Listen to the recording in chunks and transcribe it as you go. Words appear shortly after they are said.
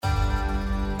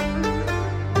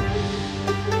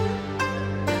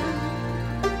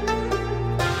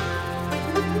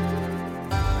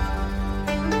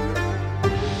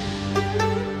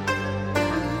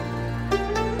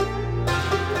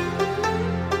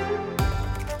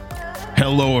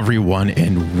Hello, everyone,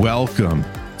 and welcome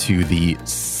to the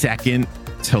second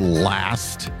to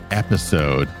last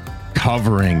episode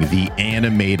covering the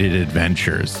animated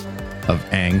adventures of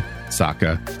Aang,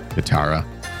 Sokka, Katara,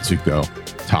 Zuko,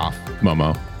 Toph,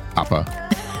 Momo, Appa,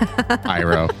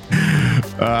 Iroh,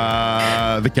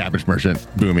 the Cabbage Merchant,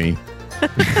 Boomy.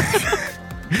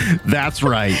 That's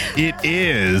right. It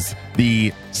is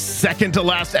the second to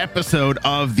last episode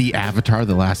of the Avatar: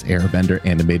 The Last Airbender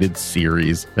animated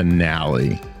series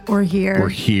finale. We're here. We're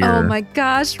here. Oh my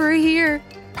gosh, we're here.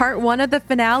 Part one of the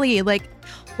finale.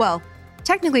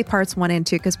 Technically parts 1 and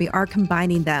 2 because we are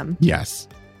combining them. Yes.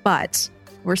 But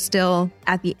we're still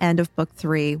at the end of book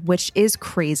 3, which is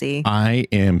crazy. I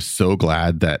am so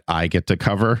glad that I get to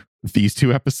cover these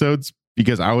 2 episodes,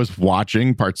 because I was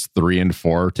watching parts 3 and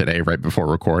 4 today, right before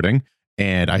recording,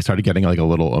 and I started getting like a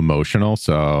little emotional.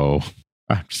 So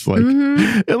I'm just like,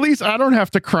 At least I don't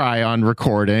have to cry on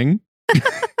recording.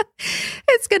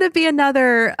 It's going to be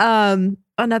another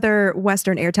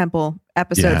Western Air Temple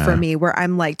episode for me, where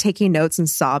I'm like taking notes and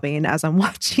sobbing as I'm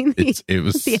watching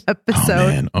the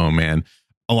episode. Oh man.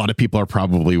 A lot of people are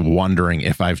probably wondering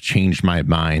if I've changed my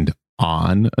mind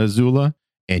on Azula.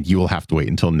 And you will have to wait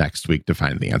until next week to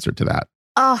find the answer to that.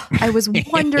 Oh, I was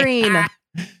wondering.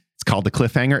 It's called the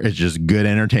cliffhanger. It's just good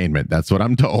entertainment. That's what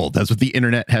I'm told. That's what the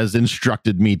internet has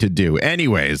instructed me to do.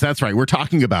 Anyways, that's right. We're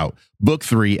talking about Book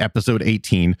 3, Episode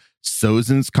 18,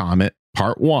 Sozin's Comet,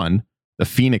 Part 1, The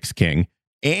Phoenix King,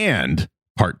 and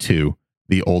Part 2,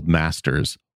 The Old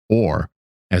Masters, or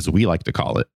as we like to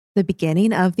call it, the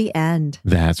beginning of the end.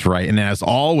 That's right. And as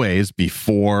always,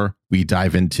 before we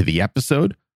dive into the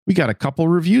episode, we got a couple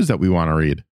reviews that we want to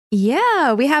read.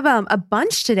 Yeah, we have a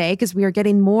bunch today because we are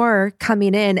getting more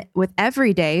coming in with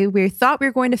every day. We thought we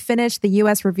were going to finish the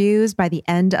US reviews by the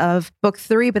end of book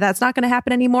 3, but that's not going to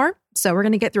happen anymore. So we're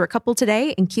going to get through a couple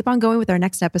today and keep on going with our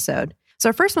next episode. So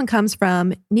our first one comes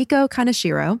from Nico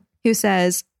Kaneshiro, who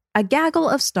says, "A gaggle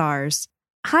of stars.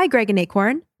 Hi, Greg and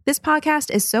Acorn. This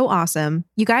podcast is so awesome.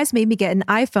 You guys made me get an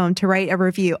iPhone to write a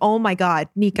review." Oh my God,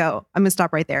 Nico, I'm going to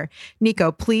stop right there.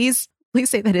 Nico, please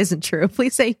say that isn't true.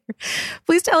 Please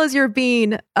tell us you're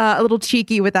being a little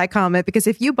cheeky with that comment, because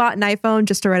if you bought an iPhone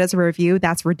just to write us a review,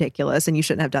 that's ridiculous and you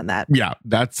shouldn't have done that. Yeah,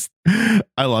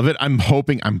 I love it. I'm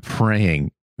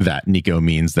praying that Nico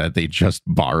means that they just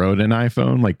borrowed an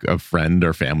iPhone, like a friend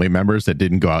or family members that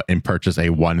didn't go out and purchase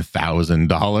a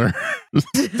 $1,000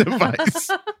 device.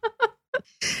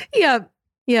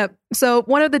 Yep. So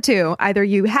one of the two, either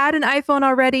you had an iPhone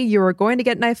already, you were going to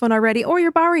get an iPhone already, or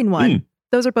you're borrowing one.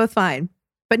 Those are both fine.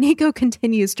 But Nico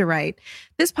continues to write,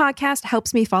 "This podcast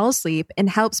helps me fall asleep and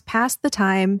helps pass the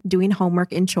time doing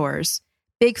homework and chores.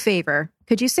 Big favor.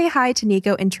 Could you say hi to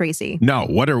Nico and Tracy?" No,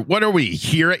 what are we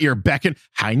here at your beck and...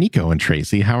 Hi, Nico and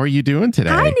Tracy. How are you doing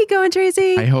today? Hi, Nico and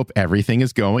Tracy. I hope everything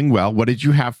is going well. What did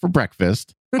you have for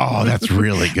breakfast? Oh, that's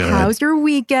really good. How's your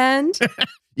weekend?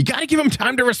 You got to give them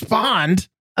time to respond.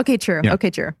 Okay, true. Yeah. Okay,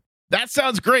 true. That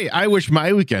sounds great. I wish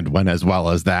my weekend went as well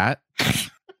as that.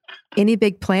 Any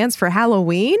big plans for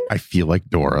Halloween? I feel like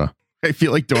Dora.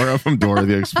 From Dora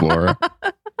the Explorer.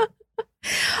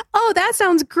 Oh, that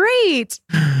sounds great.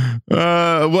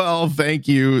 Well, thank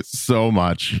you so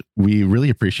much. We really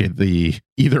appreciate the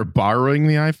either borrowing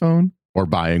the iPhone or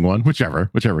buying one, whichever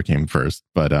came first.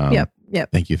 But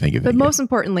Yep. Thank you. But most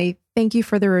importantly, thank you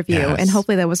for the review. Yes. And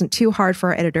hopefully that wasn't too hard for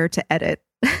our editor to edit.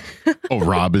 Oh,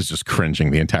 Rob is just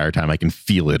cringing the entire time. I can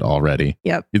feel it already.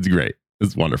 Yep. It's great.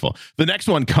 It's wonderful. The next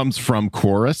one comes from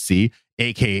Cora C,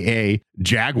 aka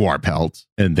Jaguar Pelt,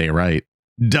 and they write,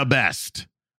 "The best.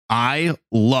 I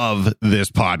love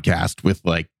this podcast," with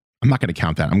I'm not going to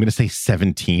count that. I'm going to say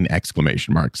 17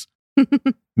 exclamation marks.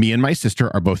 Me and my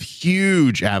sister are both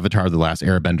huge Avatar: The Last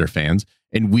Airbender fans,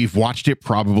 and we've watched it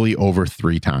probably over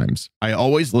 3 times. I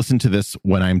always listen to this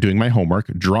when I'm doing my homework,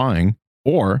 drawing,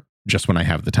 or just when I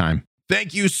have the time.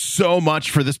 Thank you so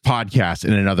much for this podcast.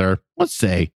 And another, let's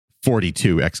say,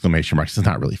 42 exclamation marks. It's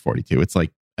not really 42. It's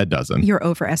like a dozen. You're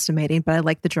overestimating, but I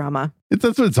like the drama.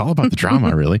 That's what it's all about, the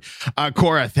drama, really.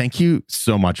 Cora, thank you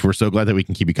so much. We're so glad that we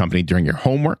can keep you company during your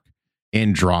homework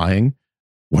and drawing.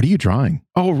 What are you drawing?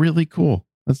 Oh, really cool.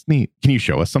 That's neat. Can you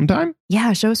show us sometime?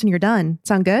 Yeah, show us when you're done.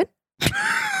 Sound good?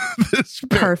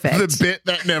 Perfect. The bit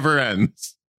that never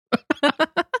ends.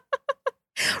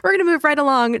 We're going to move right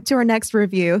along to our next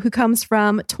review, who comes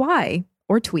from Twy,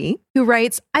 or Twee, who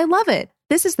writes, "I love it.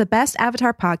 This is the best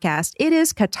Avatar podcast. It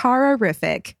is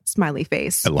Katara-rific." Smiley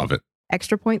face. I love it.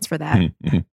 Extra points for that.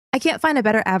 Mm-hmm. I can't find a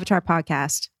better Avatar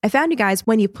podcast. I found you guys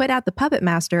when you put out the Puppet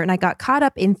Master, and I got caught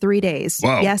up in 3 days.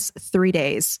 Whoa. Yes, 3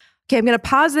 days. Okay, I'm going to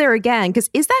pause there again, because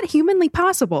is that humanly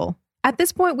possible? At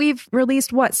this point, we've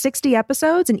released 60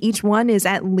 episodes, and each one is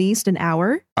at least an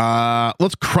hour.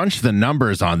 Let's crunch the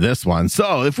numbers on this one.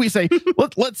 So if we say,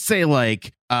 let's say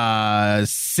like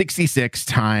 66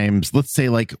 times, let's say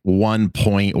like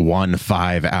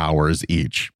 1.15 hours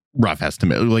each, rough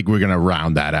estimate. Like we're going to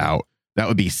round that out. That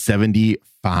would be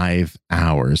 75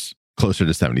 hours, closer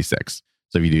to 76.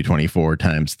 So if you do 24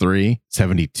 times 3,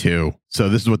 72. So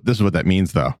this is what that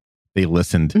means, though. They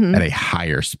listened at a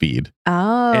higher speed.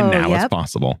 Oh, and now it's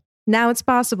possible. Now it's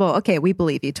possible. Okay, we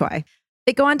believe you, Toy.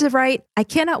 They go on to write, I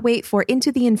cannot wait for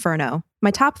Into the Inferno.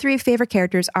 My top 3 favorite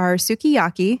characters are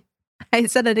Sukiyaki. I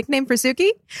said a nickname for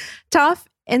Suki. Toph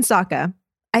and Sokka.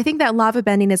 I think that lava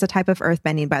bending is a type of earth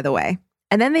bending, by the way.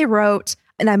 And then they wrote,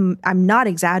 and I'm not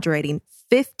exaggerating,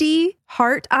 50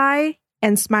 heart eye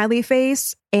and smiley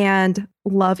face and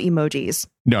love emojis.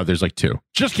 No, there's like 2.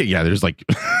 Just kidding. Yeah, there's like...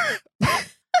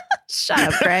 Shut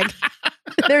up, Greg.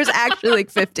 There's actually like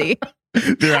 50.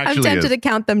 I'm tempted to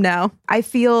count them now. I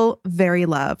feel very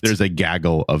loved. There's a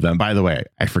gaggle of them. By the way,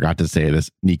 I forgot to say this.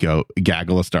 Nico,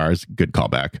 gaggle of stars. Good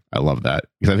callback. I love that.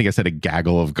 Because I think I said a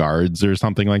gaggle of guards or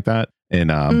something like that in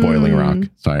Boiling Rock.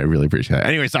 So I really appreciate that.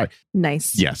 Anyway, sorry.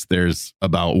 Nice. Yes, there's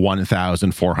about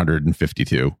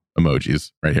 1,452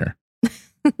 emojis right here.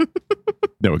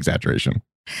 No exaggeration.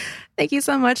 Thank you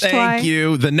so much, Thank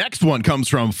you. The next one comes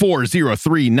from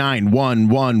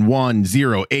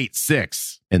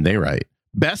 40391111086. And they write,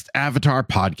 best Avatar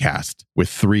podcast with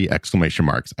 3 exclamation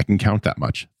marks. I can count that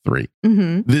much. 3.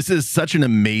 This is such an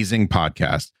amazing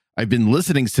podcast. I've been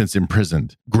listening since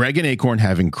Imprisoned. Greg and Acorn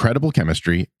have incredible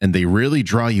chemistry, and they really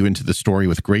draw you into the story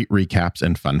with great recaps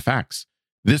and fun facts.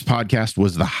 This podcast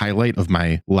was the highlight of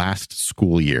my last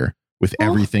school year with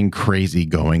everything crazy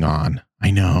going on.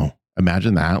 I know.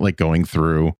 Imagine that, like going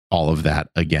through all of that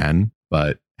again,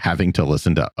 but having to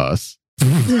listen to us.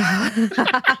 I'm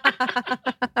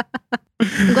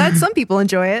glad some people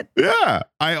enjoy it. Yeah.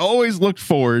 I always looked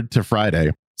forward to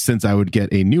Friday since I would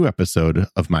get a new episode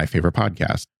of my favorite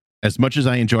podcast. As much as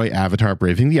I enjoy Avatar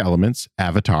Braving the Elements,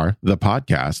 Avatar, the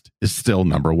podcast, is still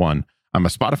number 1. I'm a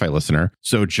Spotify listener,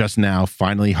 so just now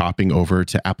finally hopping over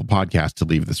to Apple Podcasts to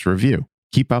leave this review.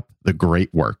 Keep up the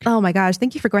great work. Oh my gosh.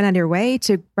 Thank you for going out of your way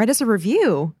to write us a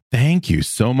review. Thank you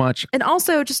so much. And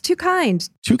also just too kind.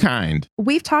 Too kind.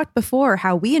 We've talked before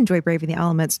how we enjoy Braving the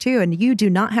Elements too. And you do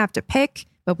not have to pick,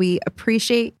 but we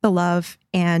appreciate the love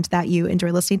and that you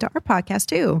enjoy listening to our podcast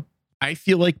too. I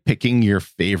feel like picking your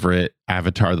favorite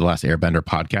Avatar The Last Airbender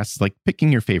podcast is like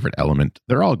picking your favorite element.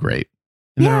 They're all great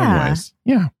in their own ways.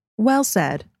 Yeah. Well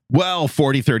said. Well,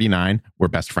 4039, we're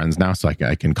best friends now, so I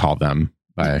can call them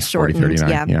by shortened,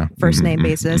 4039. Yeah. First name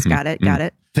basis. Got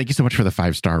it. Thank you so much for the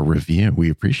 5-star review. We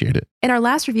appreciate it. And our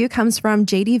last review comes from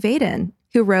JD Vaden,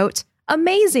 who wrote,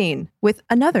 amazing, with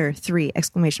another 3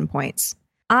 exclamation points.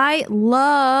 I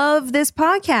love this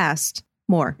podcast.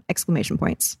 More exclamation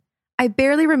points. I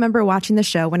barely remember watching the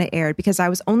show when it aired because I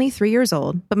was only 3 years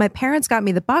old, but my parents got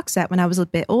me the box set when I was a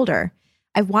bit older.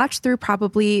 I've watched through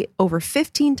probably over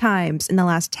 15 times in the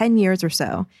last 10 years or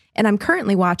so, and I'm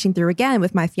currently watching through again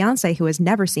with my fiance who has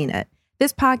never seen it.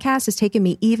 This podcast has taken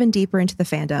me even deeper into the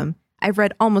fandom. I've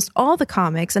read almost all the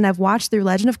comics, and I've watched through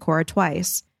Legend of Korra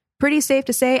twice. Pretty safe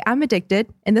to say I'm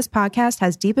addicted, and this podcast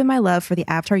has deepened my love for the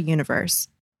Avatar universe.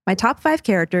 My top 5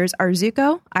 characters are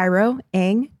Zuko, Iroh,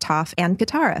 Aang, Toph, and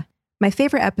Katara. My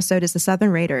favorite episode is the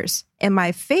Southern Raiders, and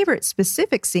my favorite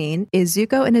specific scene is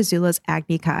Zuko and Azula's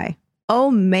Agni Kai. Oh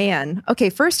man. Okay,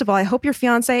 first of all, I hope your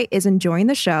fiance is enjoying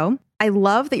the show. I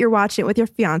love that you're watching it with your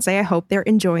fiance. I hope they're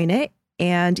enjoying it.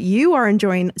 And you are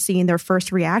enjoying seeing their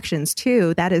first reactions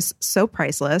too. That is so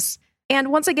priceless. And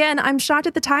once again, I'm shocked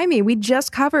at the timing. We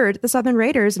just covered the Southern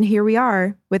Raiders, and here we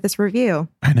are with this review.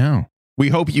 I know. We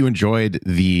hope you enjoyed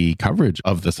the coverage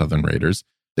of the Southern Raiders.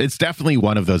 It's definitely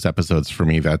one of those episodes for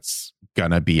me that's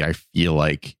gonna be, I feel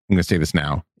like, I'm gonna say this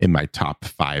now, in my top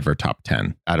 5 or top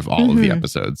 10 out of all of the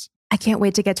episodes. I can't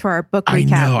wait to get to our book recap. I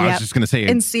know. I was just going to say.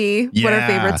 And see what our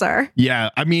favorites are. Yeah.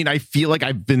 I mean, I feel like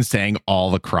I've been saying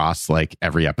all across like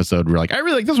every episode, we're like, I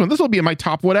really like this one. This will be in my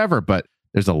top whatever. But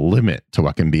there's a limit to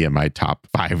what can be in my top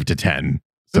 5 to 10.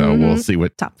 So we'll see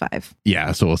what. Top 5.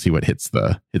 Yeah. So we'll see what hits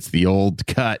the old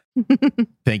cut.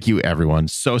 Thank you, everyone.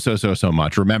 So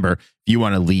much. Remember, if you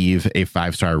want to leave a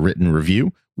 5-star written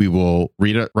review, we will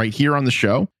read it right here on the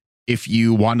show. If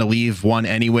you want to leave one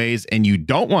anyways and you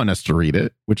don't want us to read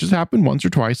it, which has happened once or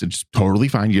twice, it's totally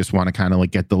fine. You just want to kind of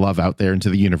like get the love out there into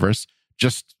the universe.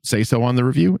 Just say so on the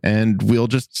review and we'll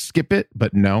just skip it.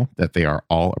 But know that they are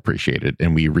all appreciated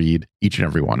and we read each and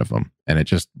every one of them. And it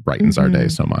just brightens our day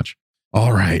so much.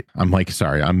 All right. I'm like,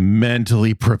 sorry, I'm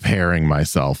mentally preparing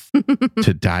myself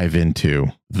to dive into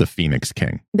the Phoenix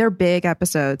King. They're big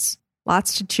episodes.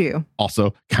 Lots to chew.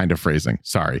 Also, kind of phrasing.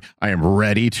 Sorry. I am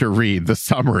ready to read the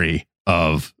summary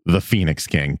of the Phoenix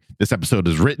King. This episode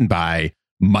is written by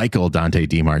Michael Dante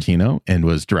DiMartino and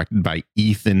was directed by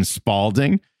Ethan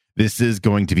Spalding. This is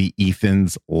going to be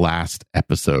Ethan's last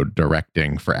episode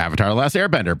directing for Avatar: The Last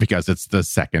Airbender because it's the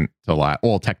second to last,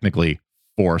 well, technically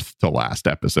fourth to last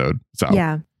episode. So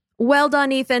yeah. Well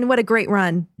done, Ethan. What a great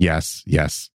run. Yes.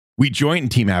 We join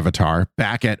Team Avatar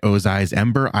back at Ozai's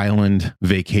Ember Island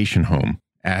vacation home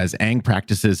as Aang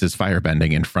practices his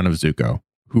firebending in front of Zuko,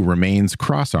 who remains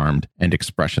cross-armed and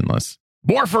expressionless.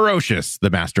 More ferocious,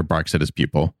 the master barks at his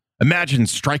pupil. Imagine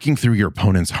striking through your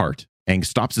opponent's heart. Aang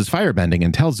stops his firebending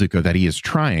and tells Zuko that he is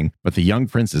trying, but the young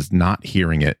prince is not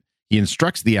hearing it. He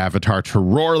instructs the Avatar to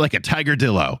roar like a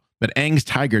tiger-dillo, but Aang's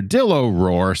tiger-dillo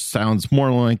roar sounds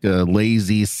more like a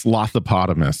lazy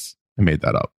slothopotamus. I made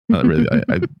that up.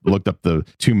 I looked up the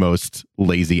two most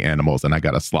lazy animals and I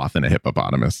got a sloth and a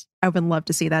hippopotamus. I would love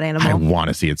to see that animal. I want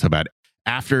to see it so bad.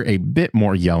 After a bit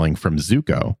more yelling from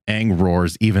Zuko, Aang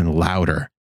roars even louder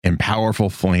and powerful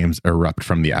flames erupt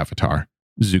from the Avatar.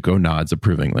 Zuko nods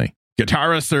approvingly.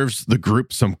 Katara serves the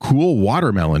group some cool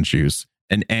watermelon juice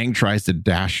and Aang tries to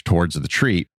dash towards the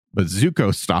treat, but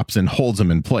Zuko stops and holds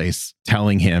him in place,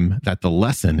 telling him that the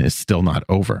lesson is still not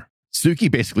over.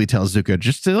 Suki basically tells Zuko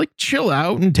just to chill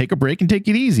out and take a break and take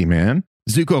it easy, man.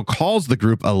 Zuko calls the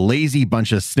group a lazy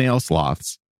bunch of snail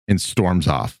sloths and storms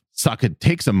off. Sokka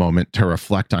takes a moment to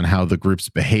reflect on how the group's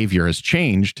behavior has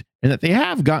changed and that they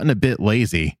have gotten a bit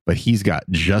lazy, but he's got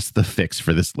just the fix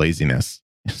for this laziness.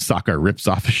 Sokka rips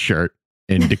off his shirt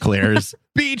and declares,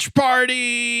 "Beach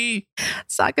party!"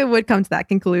 Sokka would come to that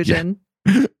conclusion.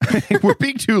 Yeah. We're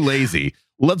being too lazy.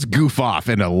 Let's goof off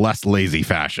in a less lazy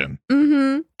fashion.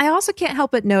 I also can't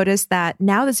help but notice that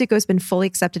now that Zuko has been fully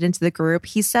accepted into the group,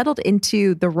 he's settled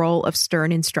into the role of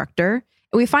stern instructor.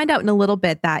 And we find out in a little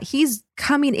bit that he's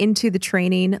coming into the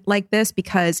training like this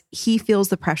because he feels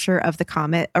the pressure of the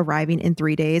comet arriving in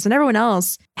 3 days. And everyone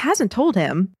else hasn't told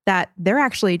him that they're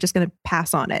actually just going to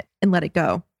pass on it and let it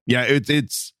go. Yeah,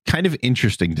 it's kind of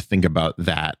interesting to think about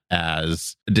that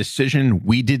as a decision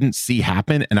we didn't see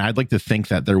happen. And I'd like to think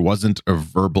that there wasn't a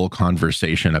verbal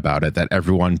conversation about it, that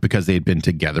everyone, because they'd been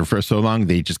together for so long,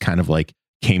 they just kind of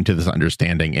came to this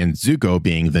understanding. And Zuko,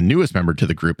 being the newest member to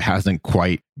the group, hasn't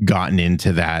quite gotten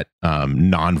into that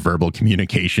nonverbal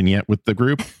communication yet with the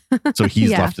group. So he's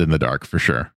left in the dark for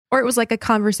sure. Or it was like a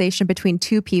conversation between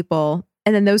two people,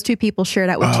 and then those two people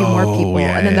shared out with two more people,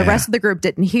 and then the rest of the group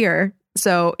didn't hear.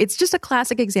 So it's just a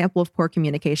classic example of poor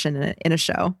communication in a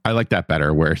show. I like that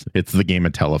better, where it's the game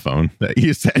of telephone that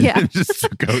you said. Yeah.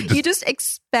 You just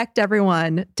expect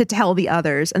everyone to tell the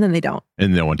others, and then they don't.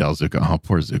 And no one tells Zuko. Oh,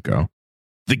 poor Zuko.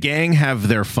 The gang have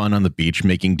their fun on the beach,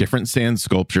 making different sand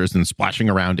sculptures and splashing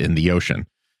around in the ocean.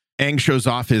 Aang shows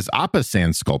off his Appa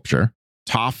sand sculpture.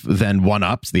 Toph then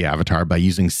one-ups the Avatar by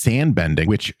using sand bending,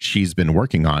 which she's been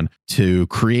working on, to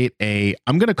create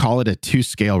I'm going to call it a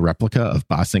 2-scale replica of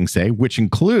Ba Sing Se, which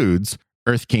includes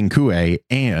Earth King Kue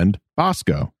and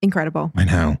Bosco. Incredible. I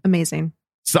know. Amazing.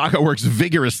 Sokka works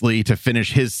vigorously to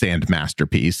finish his sand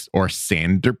masterpiece, or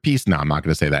sanderpiece. No, I'm not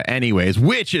going to say that. Anyways,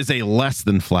 which is a less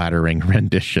than flattering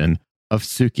rendition of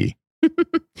Suki.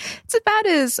 It's about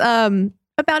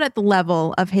at the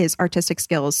level of his artistic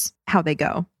skills, how they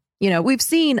go. You know, we've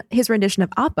seen his rendition of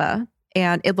Appa,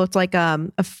 and it looked like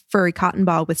a furry cotton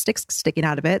ball with sticks sticking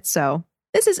out of it. So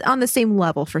this is on the same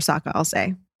level for Sokka, I'll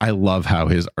say. I love how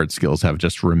his art skills have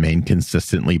just remained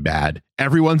consistently bad.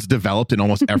 Everyone's developed in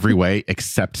almost every way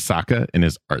except Sokka in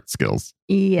his art skills.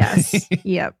 Yes.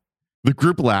 Yep. The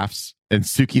group laughs, and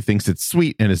Suki thinks it's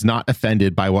sweet and is not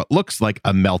offended by what looks like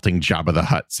a melting Jabba the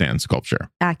Hutt sand sculpture.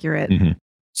 Accurate. Mm-hmm.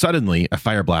 Suddenly, a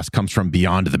fire blast comes from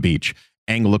beyond the beach.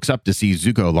 Aang looks up to see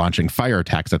Zuko launching fire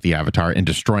attacks at the Avatar and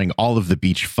destroying all of the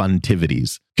beach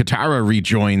funtivities. Katara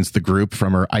rejoins the group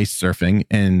from her ice surfing,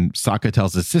 and Sokka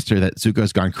tells his sister that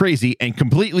Zuko's gone crazy and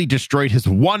completely destroyed his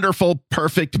wonderful,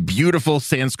 perfect, beautiful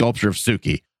sand sculpture of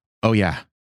Suki. Oh yeah,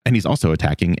 and he's also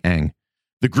attacking Aang.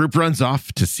 The group runs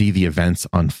off to see the events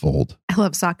unfold. I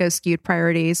love Sokka's skewed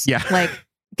priorities. Yeah.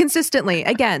 Consistently,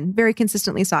 again, very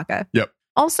consistently Sokka. Yep.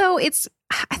 Also,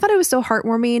 I thought it was so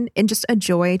heartwarming and just a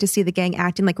joy to see the gang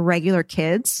acting like regular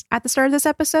kids at the start of this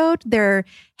episode. They're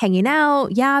hanging out.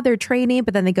 Yeah, they're training,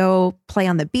 but then they go play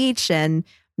on the beach and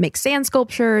make sand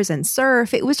sculptures and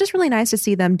surf. It was just really nice to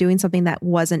see them doing something that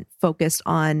wasn't focused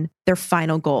on their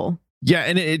final goal. Yeah,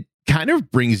 and it kind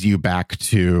of brings you back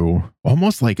to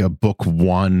almost like a book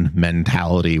one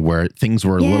mentality where things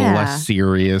were a little less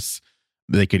serious.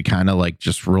 they could kind of like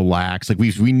just relax. Like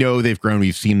we know they've grown.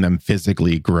 We've seen them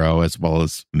physically grow as well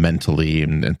as mentally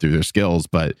and through their skills,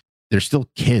 but they're still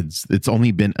kids. It's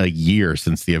only been a year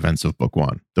since the events of book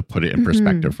 1, to put it in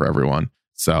perspective for everyone.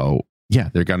 So yeah,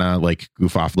 they're gonna like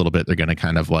goof off a little bit. They're gonna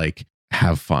kind of like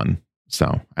have fun.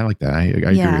 So I like that. I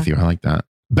agree with you. I like that.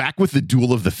 Back with the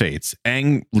Duel of the Fates,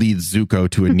 Aang leads Zuko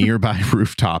to a nearby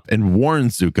rooftop and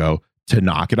warns Zuko to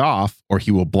knock it off or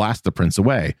he will blast the prince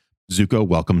away. Zuko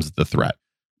welcomes the threat.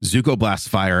 Zuko blasts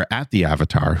fire at the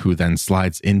Avatar, who then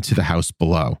slides into the house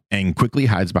below. Aang quickly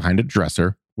hides behind a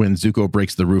dresser when Zuko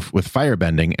breaks the roof with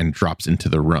firebending and drops into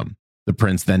the room. The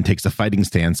prince then takes a fighting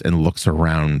stance and looks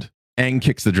around. Aang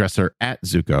kicks the dresser at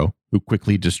Zuko, who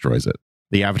quickly destroys it.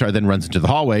 The Avatar then runs into the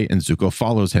hallway and Zuko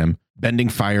follows him, bending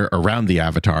fire around the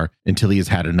Avatar until he has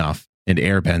had enough and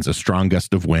airbends a strong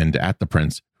gust of wind at the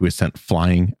prince, who is sent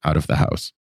flying out of the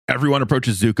house. Everyone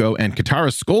approaches Zuko and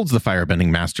Katara scolds the firebending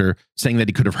master, saying that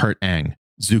he could have hurt Aang.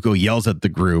 Zuko yells at the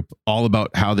group all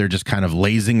about how they're just kind of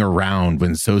lazing around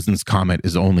when Sozin's comet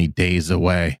is only days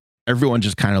away. Everyone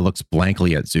just kind of looks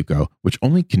blankly at Zuko, which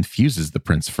only confuses the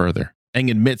prince further. Aang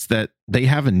admits that they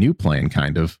have a new plan,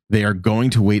 kind of. They are going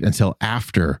to wait until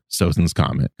after Sozin's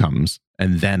comet comes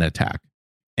and then attack.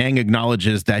 Aang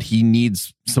acknowledges that he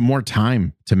needs some more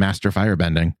time to master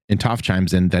firebending, and Toph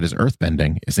chimes in that his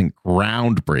earthbending isn't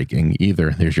groundbreaking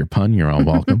either. There's your pun. You're all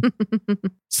welcome.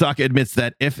 Sokka admits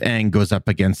that if Aang goes up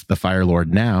against the Fire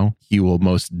Lord now, he will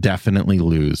most definitely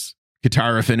lose.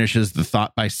 Katara finishes the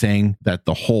thought by saying that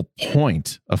the whole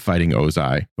point of fighting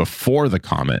Ozai before the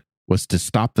comet was to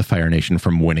stop the Fire Nation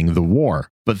from winning the war.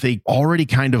 But they already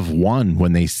kind of won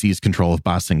when they seized control of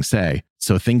Ba Sing Se,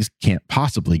 so things can't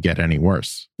possibly get any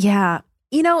worse. Yeah.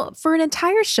 You know, for an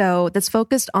entire show that's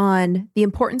focused on the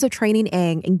importance of training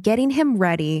Aang and getting him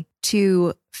ready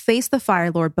to face the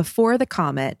Fire Lord before the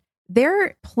comet,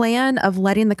 their plan of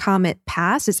letting the comet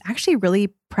pass is actually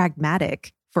really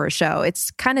pragmatic for a show. It's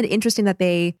kind of interesting that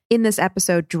they, in this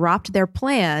episode, dropped their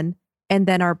plan and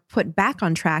then are put back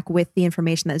on track with the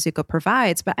information that Zuko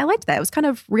provides. But I liked that. It was kind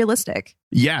of realistic.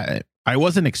 Yeah, I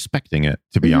wasn't expecting it,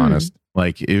 to be honest.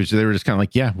 Like, it was, they were just kind of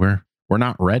like, yeah, we're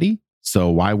not ready. So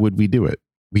why would we do it?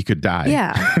 We could die.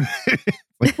 Yeah.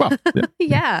 Like, well,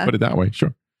 yeah. Put it that way.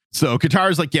 Sure. So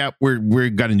Katara's like, yeah,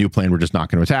 we've got a new plan. We're just not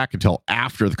going to attack until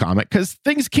after the comet because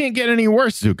things can't get any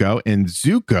worse, Zuko. And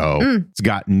Zuko's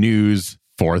got news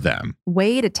for them.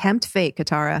 Way to tempt fate,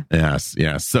 Katara. Yes.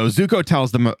 So Zuko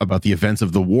tells them about the events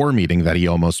of the war meeting that he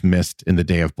almost missed in the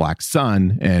Day of Black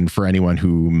Sun. And for anyone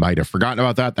who might have forgotten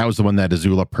about that, that was the one that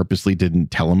Azula purposely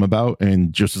didn't tell him about.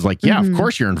 And just was like, yeah, of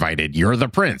course you're invited. You're the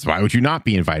prince. Why would you not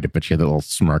be invited? But she had a little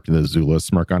smirk, the Azula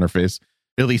smirk on her face.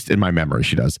 At least in my memory,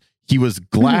 she does. He was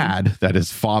glad that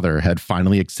his father had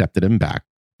finally accepted him back,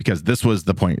 because this was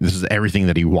the point. This is everything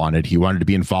that he wanted. He wanted to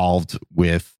be involved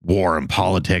with war and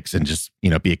politics and just,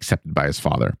 be accepted by his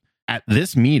father. At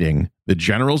this meeting, the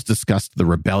generals discussed the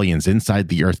rebellions inside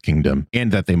the Earth Kingdom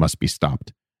and that they must be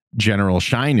stopped. General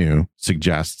Shainu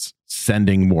suggests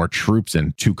sending more troops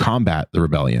in to combat the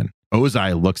rebellion.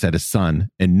 Ozai looks at his son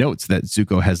and notes that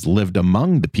Zuko has lived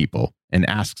among the people and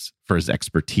asks for his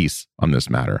expertise on this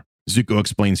matter. Zuko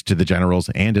explains to the generals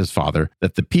and his father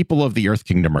that the people of the Earth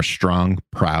Kingdom are strong,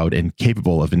 proud, and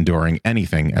capable of enduring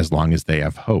anything as long as they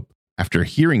have hope. After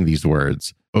hearing these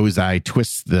words, Ozai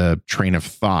twists the train of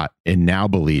thought and now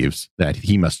believes that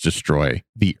he must destroy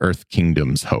the Earth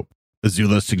Kingdom's hope.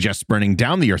 Azula suggests burning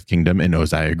down the Earth Kingdom, and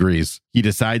Ozai agrees. He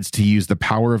decides to use the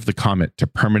power of the comet to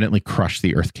permanently crush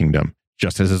the Earth Kingdom,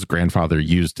 just as his grandfather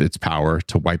used its power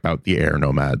to wipe out the air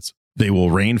nomads. They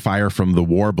will rain fire from the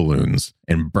war balloons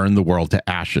and burn the world to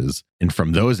ashes. And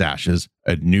from those ashes,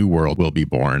 a new world will be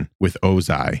born with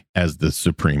Ozai as the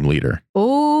supreme leader.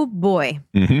 Oh, boy.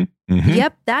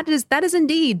 Yep, that is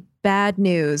indeed bad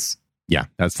news. Yeah,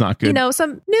 that's not good.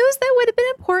 Some news that would have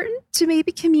been important to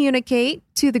maybe communicate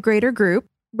to the greater group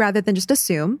rather than just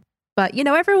assume. But,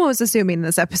 everyone was assuming in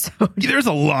this episode. There's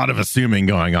a lot of assuming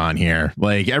going on here.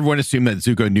 Like, everyone assumed that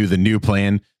Zuko knew the new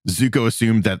plan. Zuko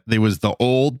assumed that there was the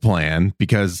old plan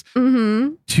because,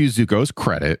 to Zuko's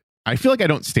credit, I feel like I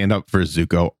don't stand up for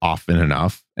Zuko often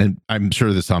enough. And I'm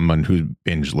sure there's someone who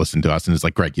binge listened to us and is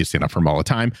like, Greg, you stand up for him all the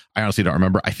time. I honestly don't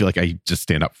remember. I feel like I just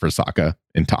stand up for Sokka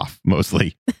and Toph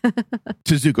mostly.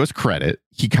 To Zuko's credit,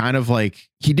 he kind of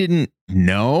he didn't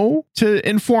know to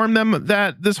inform them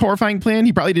that this horrifying plan,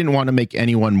 he probably didn't want to make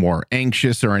anyone more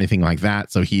anxious or anything like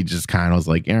that. So he just kind of was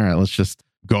like, all right, let's just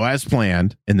go as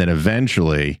planned. And then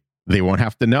eventually they won't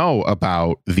have to know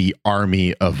about the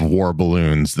army of war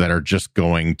balloons that are just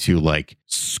going to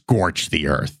scorch the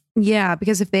earth. Yeah,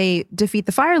 because if they defeat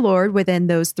the Fire Lord within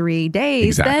those 3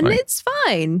 days, then it's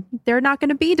fine. They're not going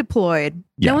to be deployed.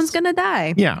 Yes. No one's going to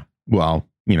die. Yeah. Well,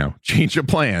 change of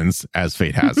plans as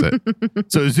fate has it.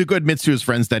 So Zuko admits to his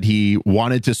friends that he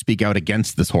wanted to speak out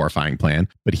against this horrifying plan,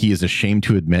 but he is ashamed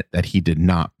to admit that he did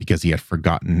not because he had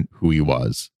forgotten who he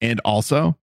was. And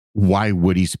also, why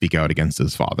would he speak out against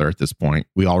his father at this point?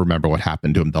 We all remember what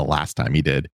happened to him the last time he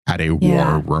did at a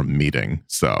war room meeting.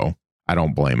 So I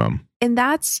don't blame him. And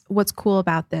that's what's cool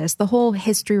about this, the whole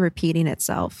history repeating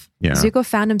itself. Yeah. Zuko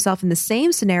found himself in the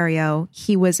same scenario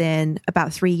he was in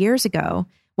about 3 years ago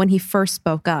when he first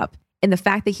spoke up. And the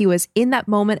fact that he was in that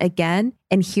moment again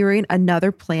and hearing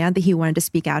another plan that he wanted to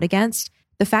speak out against,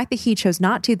 the fact that he chose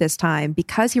not to this time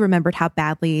because he remembered how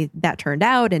badly that turned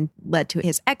out and led to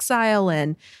his exile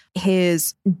and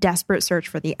his desperate search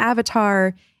for the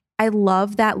Avatar. I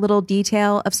love that little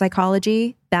detail of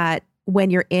psychology that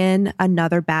when you're in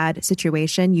another bad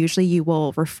situation, usually you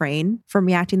will refrain from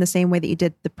reacting the same way that you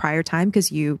did the prior time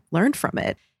because you learned from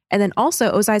it. And then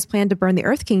also Ozai's plan to burn the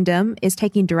Earth Kingdom is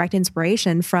taking direct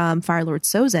inspiration from Fire Lord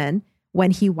Sozin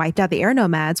when he wiped out the air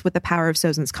nomads with the power of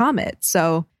Sozin's comet.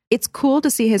 So it's cool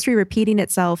to see history repeating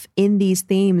itself in these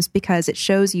themes because it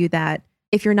shows you that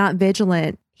if you're not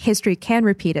vigilant, history can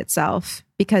repeat itself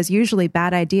because usually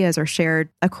bad ideas are shared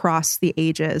across the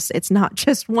ages. It's not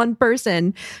just one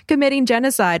person committing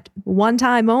genocide one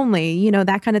time only.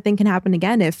 That kind of thing can happen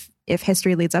again if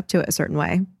history leads up to it a certain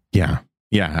way. Yeah.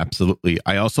 Yeah, absolutely.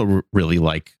 I also really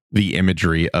like the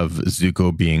imagery of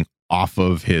Zuko being off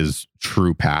of his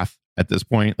true path at this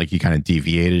point. Like he kind of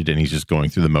deviated and he's just going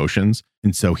through the motions.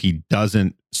 And so he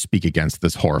doesn't speak against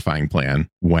this horrifying plan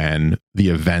when the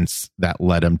events that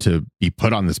led him to be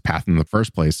put on this path in the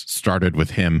first place started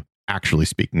with him actually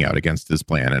speaking out against his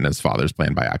plan and his father's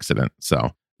plan by accident.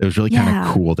 So it was really kind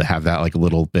of cool to have that like a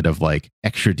little bit of like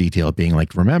extra detail being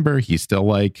like, remember, he's still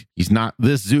like, he's not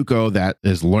this Zuko that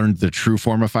has learned the true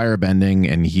form of firebending,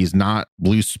 and he's not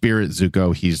Blue Spirit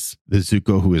Zuko. He's the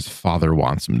Zuko who his father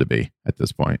wants him to be at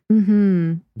this point.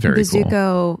 Mm-hmm. Very the cool.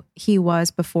 Zuko he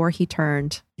was before he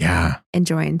turned. Yeah. And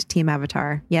joined Team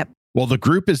Avatar. Yep. Well, the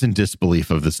group is in disbelief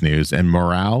of this news and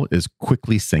morale is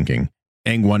quickly sinking.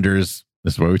 Aang wonders,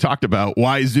 this is what we talked about,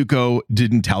 why Zuko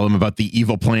didn't tell him about the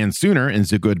evil plan sooner. And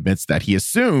Zuko admits that he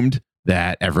assumed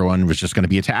that everyone was just going to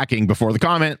be attacking before the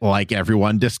comment, like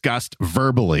everyone discussed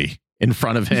verbally in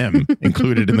front of him,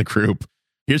 included in the group.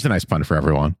 Here's a nice pun for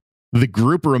everyone. The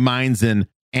group reminds an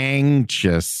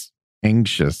anxious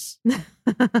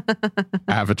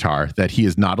Avatar that he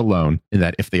is not alone and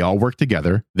that if they all work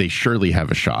together, they surely have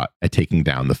a shot at taking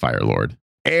down the Fire Lord.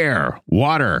 Air,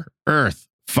 water, earth,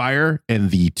 fire,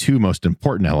 and the two most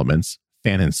important elements,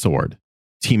 fan and sword.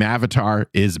 Team Avatar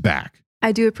is back.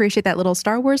 I do appreciate that little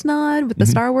Star Wars nod with the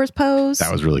Star Wars pose.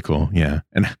 That was really cool. Yeah.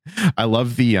 And I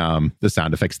love the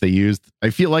sound effects they used. I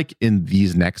feel like in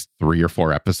these next 3 or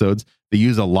 4 episodes, they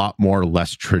use a lot more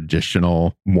less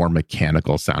traditional, more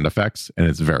mechanical sound effects. And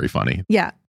it's very funny.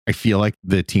 Yeah. I feel like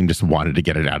the team just wanted to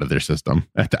get it out of their system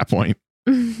at that point.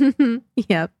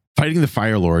 Yep. Fighting the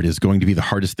Fire Lord is going to be the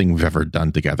hardest thing we've ever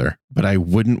done together, but I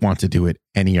wouldn't want to do it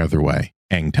any other way,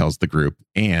 Aang tells the group.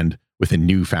 And with a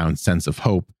newfound sense of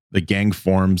hope, the gang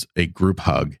forms a group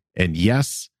hug. And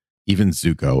yes, even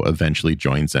Zuko eventually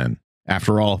joins in.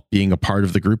 After all, being a part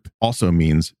of the group also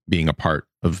means being a part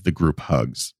of the group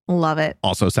hugs. Love it.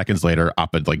 Also, seconds later,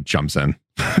 Appa like jumps in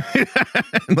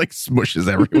and like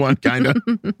smushes everyone, kind of.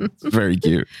 It's very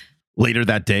cute. Later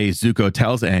that day, Zuko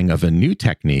tells Aang of a new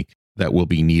technique that will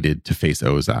be needed to face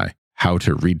Ozai, how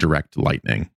to redirect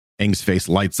lightning. Aang's face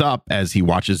lights up as he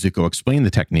watches Zuko explain the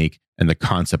technique and the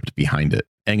concept behind it.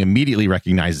 Aang immediately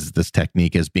recognizes this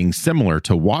technique as being similar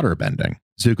to water bending.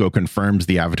 Zuko confirms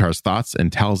the Avatar's thoughts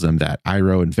and tells him that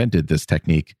Iroh invented this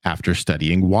technique after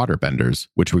studying waterbenders,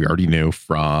 which we already knew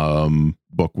from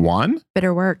book 1.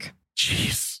 Bitter work.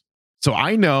 Jeez. So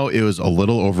I know it was a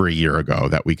little over a year ago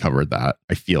that we covered that,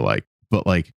 I feel like, but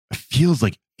like, it feels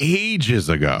like ages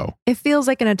ago. It feels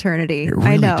like an eternity. It really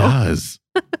I know. does.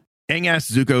 Aang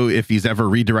asks Zuko if he's ever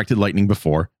redirected lightning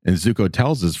before, and Zuko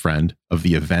tells his friend of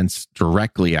the events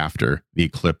directly after the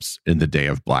eclipse in the Day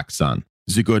of Black Sun.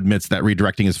 Zuko admits that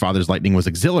redirecting his father's lightning was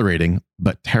exhilarating,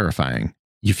 but terrifying.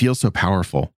 You feel so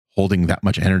powerful, holding that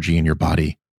much energy in your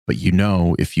body, but you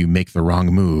know if you make the wrong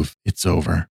move, it's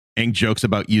over. Aang jokes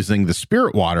about using the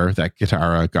spirit water that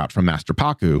Katara got from Master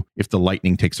Pakku if the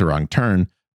lightning takes a wrong turn,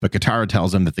 but Katara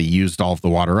tells him that they used all of the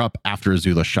water up after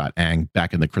Azula shot Aang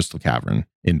back in the Crystal Cavern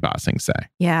in Ba Sing Se.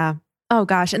 Yeah. Oh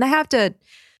gosh. And I have to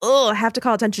I have to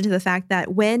call attention to the fact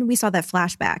that when we saw that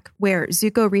flashback where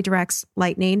Zuko redirects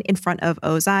lightning in front of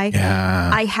Ozai,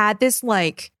 I had this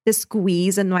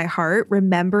squeeze in my heart,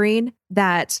 remembering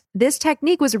that this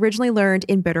technique was originally learned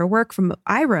in bitter work from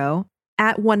Iroh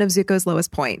at one of Zuko's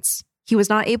lowest points. He was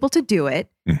not able to do it.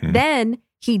 Mm-hmm. Then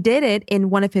he did it in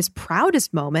one of his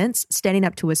proudest moments, standing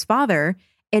up to his father.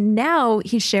 And now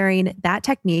he's sharing that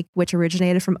technique, which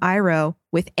originated from Iroh,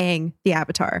 with Aang, the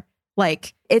Avatar.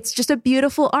 Like, it's just a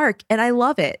beautiful arc, and I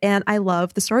love it. And I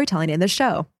love the storytelling in the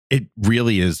show. It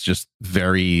really is just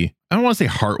very, I don't want to say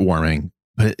heartwarming,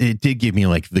 but it did give me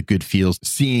like the good feels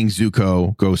seeing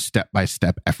Zuko go step by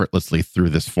step effortlessly through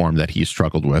this form that he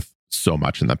struggled with so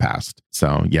much in the past.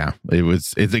 So yeah,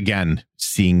 it's again,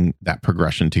 seeing that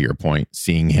progression to your point,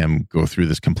 seeing him go through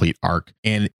this complete arc.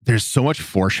 And there's so much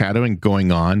foreshadowing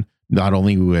going on, not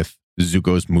only with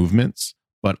Zuko's movements,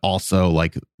 but also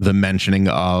like the mentioning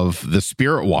of the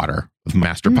spirit water of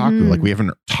Master Pakku. Like, we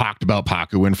haven't talked about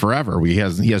Pakku in forever. He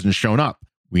hasn't shown up.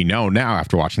 We know now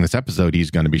after watching this episode,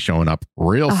 he's going to be showing up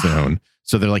real soon.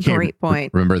 So they're like, hey, great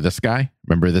point. Remember this guy?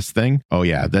 Remember this thing? Oh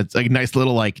yeah. That's a nice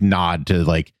little like nod to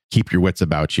like keep your wits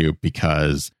about you,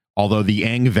 because although the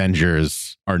Aang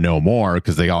Avengers are no more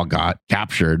because they all got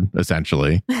captured,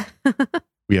 essentially,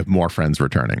 we have more friends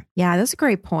returning. Yeah, that's a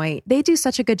great point. They do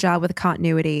such a good job with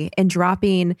continuity and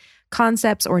dropping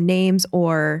concepts or names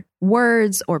or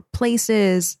words or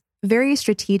places very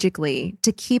strategically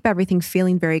to keep everything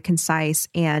feeling very concise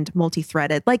and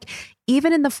multi-threaded. Like,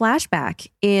 even in the flashback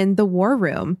in the war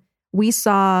room, we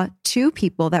saw two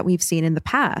people that we've seen in the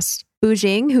past.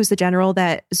 Bujing, who's the general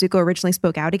that Zuko originally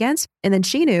spoke out against, and then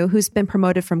Shinu, who's been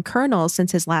promoted from colonel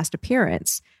since his last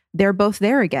appearance. They're both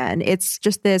there again. It's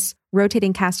just this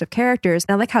rotating cast of characters.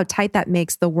 And I like how tight that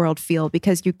makes the world feel,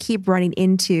 because you keep running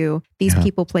into these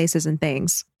people, places, and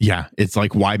things. Yeah. It's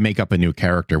like, why make up a new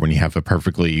character when you have a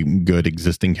perfectly good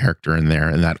existing character in there?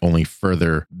 And that only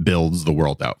further builds the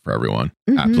world out for everyone.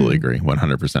 Mm-hmm. Absolutely agree.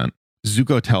 100%.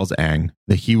 Zuko tells Aang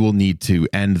that he will need to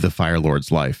end the Fire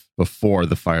Lord's life before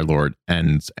the Fire Lord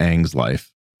ends Aang's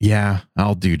life. Yeah,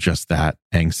 I'll do just that,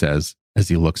 Aang says as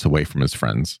he looks away from his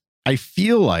friends. I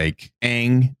feel like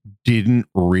Aang didn't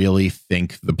really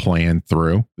think the plan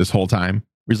through this whole time.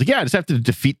 He's like, yeah, I just have to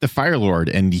defeat the Fire Lord.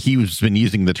 And he's been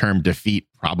using the term defeat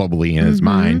probably in his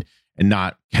mind and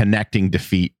not connecting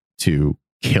defeat to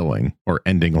killing or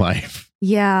ending life.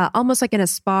 Yeah, almost like in a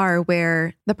spar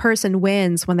where the person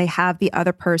wins when they have the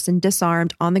other person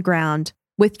disarmed on the ground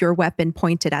with your weapon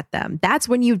pointed at them. That's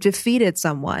when you've defeated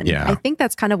someone. Yeah. I think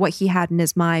that's kind of what he had in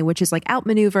his mind, which is like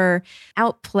outmaneuver,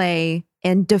 outplay,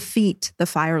 and defeat the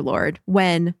Fire Lord,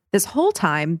 when this whole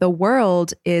time the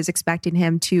world is expecting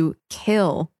him to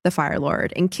kill the Fire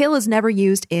Lord. And kill is never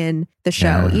used in the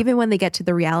show. Yeah. Even when they get to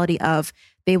the reality of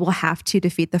they will have to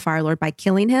defeat the Fire Lord by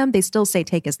killing him, they still say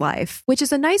take his life, which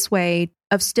is a nice way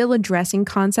of still addressing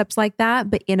concepts like that,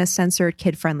 but in a censored,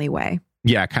 kid-friendly way.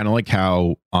 Yeah, kind of like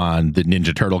how on the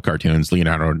Ninja Turtle cartoons,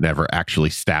 Leonardo never actually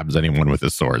stabs anyone with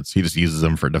his swords. He just uses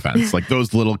them for defense. Like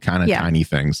those little kind of tiny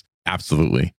things.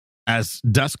 Absolutely. As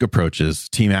dusk approaches,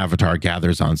 Team Avatar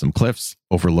gathers on some cliffs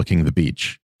overlooking the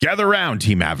beach. Gather round,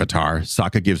 Team Avatar.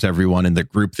 Sokka gives everyone in the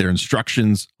group their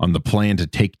instructions on the plan to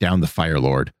take down the Fire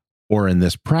Lord, or in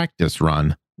this practice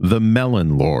run, the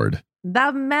Melon Lord.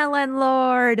 The Melon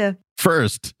Lord.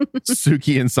 First,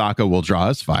 Suki and Sokka will draw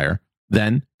his fire.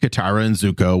 Then Katara and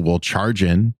Zuko will charge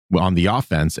in on the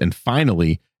offense. And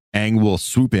finally, Aang will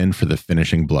swoop in for the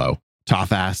finishing blow.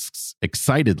 Toph asks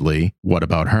excitedly, what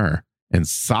about her? And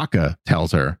Sokka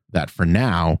tells her that for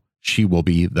now, she will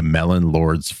be the Melon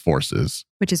Lord's forces.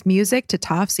 Which is music to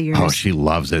Toph's ears. Oh, she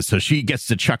loves it. So she gets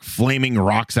to chuck flaming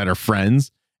rocks at her friends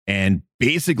and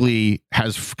basically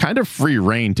has kind of free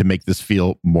reign to make this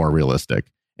feel more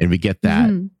realistic. And we get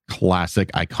that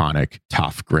classic, iconic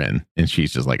Toph grin. And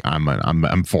she's just like,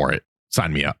 I'm for it.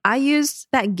 Sign me up. I used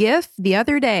that GIF the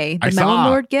other day. The Melon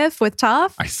Lord GIF with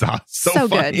Toph. I saw. So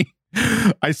funny.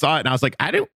 Good. I saw it and I was like,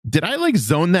 did I like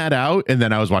zone that out? And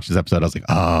then I was watching this episode. I was like,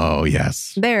 oh,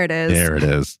 yes. There it is. There it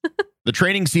is. The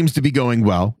training seems to be going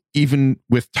well, even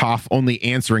with Toph only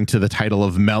answering to the title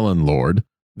of Melon Lord.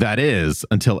 That is,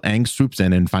 until Aang swoops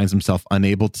in and finds himself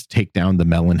unable to take down the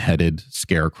melon-headed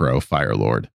scarecrow Fire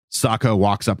Lord. Sokka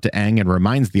walks up to Aang and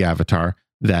reminds the Avatar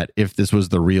that if this was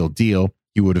the real deal,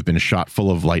 he would have been shot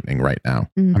full of lightning right now.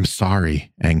 I'm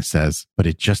sorry, Aang says, but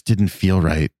it just didn't feel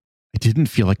right. I didn't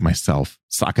feel like myself.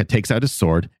 Sokka takes out his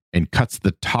sword and cuts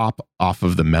the top off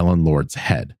of the Melon Lord's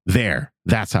head. There,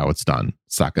 that's how it's done,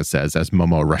 Sokka says as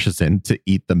Momo rushes in to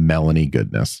eat the melony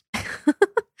goodness.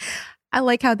 I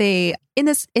like how they, in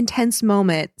this intense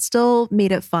moment, still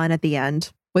made it fun at the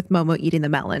end with Momo eating the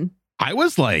melon. I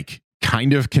was like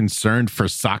kind of concerned for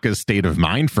Sokka's state of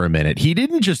mind for a minute. He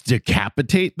didn't just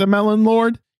decapitate the Melon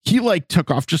Lord. He like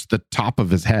took off just the top of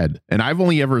his head. And I've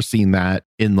only ever seen that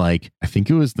in like, I think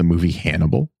it was the movie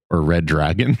Hannibal or Red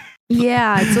Dragon.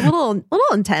 Yeah, it's a little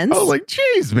intense. I was like,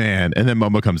 geez, man. And then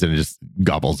Momo comes in and just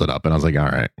gobbles it up. And I was like, all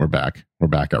right, we're back. We're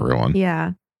back, everyone.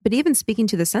 Yeah. But even speaking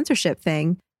to the censorship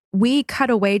thing, we cut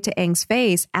away to Aang's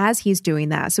face as he's doing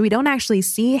that. So we don't actually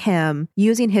see him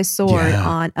using his sword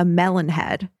on a melon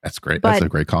head. That's great. But that's a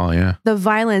great call. Yeah. the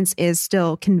violence is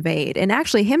still conveyed. And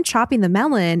actually, him chopping the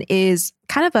melon is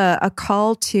kind of a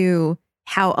call to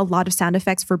how a lot of sound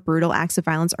effects for brutal acts of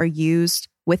violence are used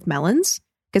with melons,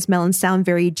 because melons sound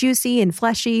very juicy and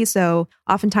fleshy. So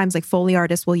oftentimes, like Foley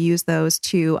artists will use those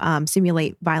to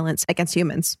simulate violence against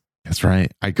humans. That's right.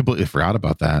 I completely forgot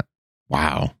about that.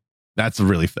 Wow. I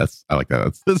like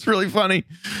that. That's really funny.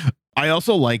 I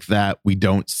also like that we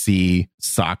don't see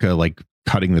Sokka like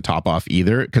cutting the top off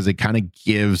either, because it kind of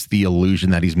gives the illusion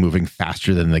that he's moving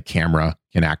faster than the camera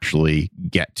can actually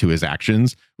get to his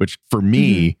actions, which for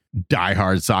me,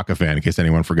 diehard Sokka fan, in case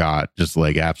anyone forgot, just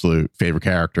like absolute favorite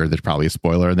character. There's probably a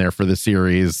spoiler in there for the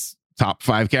series, top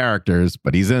 5 characters,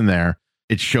 but he's in there.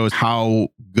 It shows how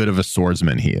good of a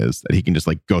swordsman he is, that he can just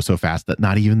like go so fast that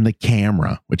not even the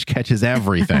camera, which catches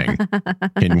everything,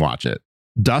 can watch it.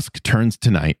 Dusk turns to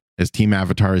night as Team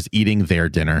Avatar is eating their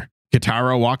dinner.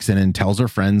 Katara walks in and tells her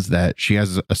friends that she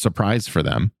has a surprise for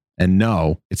them. And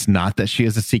no, it's not that she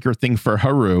has a secret thing for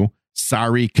Haru.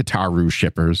 Sorry, Kataru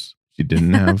shippers. She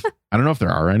didn't have. I don't know if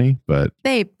there are any, but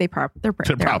They probably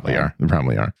are. They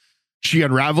probably are. She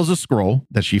unravels a scroll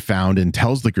that she found and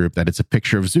tells the group that it's a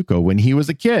picture of Zuko when he was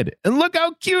a kid. And look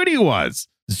how cute he was.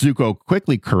 Zuko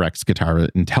quickly corrects Katara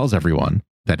and tells everyone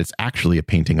that it's actually a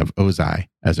painting of Ozai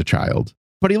as a child.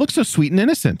 But he looks so sweet and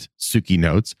innocent, Suki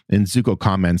notes. And Zuko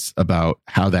comments about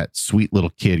how that sweet little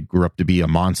kid grew up to be a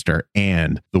monster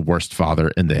and the worst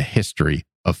father in the history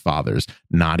of fathers.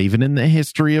 Not even in the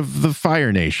history of the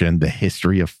Fire Nation, the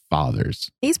history of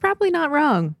fathers. He's probably not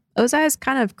wrong. Ozai is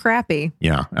kind of crappy.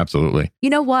 Yeah, absolutely. You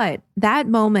know what? That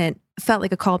moment felt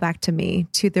like a callback to me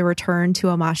to the Return to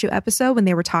Omashu episode when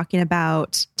they were talking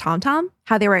about Tom Tom,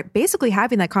 how they were basically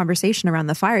having that conversation around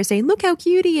the fire saying, look how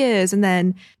cute he is. And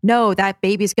then, no, that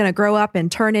baby's going to grow up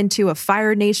and turn into a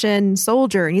Fire Nation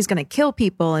soldier and he's going to kill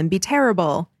people and be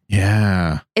terrible.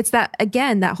 Yeah. It's that,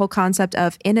 again, that whole concept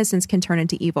of innocence can turn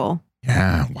into evil.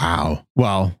 Yeah. Wow.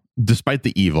 Well, despite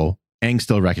the evil, Aang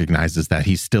still recognizes that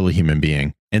he's still a human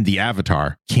being, and the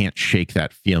Avatar can't shake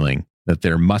that feeling that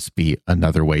there must be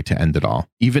another way to end it all,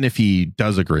 even if he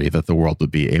does agree that the world would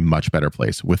be a much better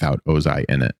place without Ozai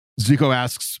in it. Zuko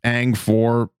asks Aang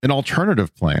for an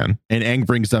alternative plan, and Aang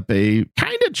brings up a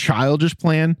kind of childish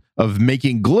plan of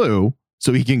making glue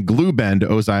so he can glue bend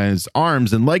Ozai's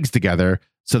arms and legs together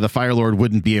so the Fire Lord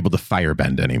wouldn't be able to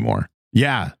firebend anymore.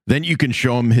 Yeah, then you can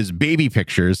show him his baby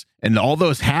pictures and all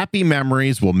those happy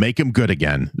memories will make him good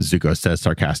again, Zuko says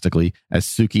sarcastically as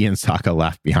Suki and Sokka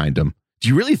laugh behind him. Do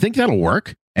you really think that'll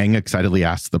work? Aang excitedly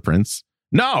asks the prince.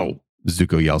 No,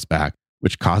 Zuko yells back,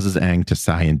 which causes Aang to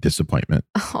sigh in disappointment.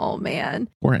 Oh, man.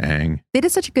 Poor Aang. They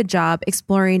did such a good job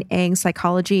exploring Aang's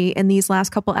psychology in these last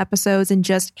couple episodes and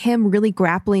just him really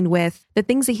grappling with the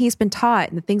things that he's been taught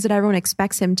and the things that everyone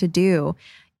expects him to do.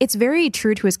 It's very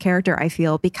true to his character, I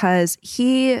feel, because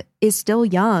he is still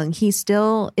young. He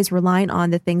still is relying on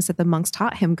the things that the monks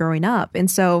taught him growing up. And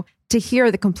so to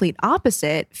hear the complete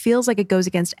opposite feels like it goes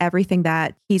against everything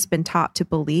that he's been taught to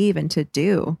believe and to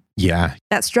do. Yeah.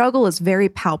 That struggle is very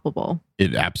palpable.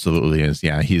 It absolutely is.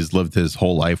 Yeah. He's lived his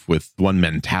whole life with one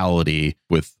mentality,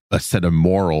 with a set of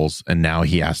morals, and now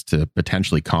he has to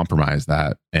potentially compromise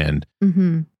that. And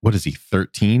what is he,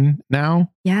 13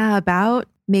 now? Yeah, about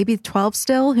maybe 12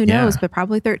 still. Who knows? But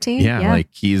probably 13. Yeah, like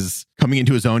he's coming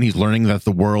into his own. He's learning that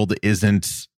the world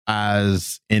isn't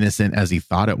as innocent as he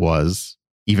thought it was,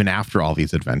 even after all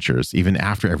these adventures, even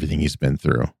after everything he's been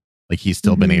through. Like he's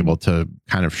still been able to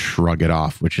kind of shrug it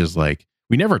off, which is like,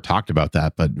 we never talked about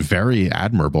that, but very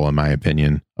admirable in my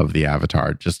opinion of the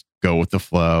Avatar. Just go with the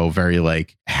flow, very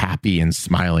like happy and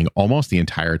smiling almost the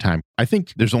entire time. I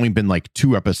think there's only been like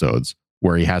 2 episodes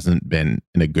where he hasn't been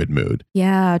in a good mood.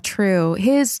 Yeah, true.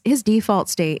 His default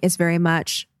state is very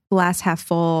much glass half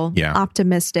full,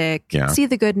 optimistic, see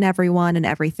the good in everyone and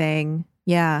everything.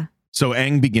 Yeah. So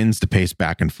Aang begins to pace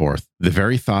back and forth. The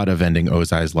very thought of ending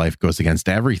Ozai's life goes against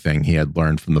everything he had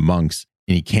learned from the monks,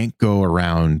 and he can't go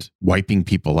around wiping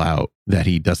people out that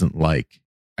he doesn't like.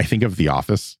 I think of The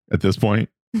Office at this point.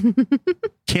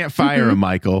 Can't fire him,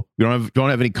 Michael. We don't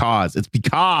have any cause. It's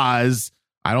because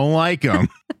I don't like him.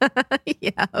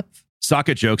 Yeah.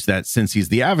 Sokka jokes that since he's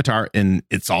the Avatar and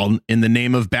it's all in the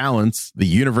name of balance, the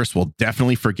universe will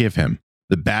definitely forgive him.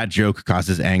 The bad joke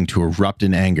causes Aang to erupt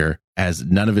in anger as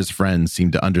none of his friends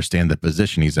seem to understand the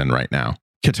position he's in right now.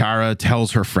 Katara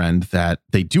tells her friend that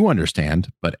they do understand,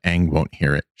 but Aang won't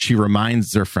hear it. She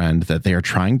reminds her friend that they are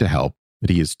trying to help, but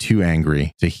he is too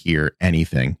angry to hear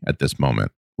anything at this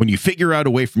moment. When you figure out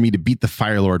a way for me to beat the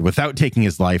Fire Lord without taking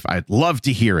his life, I'd love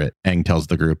to hear it, Aang tells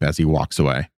the group as he walks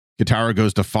away. Katara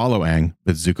goes to follow Aang,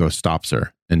 but Zuko stops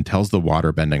her and tells the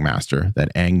waterbending master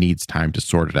that Aang needs time to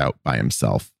sort it out by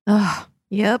himself. Oh,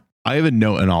 yep. I have a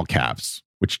note in all caps,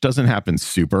 which doesn't happen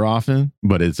super often,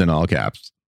 but it's in all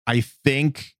caps. I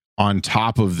think on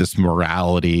top of this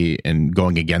morality and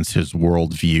going against his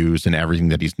worldviews and everything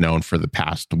that he's known for the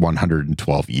past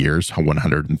 112 years,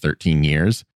 113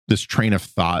 years, this train of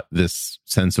thought, this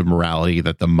sense of morality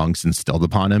that the monks instilled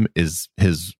upon him is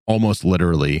his almost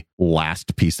literally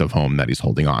last piece of home that he's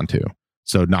holding on to.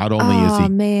 So not only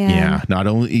not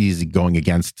only is he going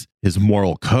against his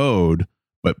moral code,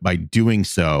 but by doing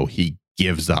so, he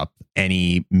gives up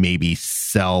any maybe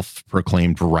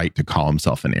self-proclaimed right to call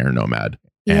himself an air nomad.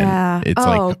 And it's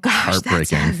heartbreaking.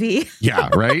 That's heavy. Yeah,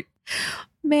 right?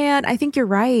 Man, I think you're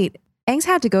right. Aang's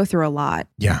had to go through a lot.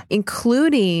 Yeah.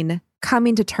 Including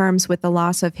coming to terms with the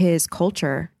loss of his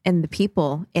culture and the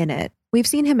people in it. We've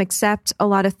seen him accept a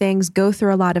lot of things, go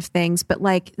through a lot of things, but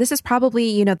like this is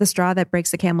probably, the straw that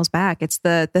breaks the camel's back. It's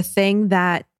the thing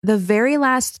that the very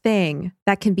last thing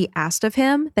that can be asked of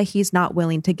him that he's not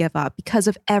willing to give up because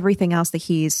of everything else that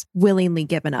he's willingly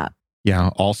given up. Yeah.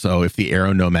 Also, if the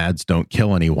air nomads don't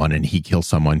kill anyone and he kills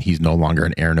someone, he's no longer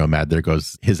an air nomad. There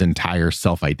goes his entire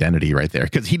self-identity right there.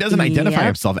 Because he doesn't identify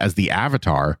himself as the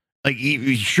Avatar. Like,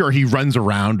 he runs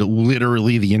around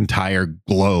literally the entire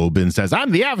globe and says,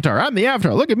 I'm the Avatar. I'm the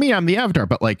Avatar. Look at me. I'm the Avatar.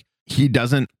 But like, he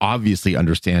doesn't obviously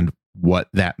understand what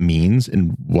that means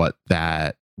and what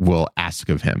that will ask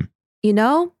of him.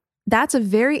 That's a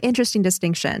very interesting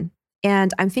distinction.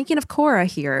 And I'm thinking of Korra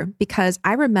here because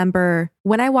I remember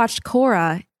when I watched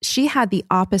Korra, she had the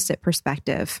opposite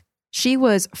perspective. She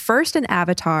was first an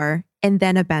Avatar and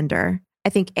then a Bender. I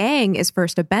think Aang is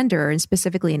first a Bender and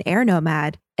specifically an air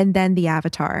nomad and then the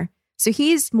Avatar. So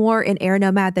he's more an air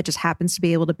nomad that just happens to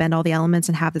be able to bend all the elements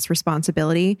and have this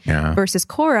responsibility versus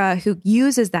Korra, who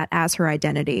uses that as her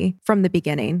identity from the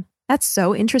beginning. That's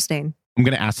so interesting. I'm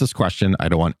going to ask this question. I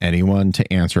don't want anyone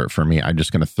to answer it for me. I'm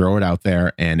just going to throw it out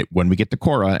there. And when we get to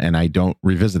Korra and I don't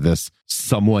revisit this,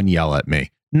 someone yell at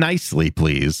me. Nicely,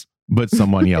 please. But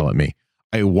someone yell at me.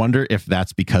 I wonder if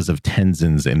that's because of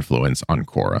Tenzin's influence on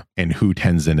Korra and who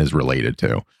Tenzin is related to.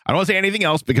 I don't want to say anything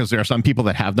else because there are some people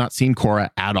that have not seen Korra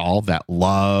at all that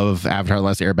love Avatar: The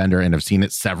Last Airbender and have seen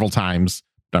it several times.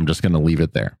 But I'm just going to leave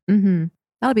it there. Mm-hmm.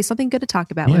 That'll be something good to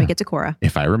talk about when we get to Korra.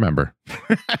 If I remember.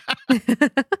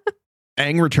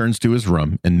 Aang returns to his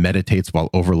room and meditates while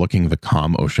overlooking the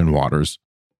calm ocean waters.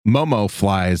 Momo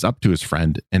flies up to his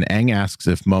friend and Aang asks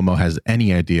if Momo has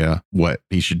any idea what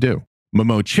he should do.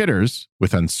 Momo chitters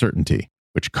with uncertainty,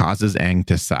 which causes Aang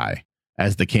to sigh.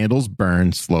 As the candles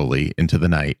burn slowly into the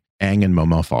night, Aang and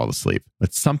Momo fall asleep.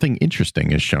 But something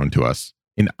interesting is shown to us.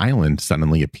 An island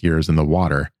suddenly appears in the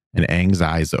water, and Aang's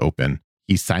eyes open.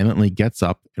 He silently gets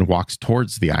up and walks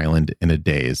towards the island in a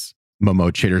daze.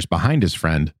 Momo chitters behind his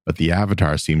friend, but the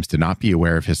Avatar seems to not be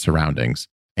aware of his surroundings.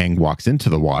 Aang walks into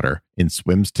the water and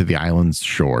swims to the island's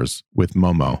shores, with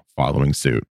Momo following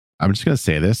suit. I'm just going to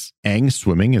say this. Aang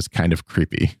swimming is kind of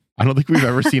creepy. I don't think we've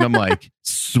ever seen him like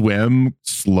swim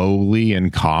slowly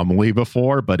and calmly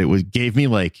before, but gave me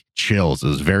like chills. It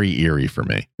was very eerie for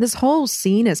me. This whole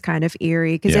scene is kind of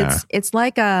eerie because it's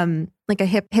like a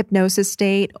hypnosis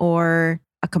state or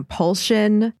a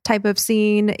compulsion type of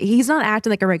scene. He's not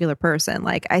acting like a regular person.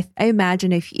 Like I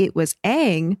imagine if it was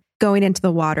Aang going into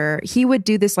the water, he would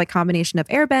do this like combination of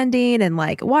airbending and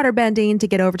like water bending to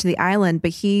get over to the island,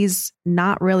 but he's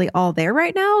not really all there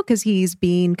right now because he's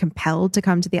being compelled to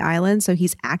come to the island. So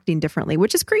he's acting differently,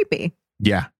 which is creepy.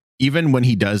 Yeah. Even when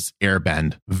he does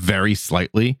airbend very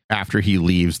slightly after he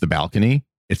leaves the balcony,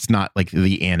 it's not like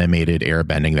the animated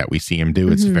airbending that we see him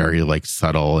do. It's very like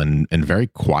subtle and very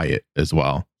quiet as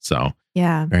well. So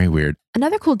yeah, very weird.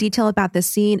 Another cool detail about this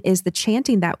scene is the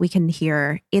chanting that we can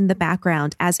hear in the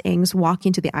background as Aang's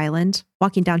walking to the island,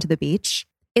 walking down to the beach.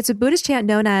 It's a Buddhist chant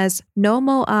known as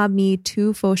Nomo A Mi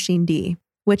Tu Fo Shindi,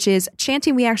 which is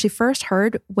chanting we actually first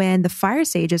heard when the fire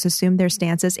sages assumed their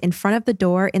stances in front of the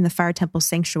door in the fire temple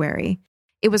sanctuary.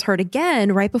 It was heard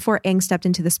again right before Aang stepped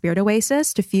into the spirit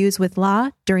oasis to fuse with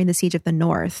La during the Siege of the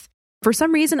North. For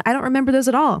some reason, I don't remember those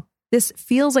at all. This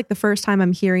feels like the first time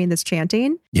I'm hearing this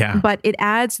chanting. Yeah. But it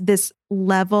adds this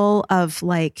level of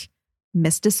like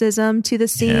mysticism to the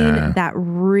scene that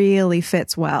really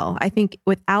fits well. I think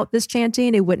without this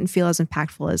chanting, it wouldn't feel as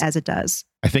impactful as it does.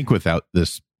 I think without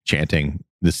this chanting,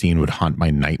 the scene would haunt my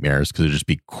nightmares because it would just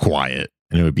be quiet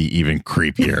and it would be even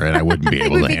creepier and I wouldn't be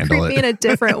able to handle it. In a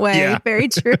different way. Yeah. Very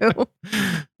true.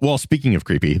 Well, speaking of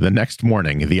creepy, the next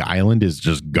morning, the island is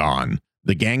just gone.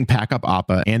 The gang pack up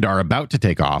Appa and are about to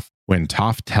take off when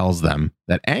Toph tells them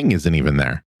that Aang isn't even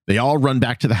there. They all run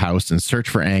back to the house and search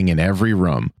for Aang in every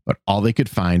room, but all they could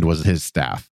find was his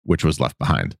staff, which was left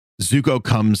behind. Zuko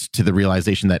comes to the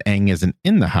realization that Aang isn't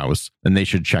in the house, and they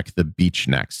should check the beach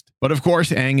next. But of course,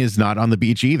 Aang is not on the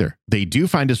beach either. They do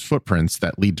find his footprints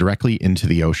that lead directly into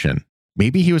the ocean.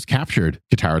 Maybe he was captured,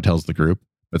 Katara tells the group,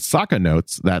 but Sokka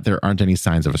notes that there aren't any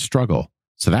signs of a struggle,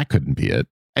 so that couldn't be it.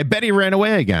 I bet he ran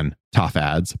away again, Toph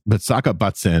adds, but Sokka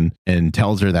butts in and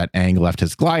tells her that Aang left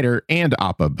his glider and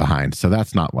Appa behind, so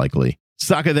that's not likely.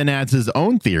 Sokka then adds his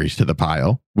own theories to the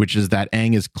pile, which is that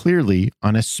Aang is clearly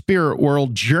on a spirit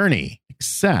world journey,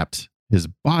 except his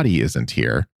body isn't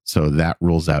here, so that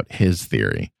rules out his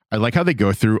theory. I like how they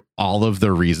go through all of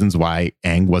the reasons why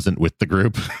Aang wasn't with the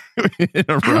group in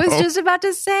a row. I was just about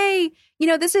to say,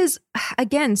 this is,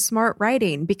 again, smart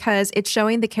writing because it's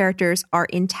showing the characters are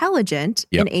intelligent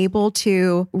and able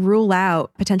to rule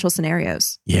out potential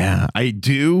scenarios. Yeah, I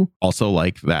do also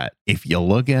like that if you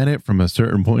look at it from a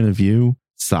certain point of view,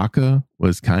 Sokka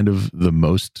was kind of the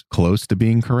most close to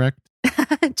being correct.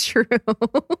 True.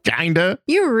 Kinda.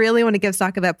 You really want to give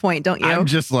Sokka that point, don't you? I'm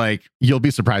just like, you'll be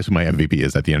surprised who my MVP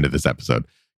is at the end of this episode.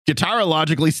 Katara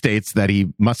logically states that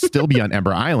he must still be on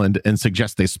Ember Island and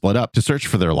suggests they split up to search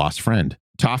for their lost friend.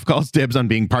 Toph calls dibs on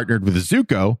being partnered with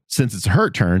Zuko since it's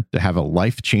her turn to have a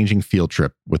life-changing field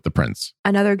trip with the prince.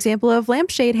 Another example of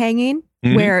lampshade hanging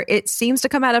where it seems to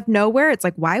come out of nowhere. It's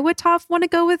like, why would Toph want to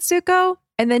go with Zuko?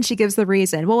 And then she gives the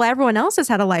reason. Well, everyone else has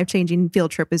had a life-changing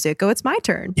field trip with Zuko. It's my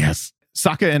turn. Yes.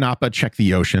 Sokka and Appa check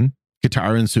the ocean.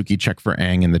 Katara and Suki check for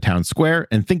Aang in the town square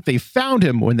and think they found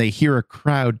him when they hear a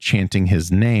crowd chanting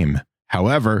his name.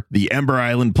 However, the Ember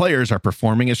Island players are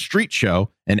performing a street show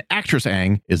and actress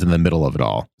Aang is in the middle of it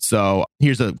all. So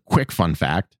here's a quick fun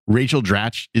fact. Rachel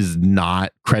Dratch is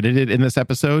not credited in this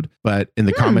episode, but in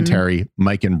the commentary,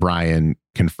 Mike and Brian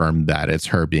confirmed that it's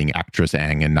her being actress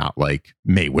Aang and not like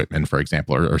Mae Whitman, for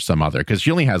example, or some other, because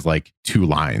she only has like 2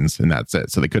 lines and that's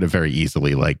it. So they could have very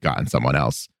easily like gotten someone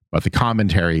else. But the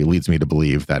commentary leads me to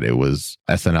believe that it was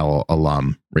SNL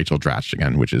alum Rachel Dratch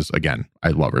again, which is, again, I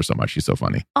love her so much. She's so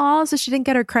funny. Oh, so she didn't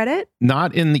get her credit?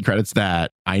 Not in the credits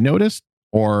that I noticed,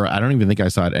 or I don't even think I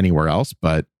saw it anywhere else.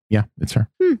 But yeah, it's her.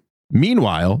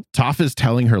 Meanwhile, Toph is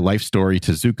telling her life story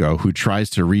to Zuko, who tries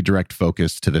to redirect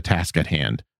focus to the task at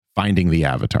hand, finding the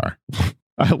Avatar.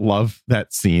 I love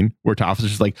that scene where Toph is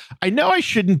just like, I know I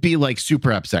shouldn't be like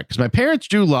super upset because my parents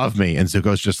do love me. And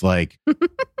Zuko's just like,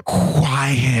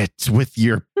 quiet with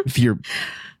your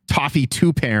toffee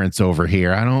 2 parents over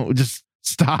here. I don't, just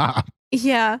stop.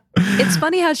 Yeah. It's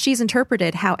funny how she's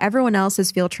interpreted how everyone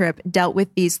else's field trip dealt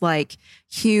with these like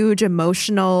huge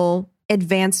emotional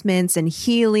advancements and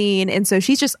healing. And so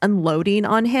she's just unloading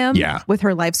on him with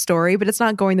her life story, but it's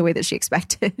not going the way that she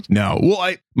expected. No.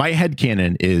 Well, my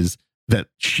headcanon is that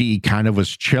she kind of was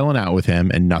chilling out with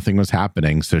him and nothing was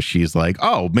happening. So she's like,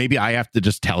 oh, maybe I have to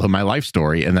just tell him my life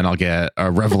story and then I'll get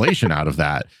a revelation out of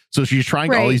that. So she's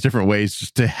trying all these different ways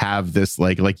just to have this,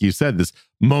 like you said, this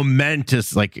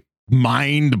momentous, like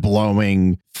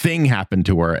mind-blowing thing happen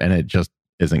to her. And it just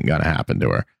isn't going to happen to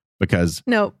her because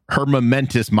her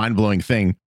momentous, mind-blowing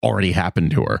thing already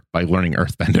happened to her by learning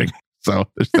earthbending. So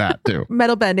there's that too.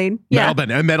 Metal bending. Yeah.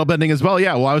 Metal bending as well.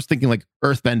 Yeah. Well, I was thinking like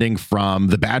earthbending from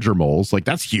the badger moles. Like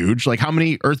that's huge. Like how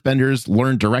many earthbenders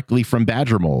learn directly from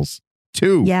badger moles?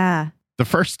 2. Yeah. The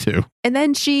first 2. And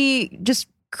then she just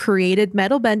created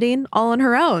metal bending all on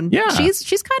her own. Yeah.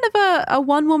 She's kind of a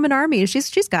one-woman army.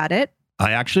 She's got it.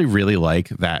 I actually really like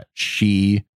that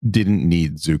she didn't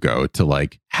need Zuko to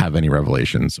like have any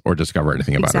revelations or discover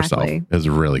anything about herself. It was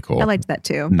really cool. I liked that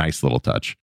too. Nice little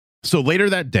touch. So later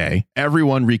that day,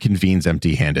 everyone reconvenes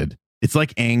empty-handed. It's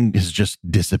like Aang has just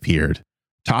disappeared.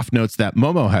 Toph notes that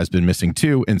Momo has been missing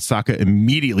too, and Sokka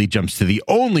immediately jumps to the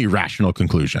only rational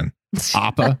conclusion.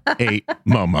 Appa ate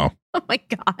Momo. Oh my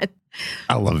God.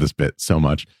 I love this bit so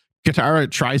much. Katara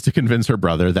tries to convince her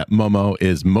brother that Momo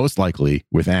is most likely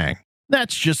with Aang.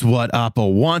 That's just what Appa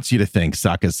wants you to think,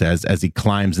 Sokka says as he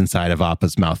climbs inside of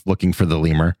Appa's mouth looking for the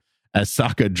lemur. As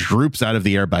Sokka droops out of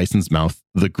the air bison's mouth,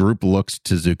 the group looks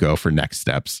to Zuko for next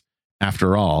steps.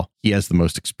 After all, he has the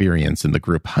most experience in the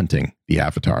group hunting the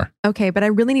Avatar. Okay, but I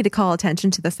really need to call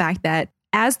attention to the fact that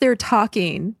as they're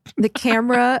talking, the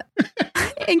camera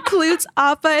includes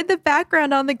Appa in the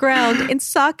background on the ground, and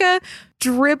Sokka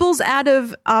dribbles out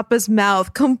of Appa's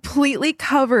mouth completely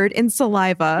covered in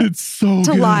saliva. It's so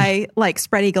to good. lie like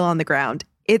spread eagle on the ground.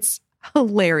 It's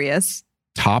hilarious.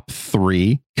 Top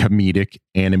 3 comedic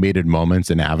animated moments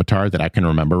in Avatar that I can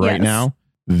remember right Yes. now.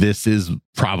 This is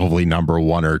probably number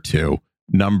 1 or 2.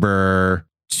 Number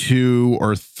 2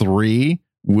 or 3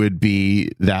 would be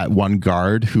that one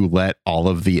guard who let all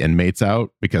of the inmates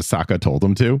out because Sokka told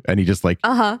him to, and he just like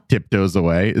tiptoes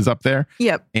away is up there.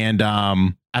 Yep. And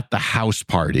at the house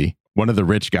party, one of the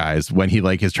rich guys, when he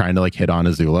like is trying to like hit on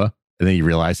Azula, and then he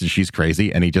realizes she's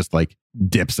crazy and he just like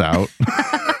dips out.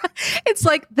 It's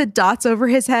like the dots over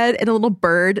his head and a little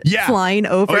bird flying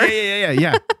over. Oh,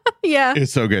 yeah. Yeah.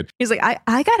 It's so good. He's like,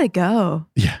 I gotta go.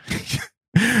 Yeah.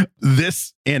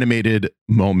 This animated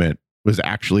moment was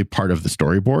actually part of the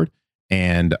storyboard.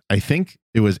 And I think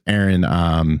it was Aaron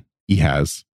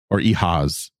Ehaz.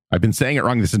 I've been saying it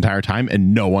wrong this entire time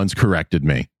and no one's corrected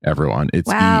me, everyone. It's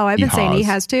wow, I've been saying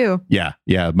Ehaz too. Yeah.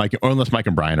 Mike, or unless Mike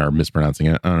and Brian are mispronouncing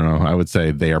it. I don't know. I would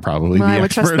say they are probably the I would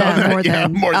expert trust on them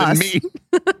that. more than than us. me.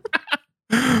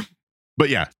 But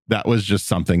yeah, that was just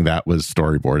something that was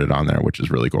storyboarded on there, which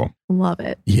is really cool. Love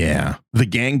it. Yeah. The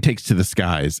gang takes to the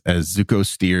skies as Zuko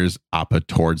steers Appa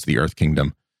towards the Earth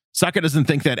Kingdom. Sokka doesn't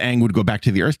think that Aang would go back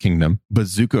to the Earth Kingdom, but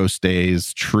Zuko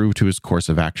stays true to his course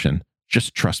of action.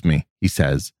 Just trust me, he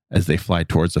says, as they fly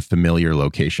towards a familiar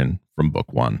location from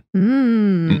Book 1.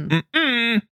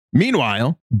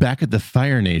 Meanwhile, back at the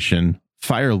Fire Nation,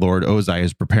 Fire Lord Ozai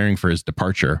is preparing for his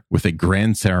departure with a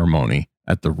grand ceremony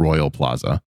at the Royal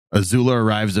Plaza. Azula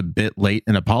arrives a bit late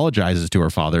and apologizes to her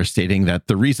father, stating that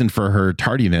the reason for her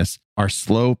tardiness are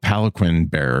slow palanquin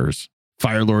bearers.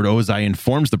 Fire Lord Ozai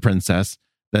informs the princess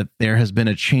that there has been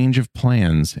a change of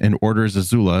plans and orders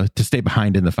Azula to stay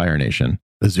behind in the Fire Nation.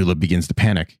 Azula begins to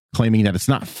panic, claiming that it's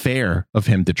not fair of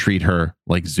him to treat her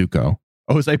like Zuko.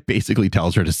 Ozai basically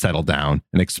tells her to settle down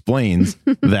and explains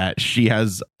that she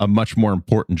has a much more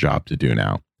important job to do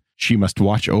now. She must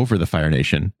watch over the Fire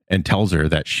Nation and tells her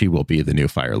that she will be the new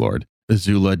Fire Lord.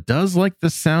 Azula does like the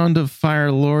sound of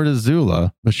Fire Lord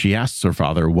Azula, but she asks her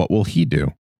father what will he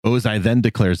do. Ozai then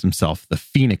declares himself the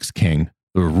Phoenix King,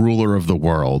 the ruler of the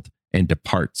world, and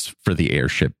departs for the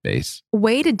airship base.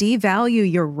 Way to devalue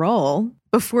your role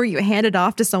before you hand it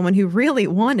off to someone who really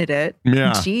wanted it.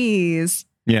 Yeah. Jeez.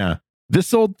 Yeah.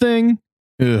 This old thing,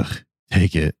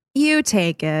 take it. You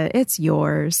take it. It's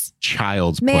yours.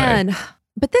 Child's play. Man,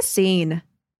 but this scene.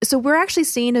 So we're actually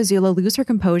seeing Azula lose her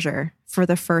composure for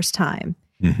the first time.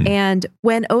 Mhm. And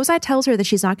when Ozai tells her that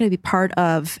she's not going to be part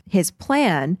of his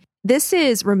plan, this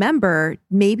is, remember,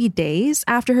 maybe days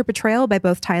after her betrayal by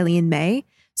both Ty Lee and May.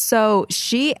 So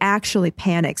she actually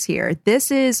panics here.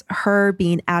 This is her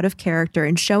being out of character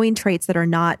and showing traits that are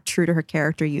not true to her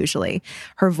character usually.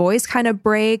 Her voice kind of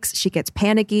breaks. She gets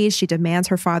panicky. She demands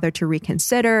her father to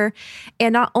reconsider.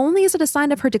 And not only is it a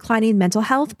sign of her declining mental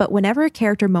health, but whenever a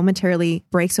character momentarily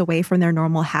breaks away from their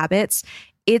normal habits,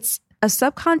 it's a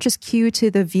subconscious cue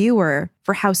to the viewer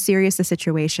for how serious the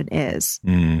situation is.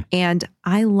 And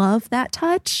I love that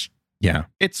touch. Yeah,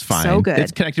 it's fine. So good.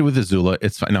 It's connected with Azula.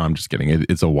 It's fine. No, I'm just kidding.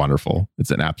 It's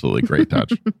an absolutely great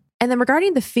touch. And then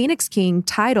regarding the Phoenix King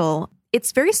title,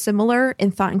 it's very similar in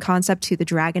thought and concept to the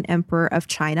Dragon Emperor of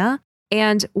China.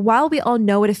 And while we all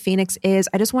know what a phoenix is,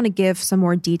 I just want to give some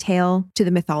more detail to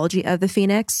the mythology of the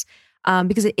phoenix.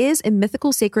 Because it is a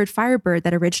mythical sacred firebird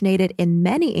that originated in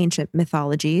many ancient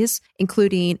mythologies,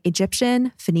 including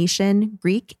Egyptian, Phoenician,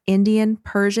 Greek, Indian,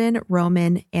 Persian,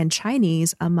 Roman, and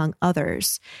Chinese, among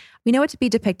others. We know it to be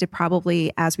depicted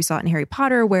probably as we saw it in Harry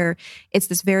Potter, where it's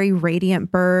this very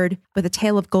radiant bird with a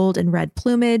tail of gold and red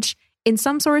plumage. In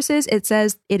some sources, it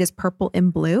says it is purple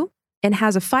and blue and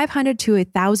has a 500 to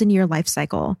 1,000 year life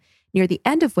cycle, near the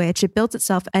end of which it builds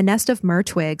itself a nest of myrrh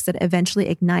twigs that eventually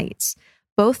ignites.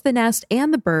 Both the nest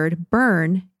and the bird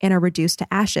burn and are reduced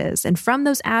to ashes. And from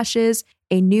those ashes,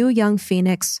 a new young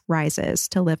phoenix rises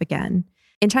to live again.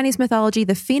 In Chinese mythology,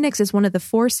 the phoenix is one of the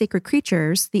 4 sacred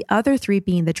creatures, the other 3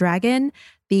 being the dragon,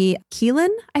 the qilin,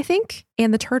 I think,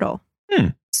 and the turtle.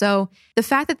 So the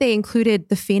fact that they included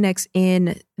the phoenix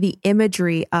in the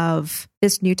imagery of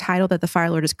this new title that the Fire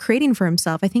Lord is creating for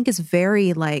himself, I think is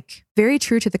very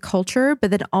true to the culture, but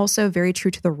then also very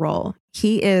true to the role.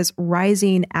 He is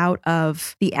rising out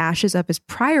of the ashes of his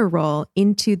prior role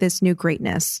into this new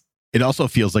greatness. It also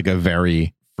feels like a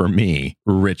very, for me,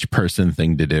 rich person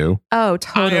thing to do. Oh,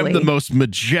 totally. I am the most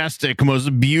majestic,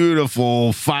 most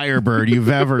beautiful firebird you've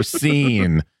ever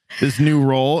seen. This new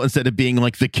role, instead of being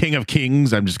like the King of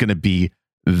Kings, I'm just going to be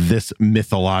this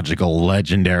mythological,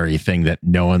 legendary thing that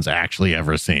no one's actually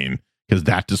ever seen. because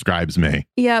that describes me.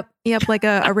 Yep. Like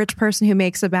a rich person who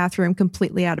makes a bathroom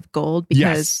completely out of gold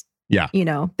because,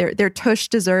 their tush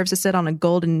deserves to sit on a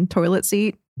golden toilet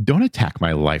seat. Don't attack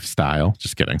my lifestyle.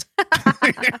 Just kidding.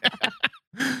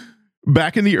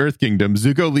 Back in the Earth Kingdom,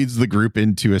 Zuko leads the group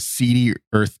into a seedy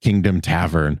Earth Kingdom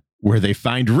tavern where they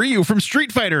find Ryu from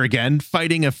Street Fighter again,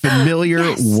 fighting a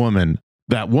familiar woman.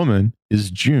 That woman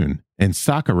is June, and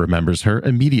Sokka remembers her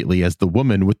immediately as the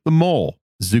woman with the mole.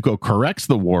 Zuko corrects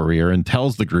the warrior and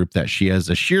tells the group that she has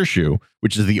a Shearshu,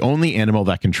 which is the only animal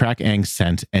that can track Aang's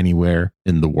scent anywhere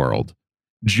in the world.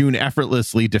 June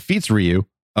effortlessly defeats Ryu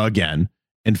again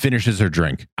and finishes her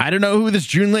drink. I don't know who this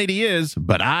June lady is,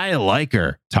 but I like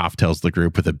her, Toph tells the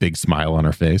group with a big smile on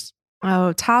her face.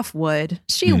 Oh, Toph would.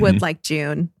 She would like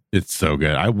June. It's so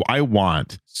good. I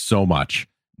want so much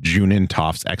June and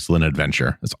Toph's excellent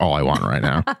adventure. That's all I want right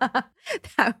now.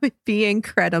 That would be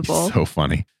incredible. So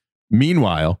funny.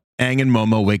 Meanwhile, Aang and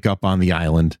Momo wake up on the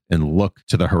island and look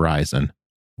to the horizon.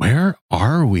 Where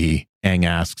are we? Aang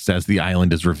asks as the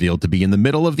island is revealed to be in the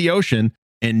middle of the ocean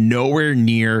and nowhere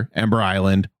near Ember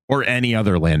Island or any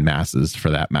other land masses for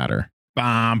that matter.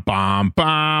 Bom, bom,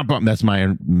 bom, bom. That's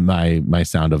my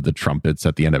sound of the trumpets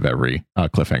at the end of every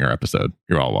cliffhanger episode.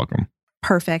 You're all welcome.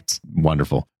 Perfect.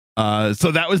 Wonderful.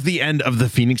 So that was the end of the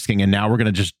Phoenix King. And now we're going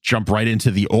to just jump right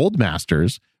into the Old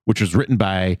Masters, which was written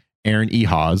by Aaron E.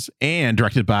 Hawes and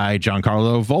directed by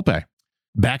Giancarlo Volpe.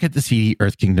 Back at the seedy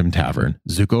Earth Kingdom Tavern,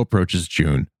 Zuko approaches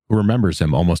June, who remembers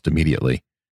him almost immediately.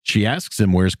 She asks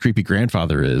him where his creepy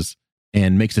grandfather is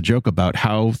and makes a joke about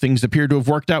how things appear to have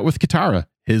worked out with Katara,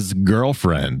 his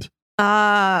girlfriend.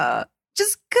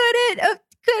 Just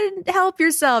couldn't help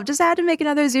yourself. Just had to make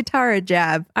another Zutara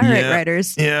jab. All right,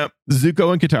 writers. Yeah.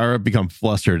 Zuko and Katara become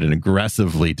flustered and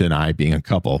aggressively deny being a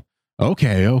couple.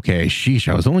 Okay. Sheesh,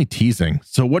 I was only teasing.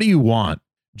 So what do you want?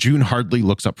 June hardly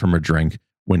looks up from her drink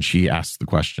when she asks the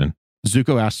question.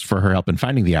 Zuko asks for her help in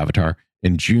finding the Avatar,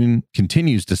 and June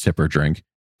continues to sip her drink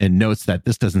and notes that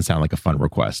this doesn't sound like a fun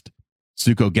request.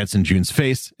 Zuko gets in June's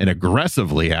face and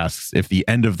aggressively asks if the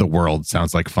end of the world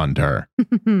sounds like fun to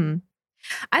her.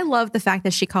 I love the fact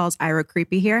that she calls Iroh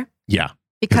creepy here. Yeah.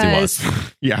 Because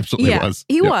he absolutely was.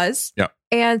 He was. Yeah.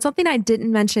 And something I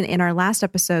didn't mention in our last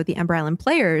episode, the Ember Island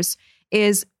Players,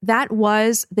 is that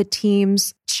was the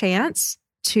team's chance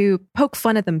to poke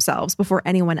fun at themselves before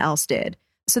anyone else did.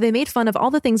 So they made fun of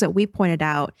all the things that we pointed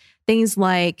out. Things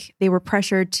like they were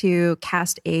pressured to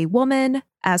cast a woman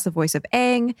as the voice of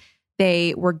Aang.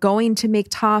 They were going to make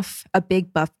Toph a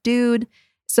big buff dude.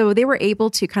 So they were able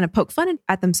to kind of poke fun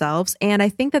at themselves. And I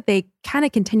think that they kind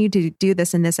of continued to do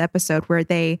this in this episode where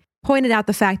they pointed out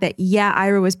the fact that,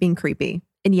 Iroh was being creepy.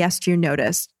 And yes, June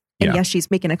noticed. And yes,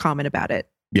 she's making a comment about it.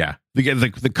 Yeah.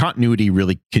 The continuity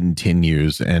really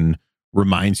continues and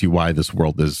reminds you why this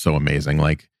world is so amazing.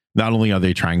 Like, not only are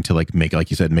they trying to make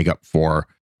you said, make up for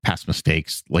past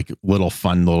mistakes, like little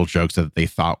jokes that they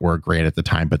thought were great at the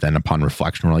time, but then upon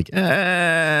reflection, we're like,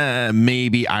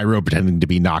 maybe Iroh pretending to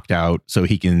be knocked out so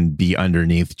he can be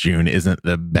underneath June isn't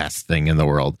the best thing in the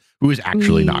world. Who is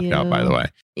actually knocked out, by the way.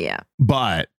 Yeah.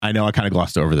 But I know I kind of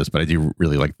glossed over this, but I do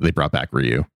really like that they brought back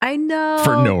Ryu. I know.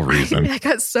 For no reason. I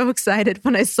got so excited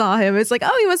when I saw him. It's like,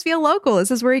 oh, he must be a local. This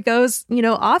is where he goes,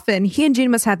 often. He and June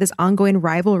must have this ongoing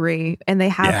rivalry, and they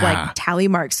have tally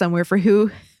marks somewhere for who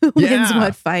wins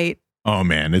what fight. Oh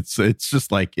man, it's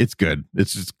just it's good.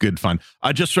 It's just good fun.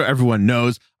 Just so everyone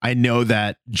knows, I know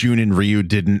that June and Ryu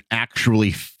didn't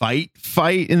actually fight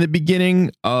in the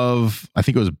beginning of, I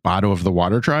think it was Bado of the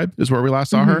Water Tribe is where we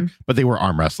last saw her, but they were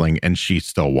arm wrestling and she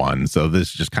still won. So this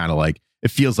is just kind of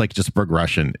it feels like just a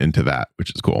progression into that,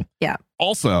 which is cool. Yeah.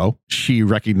 Also, she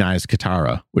recognized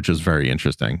Katara, which was very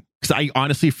interesting. Because I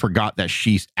honestly forgot that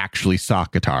she actually saw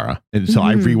Katara. And so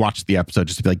I rewatched the episode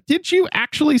just to be like, did you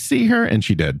actually see her? And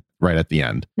she did right at the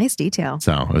end. Nice detail.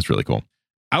 So it was really cool.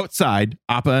 Outside,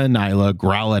 Appa and Nyla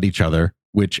growl at each other,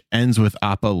 which ends with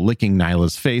Appa licking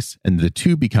Nyla's face and the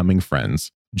two becoming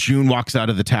friends. June walks out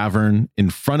of the tavern in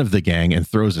front of the gang and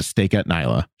throws a stake at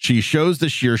Nyla. She shows the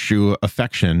Shearshu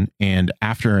affection, and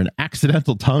after an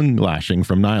accidental tongue lashing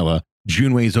from Nyla,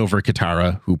 June waves over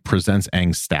Katara, who presents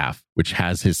Aang's staff, which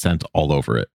has his scent all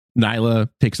over it. Nyla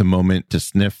takes a moment to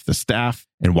sniff the staff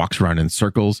and walks around in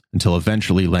circles until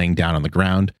eventually laying down on the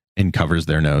ground and covers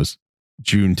their nose.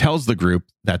 June tells the group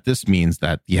that this means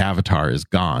that the Avatar is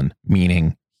gone,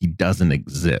 meaning he doesn't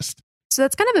exist. So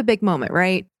that's kind of a big moment,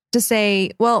 right? To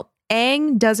say, well,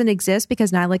 Aang doesn't exist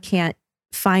because Nyla can't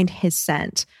find his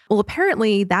scent. Well,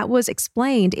 apparently that was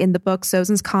explained in the book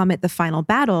Sozin's Comet, The Final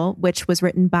Battle, which was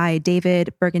written by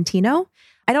David Bergantino.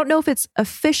 I don't know if it's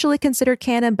officially considered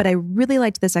canon, but I really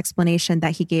liked this explanation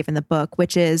that he gave in the book,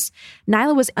 which is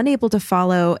Nyla was unable to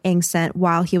follow Aang's scent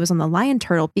while he was on the lion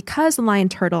turtle because the lion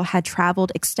turtle had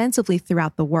traveled extensively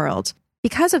throughout the world.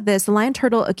 Because of this, the lion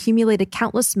turtle accumulated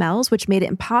countless smells, which made it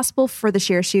impossible for the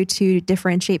Shearshu to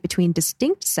differentiate between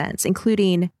distinct scents,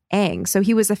 including Aang. So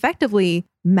he was effectively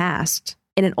masked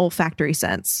in an olfactory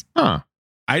sense. Huh.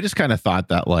 I just kind of thought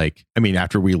that, like, I mean,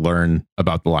 after we learn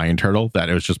about the lion turtle, that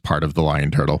it was just part of the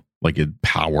lion turtle, like its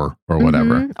power or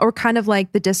whatever. Mm-hmm. Or kind of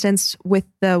like the distance with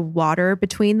the water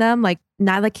between them. Like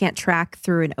Nyla can't track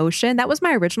through an ocean. That was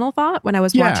my original thought when I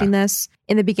was watching this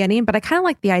in the beginning. But I kind of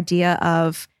like the idea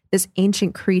of this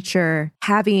ancient creature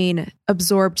having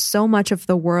absorbed so much of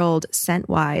the world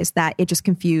scent-wise that it just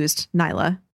confused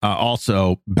Nyla.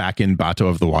 Also, back in Bato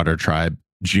of the Water Tribe,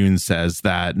 June says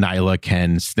that Nyla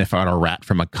can sniff out a rat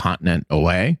from a continent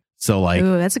away. So, like,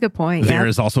 ooh, that's a good point. There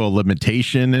is also a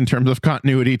limitation in terms of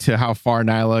continuity to how far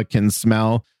Nyla can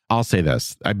smell. I'll say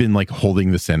this. I've been like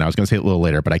holding this in. I was going to say it a little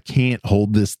later, but I can't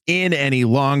hold this in any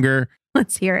longer.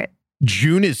 Let's hear it.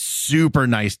 June is super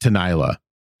nice to Nyla.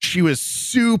 She was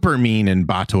super mean in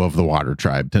Bato of the Water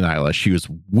Tribe to Nyla. She was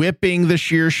whipping the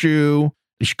Shearshu.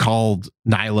 She called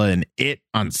Nyla an it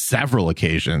on several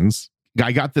occasions.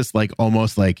 I got this like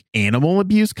almost like animal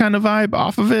abuse kind of vibe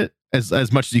off of it, as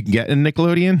much as you can get in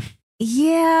Nickelodeon.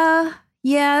 Yeah,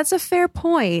 that's a fair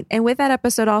point. And with that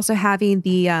episode also having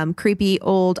the creepy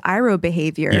old Iroh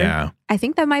behavior, I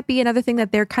think that might be another thing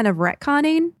that they're kind of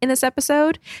retconning in this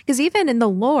episode. Because even in the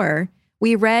lore,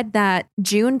 we read that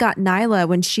June got Nyla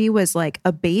when she was like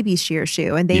a baby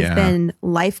Shearshu, and they've been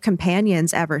life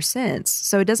companions ever since.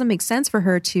 So it doesn't make sense for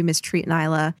her to mistreat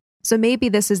Nyla. So maybe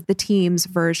this is the team's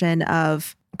version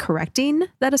of correcting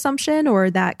that assumption or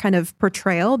that kind of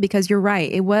portrayal, because you're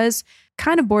right. It was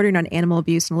kind of bordering on animal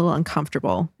abuse and a little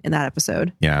uncomfortable in that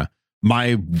episode. Yeah.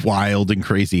 My wild and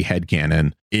crazy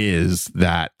headcanon is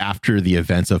that after the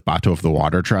events of Bato of the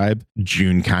Water Tribe,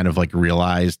 June kind of like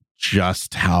realized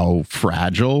just how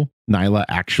fragile Nyla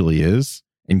actually is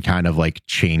and kind of like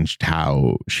changed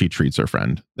how she treats her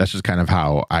friend. That's just kind of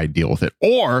how I deal with it.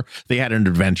 Or they had an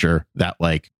adventure that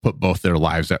like put both their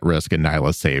lives at risk and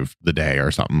Nyla saved the day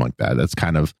or something like that. That's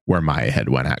kind of where my head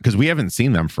went at, because we haven't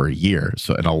seen them for a year.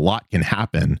 So, and a lot can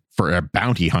happen for a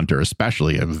bounty hunter,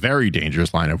 especially a very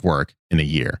dangerous line of work in a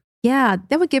year. Yeah,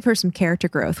 that would give her some character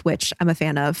growth, which I'm a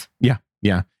fan of. Yeah.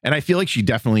 And I feel like she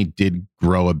definitely did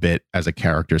grow a bit as a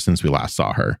character since we last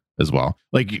saw her as well.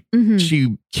 Like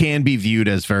she can be viewed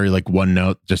as very like one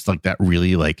note, just like that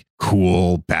really like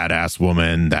cool, badass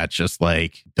woman that just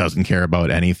like doesn't care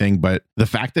about anything. But the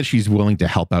fact that she's willing to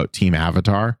help out Team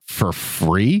Avatar for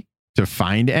free to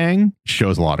find Aang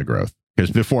shows a lot of growth. Because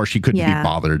before she couldn't be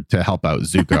bothered to help out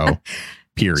Zuko,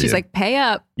 period. She's like, pay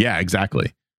up. Yeah,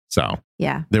 exactly. So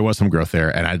yeah, there was some growth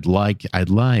there. And I'd like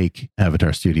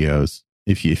Avatar Studios,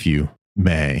 if you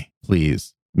may,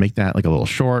 please make that like a little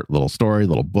short, little story,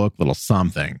 little book, little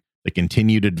something. The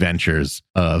continued adventures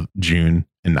of June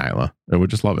and Nyla. I would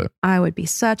just love it. I would be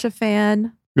such a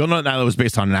fan. We all know that Nyla was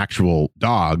based on an actual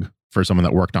dog for someone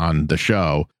that worked on the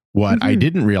show. What I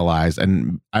didn't realize,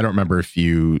 and I don't remember if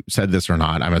you said this or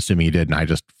not, I'm assuming you did, and I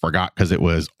just forgot because it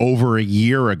was over a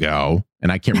year ago,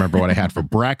 and I can't remember what I had for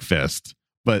breakfast,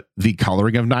 but the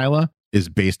coloring of Nyla is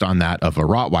based on that of a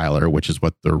Rottweiler, which is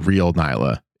what the real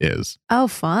Nyla is. Oh,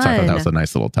 fun. So I thought that was a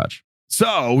nice little touch.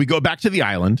 So we go back to the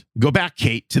island. Go back,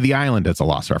 Kate, to the island. It's a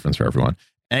lost reference for everyone.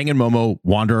 Aang and Momo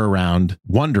wander around,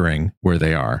 wondering where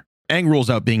they are. Aang rules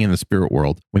out being in the spirit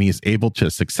world when he is able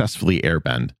to successfully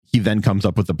airbend. He then comes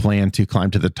up with a plan to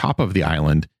climb to the top of the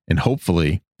island, and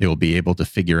hopefully they will be able to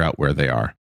figure out where they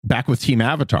are. Back with Team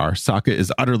Avatar, Sokka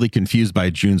is utterly confused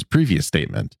by June's previous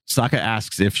statement. Sokka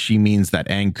asks if she means that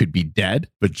Aang could be dead,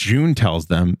 but June tells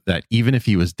them that even if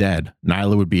he was dead,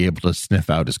 Nyla would be able to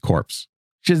sniff out his corpse.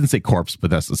 She doesn't say corpse,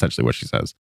 but that's essentially what she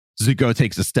says. Zuko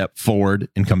takes a step forward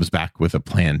and comes back with a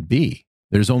plan B.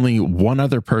 There's only one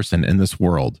other person in this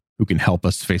world who can help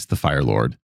us face the Fire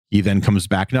Lord. He then comes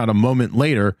back not a moment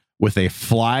later with a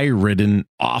fly-ridden,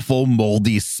 awful,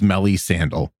 moldy, smelly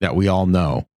sandal that we all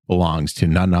know belongs to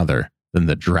none other than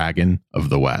the Dragon of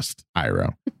the West,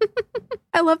 Iroh.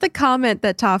 I love the comment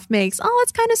that Toph makes. Oh,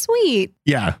 it's kind of sweet.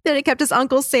 Yeah. That he kept his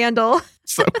uncle's sandal.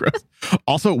 So gross.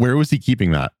 Also, where was he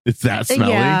keeping that? It's that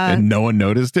smelly and no one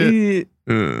noticed it?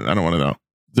 I don't want to know.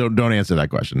 So don't answer that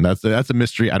question. That's a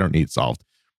mystery I don't need solved.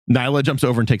 Nyla jumps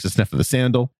over and takes a sniff of the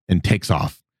sandal and takes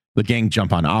off. The gang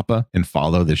jump on Appa and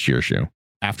follow the Shearshu.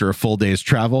 After a full day's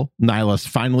travel, Nihilus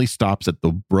finally stops at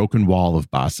the broken wall of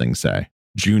Ba Sing Se.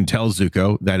 June tells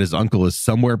Zuko that his uncle is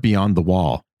somewhere beyond the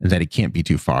wall and that he can't be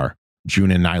too far.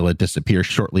 June and Nyla disappear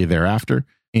shortly thereafter,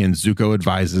 and Zuko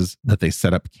advises that they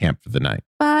set up camp for the night.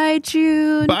 Bye,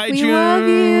 June. Bye, we June. love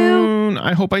you.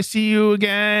 I hope I see you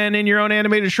again in your own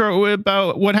animated short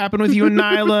about what happened with you and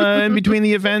Nyla in between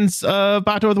the events of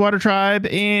Bato of the Water Tribe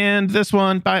and this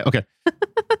one. Bye. Okay.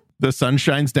 The sun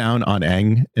shines down on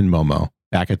Aang and Momo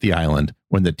back at the island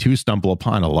when the two stumble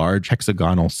upon a large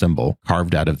hexagonal symbol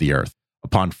carved out of the earth.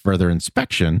 Upon further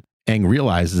inspection, Aang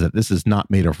realizes that this is not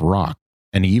made of rock,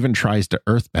 and he even tries to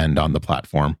earthbend on the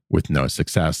platform with no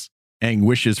success. Aang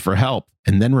wishes for help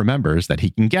and then remembers that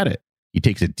he can get it. He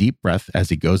takes a deep breath as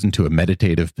he goes into a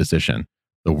meditative position.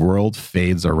 The world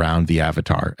fades around the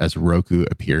avatar as Roku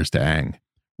appears to Aang.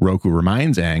 Roku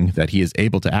reminds Aang that he is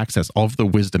able to access all of the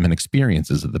wisdom and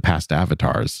experiences of the past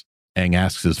avatars. Aang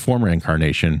asks his former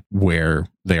incarnation where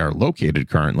they are located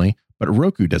currently, but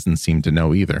Roku doesn't seem to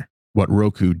know either. What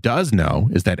Roku does know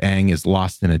is that Aang is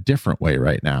lost in a different way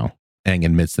right now. Aang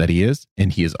admits that he is,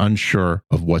 and he is unsure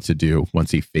of what to do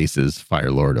once he faces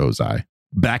Fire Lord Ozai.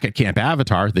 Back at Camp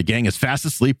Avatar, the gang is fast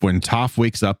asleep when Toph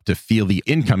wakes up to feel the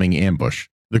incoming ambush.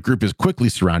 The group is quickly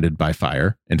surrounded by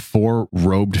fire, and 4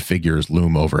 robed figures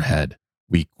loom overhead.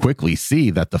 We quickly see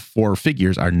that the 4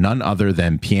 figures are none other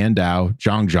than Piandao,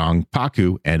 Zhang,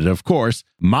 Pakku, and of course,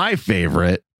 my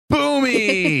favorite,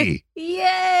 Bumi!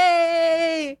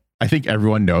 Yay! I think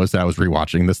everyone knows that I was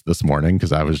rewatching this morning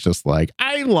because I was just like,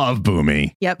 I love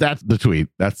Bumi. Yep. That's the tweet.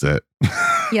 That's it.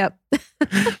 Yep.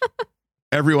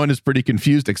 Everyone is pretty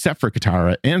confused except for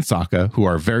Katara and Sokka, who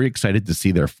are very excited to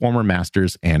see their former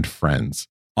masters and friends.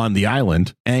 On the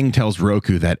island, Aang tells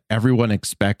Roku that everyone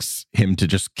expects him to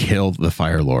just kill the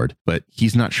Fire Lord, but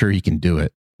he's not sure he can do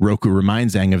it. Roku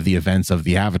reminds Aang of the events of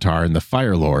the Avatar and the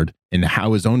Fire Lord and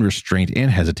how his own restraint and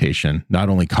hesitation not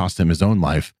only cost him his own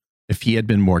life. If he had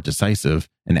been more decisive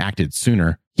and acted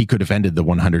sooner, he could have ended the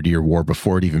 100-year war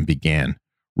before it even began.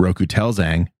 Roku tells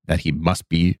Aang that he must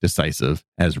be decisive.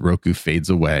 As Roku fades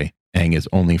away, Aang is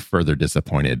only further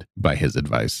disappointed by his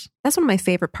advice. That's one of my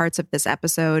favorite parts of this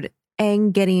episode.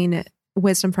 Aang getting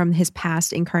wisdom from his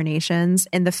past incarnations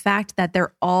and the fact that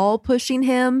they're all pushing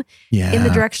him in the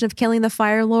direction of killing the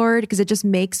Fire Lord, because it just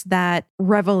makes that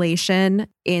revelation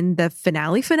in the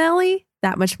finale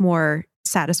that much more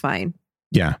satisfying.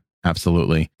 Yeah,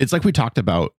 absolutely. It's like we talked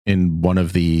about in one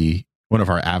of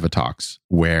our Avatalks,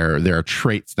 where there are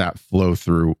traits that flow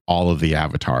through all of the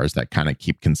avatars that kind of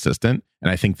keep consistent.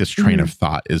 And I think this train of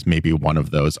thought is maybe one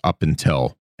of those up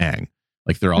until Aang.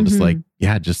 Like they're all just like,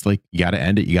 yeah, just like, you got to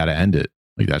end it. You got to end it.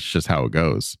 Like, that's just how it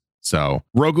goes. So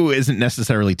Roku isn't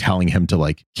necessarily telling him to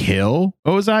like kill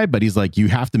Ozai, but he's like, you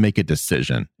have to make a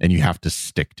decision and you have to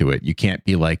stick to it. You can't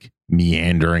be like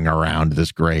meandering around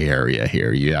this gray area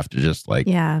here. You have to just like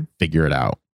figure it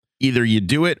out. Either you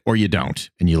do it or you don't,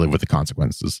 and you live with the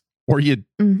consequences, or you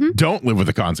don't live with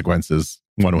the consequences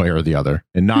one way or the other,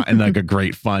 and not in like a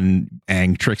great fun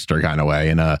Aang trickster kind of way,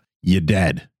 in a you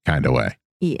dead kind of way.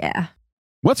 Yeah.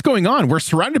 What's going on? We're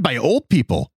surrounded by old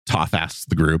people, Toph asks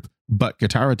the group, but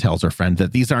Katara tells her friend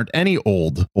that these aren't any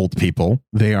old people.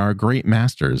 They are great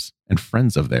masters and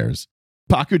friends of theirs.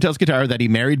 Pakku tells Katara that he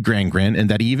married Gran and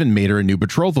that he even made her a new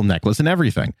betrothal necklace and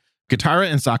everything. Katara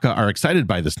and Sokka are excited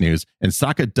by this news, and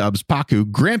Sokka dubs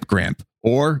Pakku Gramp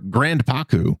or Grand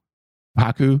Pakku.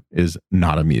 Pakku is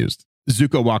not amused.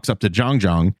 Zuko walks up to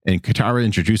Zhang, and Katara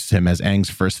introduces him as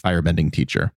Aang's first firebending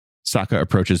teacher. Sokka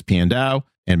approaches Piandao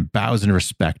and bows in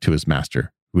respect to his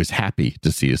master, who is happy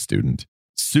to see his student.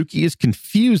 Suki is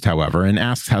confused, however, and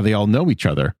asks how they all know each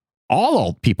other. All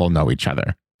old people know each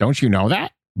other. Don't you know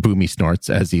that? Bumi snorts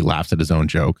as he laughs at his own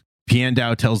joke.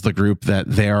 Piandao tells the group that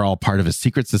they are all part of a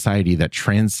secret society that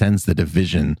transcends the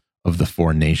division of the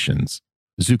 4 nations.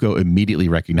 Zuko immediately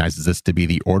recognizes this to be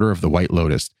the Order of the White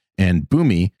Lotus, and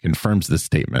Bumi confirms this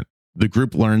statement. The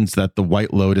group learns that the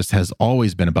White Lotus has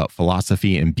always been about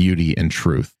philosophy and beauty and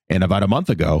truth. And about a month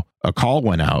ago, a call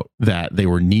went out that they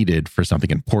were needed for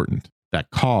something important.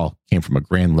 That call came from a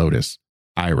Grand Lotus,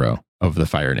 Iroh of the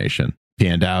Fire Nation.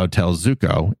 Piandao tells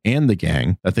Zuko and the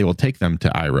gang that they will take them to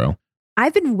Iroh.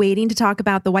 I've been waiting to talk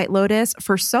about the White Lotus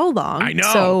for so long. I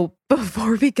know. So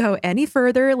before we go any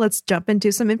further, let's jump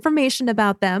into some information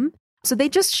about them. So they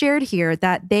just shared here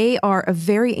that they are a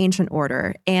very ancient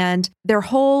order, and their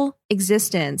whole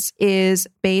existence is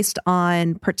based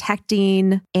on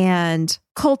protecting and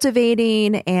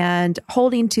cultivating and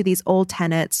holding to these old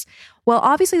tenets. Well,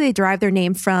 obviously they derive their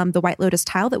name from the White Lotus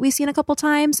tile that we've seen a couple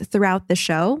times throughout the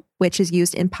show, which is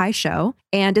used in Pai Sho,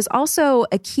 and is also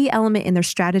a key element in their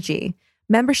strategy.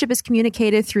 Membership is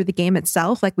communicated through the game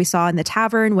itself, like we saw in the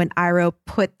tavern when Iroh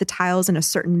put the tiles in a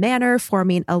certain manner,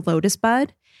 forming a lotus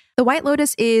bud. The White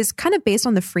Lotus is kind of based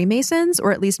on the Freemasons,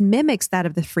 or at least mimics that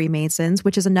of the Freemasons,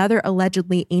 which is another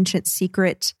allegedly ancient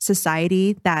secret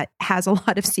society that has a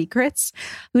lot of secrets,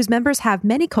 whose members have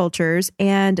many cultures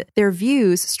and their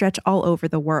views stretch all over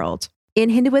the world. In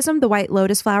Hinduism, the white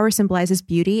lotus flower symbolizes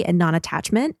beauty and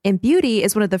non-attachment, and beauty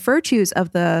is one of the virtues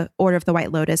of the Order of the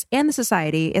White Lotus, and the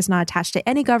society is not attached to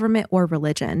any government or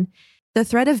religion. The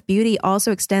thread of beauty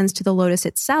also extends to the lotus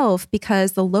itself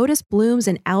because the lotus blooms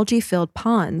in algae-filled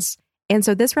ponds. And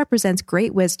so this represents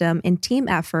great wisdom and team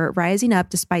effort rising up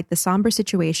despite the somber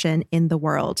situation in the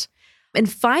world. And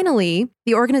finally,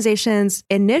 the organization's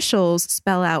initials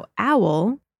spell out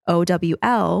owl,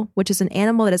 OWL, which is an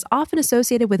animal that is often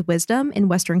associated with wisdom in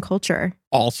Western culture.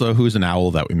 Also, who's an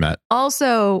owl that we met?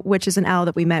 Also, which is an owl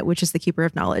that we met, which is the Keeper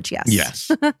of Knowledge, yes.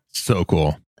 Yes. So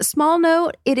cool. Small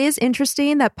note, it is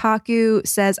interesting that Pakku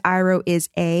says Iroh is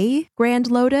a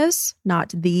Grand Lotus,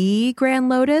 not the Grand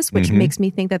Lotus, which makes me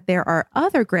think that there are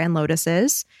other Grand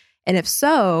Lotuses. And if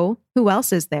so, who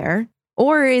else is there?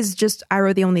 Or is just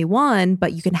Iroh the only one,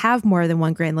 but you can have more than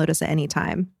one Grand Lotus at any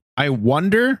time? I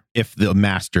wonder if the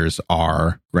masters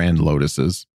are Grand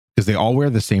Lotuses, because they all wear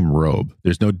the same robe.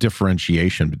 There's no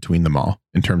differentiation between them all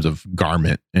in terms of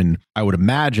garment. And I would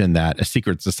imagine that a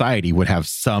secret society would have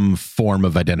some form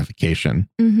of identification,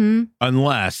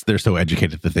 unless they're so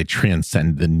educated that they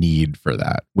transcend the need for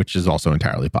that, which is also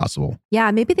entirely possible.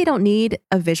 Yeah, maybe they don't need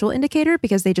a visual indicator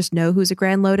because they just know who's a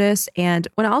Grand Lotus. And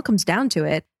when it all comes down to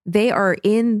it, they are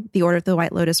in the Order of the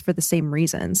White Lotus for the same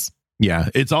reasons. Yeah,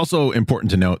 it's also important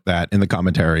to note that in the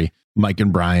commentary, Mike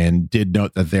and Brian did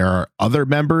note that there are other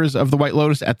members of the White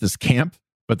Lotus at this camp,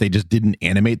 but they just didn't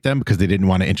animate them because they didn't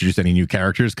want to introduce any new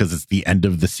characters because it's the end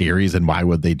of the series. And why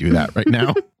would they do that right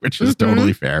now? Which is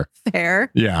totally fair. Fair.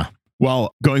 Yeah.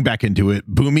 Well, going back into it,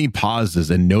 Bumi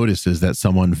pauses and notices that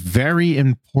someone very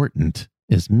important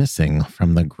is missing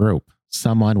from the group.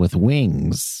 Someone with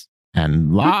wings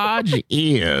and large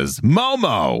ears.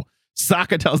 Momo!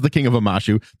 Sokka tells the king of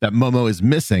Amashu that Momo is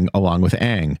missing along with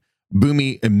Aang.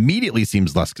 Bumi immediately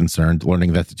seems less concerned,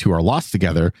 learning that the two are lost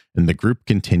together, and the group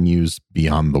continues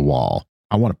beyond the wall.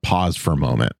 I want to pause for a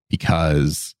moment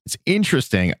because it's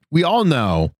interesting. We all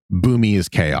know Bumi is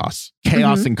chaos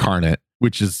incarnate,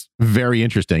 which is very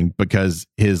interesting because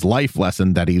his life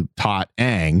lesson that he taught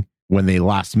Aang when they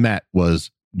last met was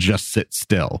just sit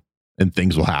still and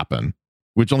things will happen,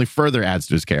 which only further adds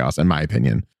to his chaos, in my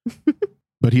opinion.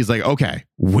 But he's like, okay,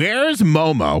 where's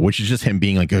Momo? Which is just him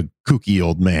being like a kooky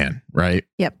old man, right?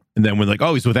 Yep. And then we're like,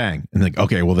 oh, he's with Aang. And like,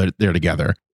 okay, well, they're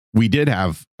together. We did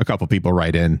have a couple people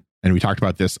write in, and we talked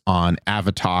about this on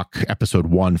Avatalk episode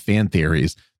 1 fan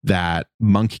theories, that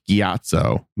Monk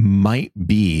Gyatso might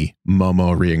be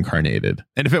Momo reincarnated.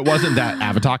 And if it wasn't that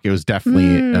Avatalk, it was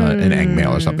definitely an Aang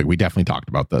mail or something. We definitely talked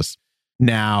about this.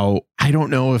 Now, I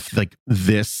don't know if like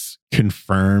this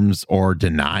confirms or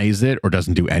denies it or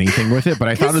doesn't do anything with it, but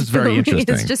I thought it was very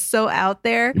interesting. It's just so out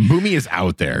there. Bumi is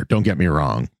out there. Don't get me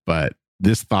wrong. But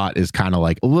this thought is kind of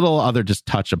like a little other just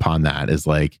touch upon that is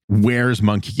like, where's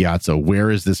Monkey Gyatso? Where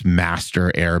is this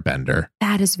master airbender?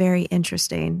 That is very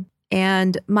interesting.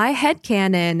 And my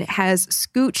headcanon has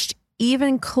scooched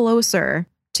even closer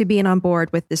to being on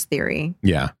board with this theory.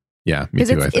 Yeah. Yeah. Me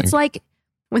too, I think. It's like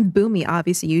with Bumi,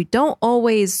 obviously, you don't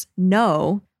always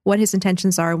know what his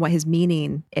intentions are and what his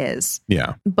meaning is.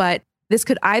 Yeah. But this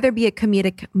could either be a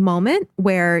comedic moment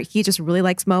where he just really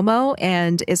likes Momo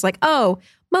and is like, oh,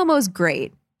 Momo's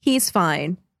great. He's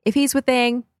fine. If he's with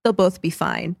Aang, they'll both be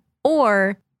fine.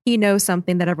 Or he knows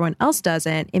something that everyone else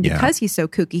doesn't. And because he's so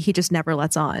kooky, he just never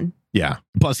lets on. Yeah.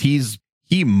 Plus,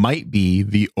 he might be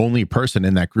the only person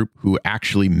in that group who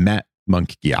actually met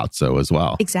Monk Gyatso as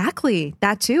well. Exactly.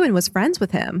 That too, and was friends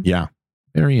with him. Yeah.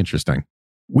 Very interesting.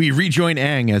 We rejoin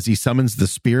Aang as he summons the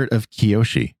spirit of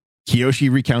Kyoshi.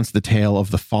 Kyoshi recounts the tale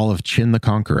of the fall of Chin the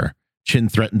Conqueror. Chin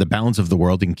threatened the balance of the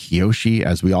world, and Kyoshi,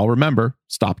 as we all remember,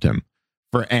 stopped him.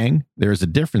 For Aang, there is a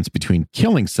difference between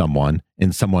killing someone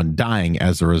and someone dying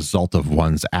as a result of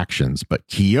one's actions, but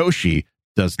Kyoshi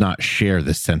does not share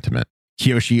this sentiment.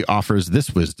 Kyoshi offers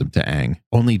this wisdom to Aang: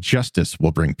 only justice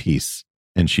will bring peace.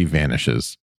 And she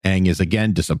vanishes. Aang is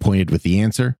again disappointed with the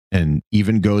answer and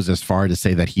even goes as far to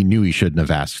say that he knew he shouldn't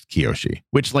have asked Kyoshi.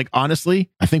 Which, like, honestly,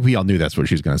 I think we all knew that's what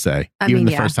she was going to say.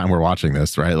 First time we're watching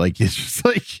this, right? Like, it's just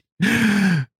like,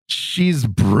 she's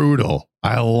brutal.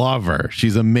 I love her.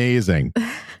 She's amazing.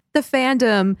 The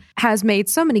fandom has made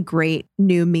so many great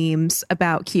new memes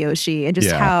about Kyoshi and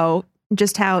how,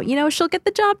 she'll get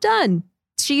the job done.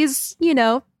 She's,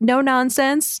 no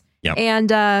nonsense. Yep.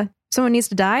 And someone needs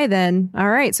to die, then all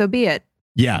right, so be it.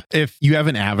 Yeah. If you have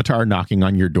an avatar knocking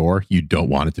on your door, you don't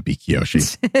want it to be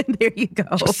Kyoshi. There you go.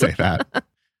 Just say that.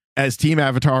 As Team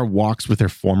Avatar walks with their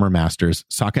former masters,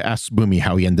 Sokka asks Bumi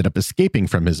how he ended up escaping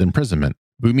from his imprisonment.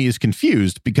 Bumi is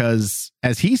confused because,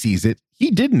 as he sees it,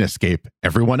 he didn't escape.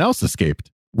 Everyone else escaped.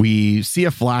 We see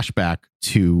a flashback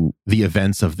to the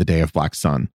events of the Day of Black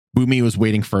Sun. Bumi was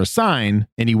waiting for a sign,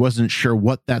 and he wasn't sure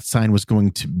what that sign was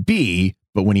going to be.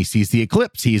 But when he sees the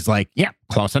eclipse, he's like, yeah,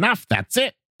 close enough. That's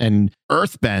it. And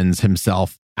earthbends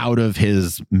himself out of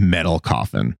his metal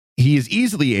coffin. He is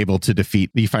easily able to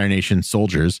defeat the Fire Nation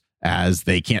soldiers as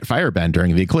they can't firebend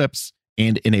during the eclipse.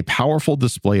 And in a powerful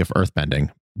display of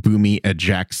earthbending, Bumi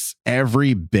ejects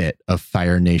every bit of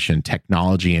Fire Nation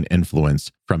technology and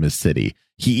influence from his city.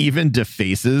 He even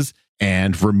defaces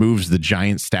and removes the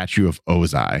giant statue of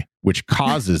Ozai, which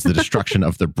causes the destruction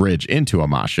of the bridge into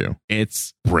Omashu.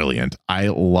 It's brilliant. I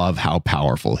love how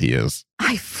powerful he is.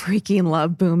 I freaking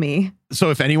love Bumi. So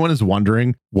if anyone is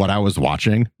wondering what I was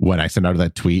watching when I sent out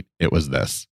that tweet, it was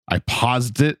this. I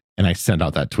paused it and I sent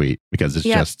out that tweet because it's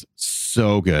just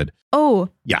so good. Oh,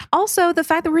 yeah. Also, the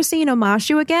fact that we're seeing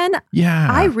Omashu again. Yeah.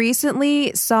 I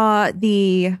recently saw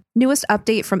the newest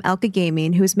update from Elka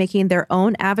Gaming, who's making their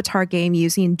own Avatar game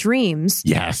using dreams.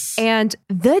 Yes. And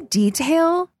the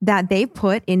detail that they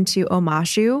put into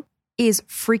Omashu is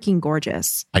freaking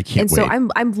gorgeous. I can't wait. And so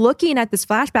I'm looking at this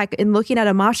flashback and looking at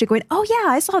Omashu going, oh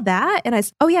yeah, I saw that. And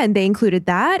and they included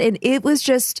that. And it was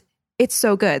just, it's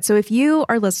so good. So if you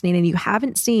are listening and you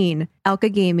haven't seen Elka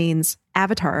Gaming's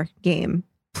Avatar game,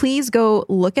 please go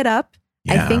look it up.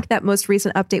 Yeah. I think that most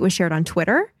recent update was shared on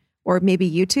Twitter or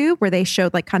maybe YouTube, where they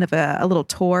showed like kind of a little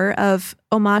tour of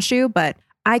Omashu, but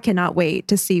I cannot wait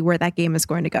to see where that game is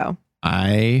going to go.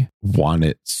 I want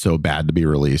it so bad to be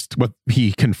released. What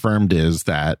he confirmed is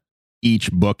that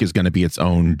each book is going to be its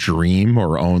own dream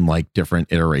or own like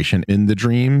different iteration in the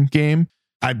dream game.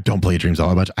 I don't play dreams all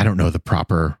that much. I don't know the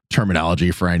proper terminology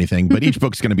for anything, but each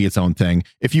book's going to be its own thing.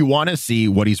 If you want to see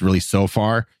what he's released so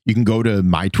far, you can go to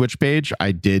my Twitch page.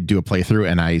 I did do a playthrough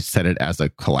and I set it as a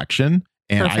collection.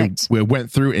 And we went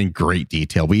through in great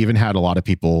detail. We even had a lot of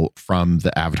people from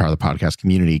the Avatar, the podcast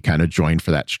community kind of joined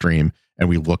for that stream. And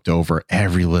we looked over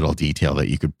every little detail that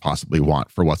you could possibly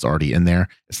want for what's already in there.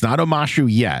 It's not Omashu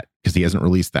yet because he hasn't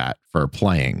released that for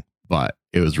playing, but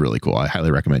it was really cool. I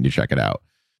highly recommend you check it out.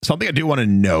 Something I do want to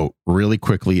note really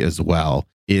quickly as well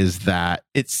is that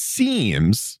it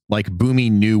seems like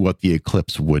Bumi knew what the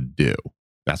eclipse would do.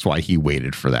 That's why he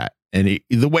waited for that. And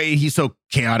the way he's so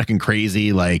chaotic and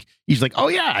crazy, like he's like, oh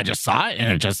yeah, I just saw it.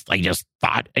 And I just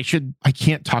thought I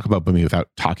can't talk about Bumi without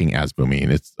talking as Bumi.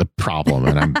 And it's a problem.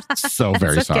 And I'm so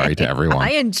very sorry to everyone.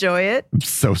 I enjoy it. I'm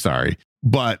so sorry.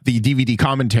 But the DVD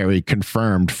commentary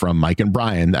confirmed from Mike and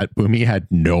Brian that Bumi had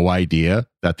no idea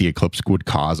that the eclipse would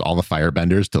cause all the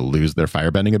firebenders to lose their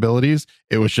firebending abilities.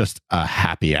 It was just a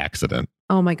happy accident.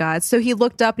 Oh my God. So he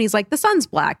looked up and he's like, the sun's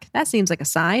black. That seems like a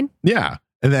sign. Yeah.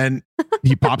 And then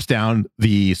he pops down.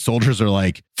 The soldiers are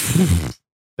like,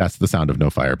 that's the sound of no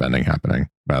firebending happening.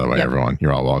 By the way, everyone,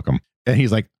 you're all welcome. And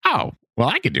he's like, oh, well,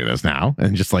 I could do this now.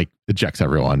 And just like ejects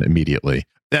everyone immediately.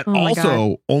 That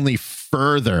also only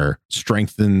further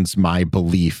strengthens my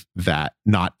belief that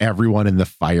not everyone in the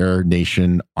Fire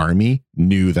Nation army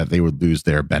knew that they would lose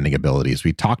their bending abilities.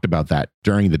 We talked about that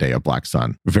during the Day of Black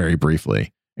Sun very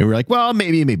briefly. And we were like, well,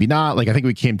 maybe not. Like, I think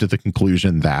we came to the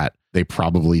conclusion that they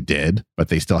probably did, but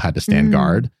they still had to stand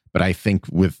guard. But I think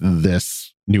with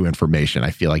this new information,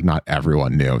 I feel like not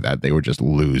everyone knew that they would just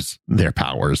lose their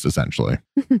powers, essentially.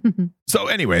 So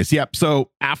anyways, yep.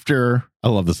 So after, I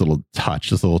love this little touch,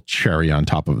 this little cherry on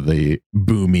top of the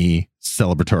Bumi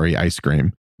celebratory ice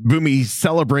cream. Bumi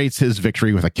celebrates his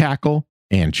victory with a cackle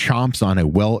and chomps on a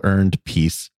well-earned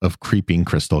piece of creeping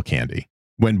crystal candy.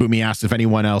 When Bumi asks if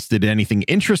anyone else did anything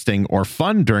interesting or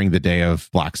fun during the Day of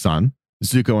Black Sun,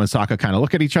 Zuko and Sokka kind of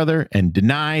look at each other and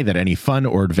deny that any fun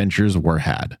or adventures were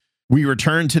had. We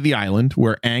return to the island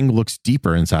where Aang looks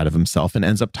deeper inside of himself and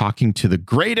ends up talking to the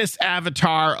greatest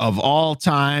avatar of all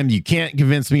time. You can't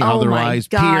convince me otherwise,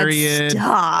 my God, period.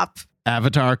 Stop.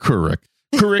 Avatar Kuruk.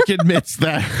 Kuruk admits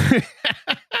that...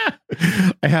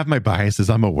 I have my biases,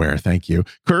 I'm aware, thank you.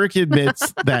 Kuruk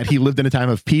admits that he lived in a time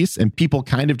of peace and people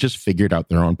kind of just figured out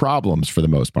their own problems for the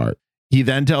most part. He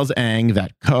then tells Aang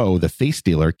that Ko, the face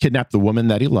stealer, kidnapped the woman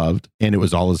that he loved, and it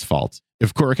was all his fault.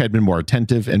 If Kuruk had been more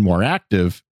attentive and more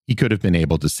active, he could have been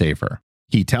able to save her.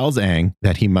 He tells Aang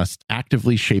that he must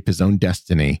actively shape his own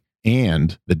destiny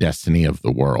and the destiny of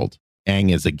the world.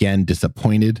 Aang is again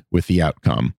disappointed with the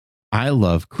outcome. I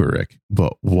love Kuruk,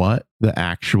 but what the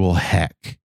actual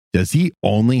heck? Does he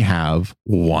only have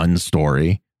one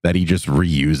story that he just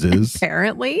reuses.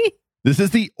 Apparently. This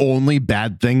is the only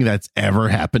bad thing that's ever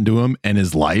happened to him in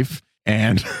his life.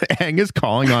 And Aang is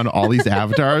calling on all these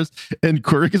avatars. And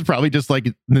Kuruk is probably just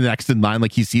like the next in line.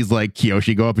 Like he sees like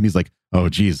Kyoshi go up and he's like, oh,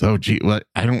 geez. What?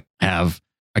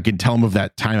 I can tell him of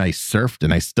that time I surfed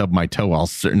and I stubbed my toe while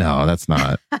no, that's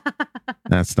not.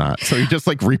 That's not. So he just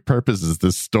like repurposes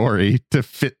this story to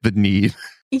fit the need.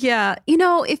 Yeah.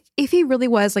 If he really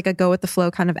was like a go with the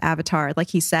flow kind of avatar, like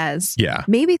he says, yeah,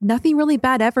 maybe nothing really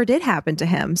bad ever did happen to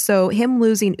him. So him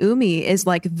losing Umi is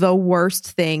like the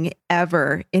worst thing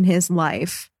ever in his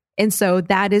life. And so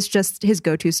that is just his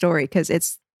go-to story because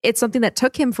it's something that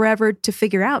took him forever to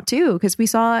figure out too. Because we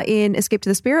saw in Escape to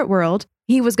the Spirit World,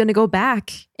 he was going to go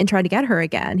back and try to get her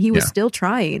again. He was still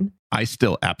trying. I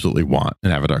still absolutely want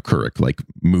an Avatar Kuruk, like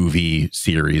movie,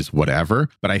 series, whatever.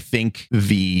 But I think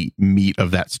the meat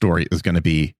of that story is going to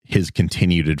be his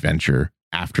continued adventure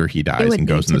after he dies and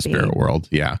goes in the spirit world.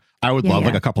 Yeah. I would love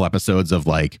like a couple episodes of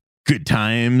like good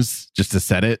times just to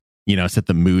set it, set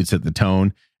the mood, set the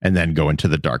tone, and then go into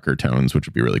the darker tones, which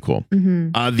would be really cool.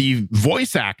 Mm-hmm. The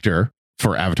voice actor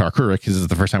for Avatar Kuruk, because this is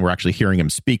the first time we're actually hearing him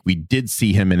speak. We did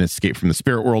see him in Escape from the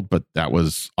Spirit World, but that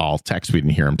was all text. We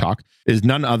didn't hear him talk. Is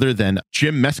none other than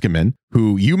Jim Meskimen,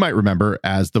 who you might remember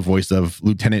as the voice of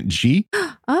Lieutenant G,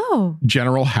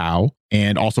 General Hao,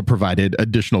 and also provided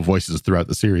additional voices throughout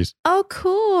the series. Oh,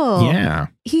 cool. Yeah.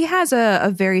 He has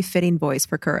a very fitting voice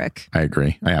for Kuruk. I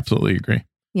agree. I absolutely agree.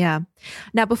 Yeah.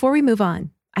 Now, before we move on,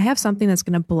 I have something that's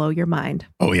going to blow your mind.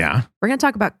 Oh, yeah? We're going to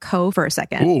talk about Ko for a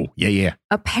second. Oh, yeah.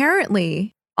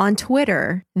 Apparently, on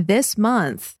Twitter this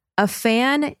month, a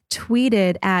fan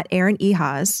tweeted at Aaron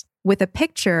Ehasz with a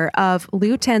picture of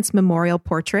Liu Ten's memorial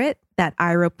portrait that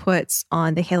Iroh puts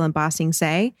on the Heilun Ba Sing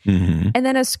Se, and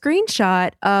then a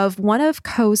screenshot of one of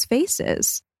Ko's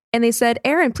faces. And they said,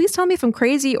 Aaron, please tell me if I'm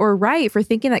crazy or right for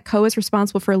thinking that Ko is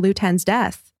responsible for Liu Ten's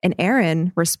death. And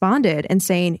Aaron responded and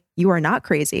saying, you are not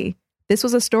crazy. This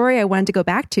was a story I wanted to go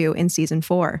back to in season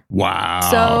 4. Wow.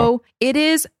 So it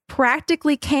is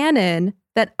practically canon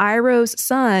that Iroh's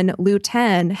son, Liu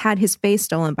Ten, had his face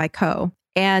stolen by Ko.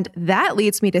 And that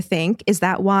leads me to think, is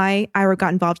that why Iroh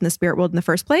got involved in the spirit world in the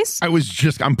first place?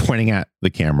 I'm pointing at the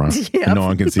camera. Yep. No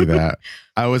one can see that.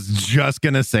 I was just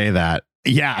going to say that.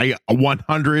 Yeah, I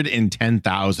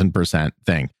 110,000%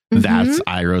 think that's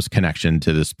Iroh's connection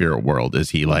to the spirit world. Is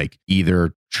he like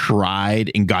either tried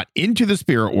and got into the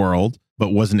spirit world, but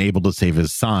wasn't able to save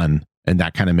his son, and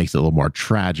that kind of makes it a little more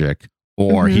tragic,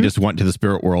 or he just went to the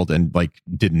spirit world and like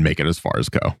didn't make it as far as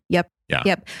Ko. Yep. Yeah.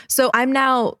 Yep. So I'm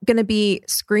now going to be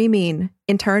screaming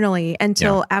internally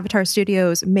until Avatar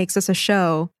Studios makes us a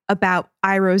show about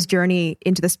Iroh's journey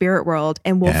into the spirit world,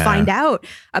 and we'll find out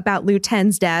about Liu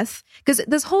Ten's death. Because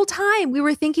this whole time we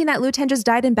were thinking that Liu Ten just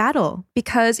died in battle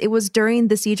because it was during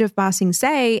the siege of Ba Sing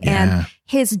Se, and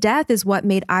his death is what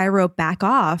made Iroh back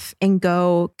off and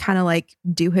go kind of like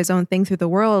do his own thing through the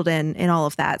world and all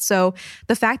of that. So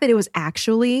the fact that it was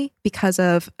actually because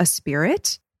of a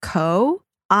spirit, Ko,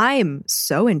 I'm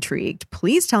so intrigued.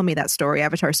 Please tell me that story,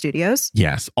 Avatar Studios.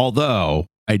 Yes, although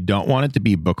I don't want it to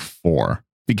be book 4.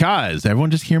 Because everyone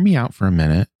just hear me out for a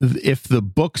minute. If the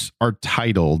books are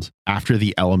titled after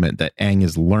the element that Aang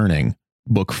is learning,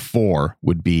 book 4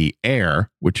 would be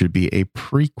Air, which would be a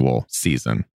prequel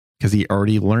season. Because he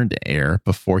already learned air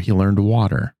before he learned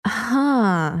water.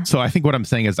 So I think what I'm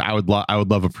saying is I would love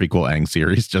a prequel Aang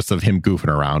series just of him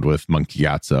goofing around with Monkey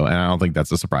Gyatso. And I don't think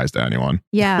that's a surprise to anyone.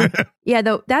 Yeah. Yeah,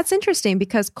 though that's interesting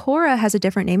because Korra has a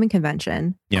different naming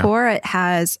convention. Yeah. Korra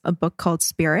has a book called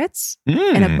Spirits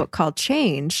and a book called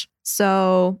Change.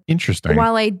 So interesting.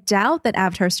 While I doubt that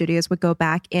Avatar Studios would go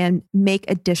back and make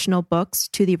additional books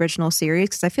to the original series,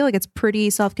 because I feel like it's pretty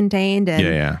self-contained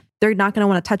and they're not going to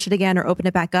want to touch it again or open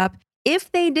it back up.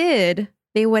 If they did,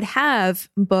 they would have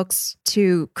books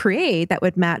to create that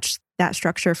would match that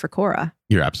structure for Korra.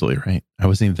 You're absolutely right. I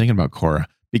wasn't even thinking about Korra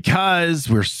because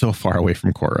we're so far away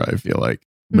from Korra, I feel like.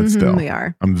 But still, we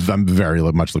are. I'm very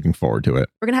much looking forward to it.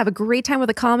 We're going to have a great time with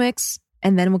the comics,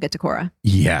 and then we'll get to Korra.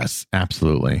 Yes,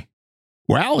 absolutely.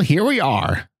 Well, here we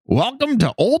are. Welcome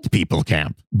to Old People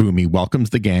Camp. Bumi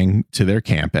welcomes the gang to their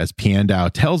camp as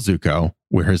Piandao tells Zuko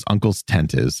where his uncle's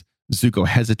tent is. Zuko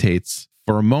hesitates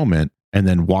for a moment and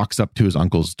then walks up to his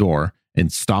uncle's door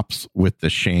and stops with the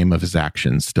shame of his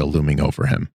actions still looming over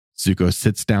him. Zuko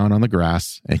sits down on the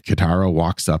grass and Katara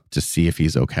walks up to see if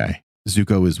he's okay.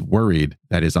 Zuko is worried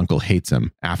that his uncle hates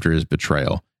him after his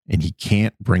betrayal and he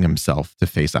can't bring himself to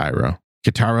face Iroh.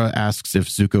 Katara asks if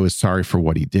Zuko is sorry for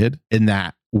what he did in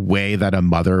that way that a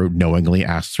mother knowingly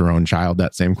asks her own child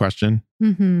that same question.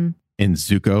 And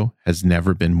Zuko has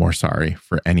never been more sorry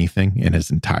for anything in his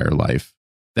entire life.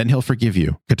 Then he'll forgive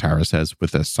you, Katara says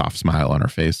with a soft smile on her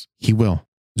face. He will.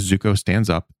 Zuko stands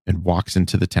up and walks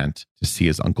into the tent to see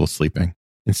his uncle sleeping.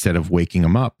 Instead of waking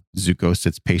him up, Zuko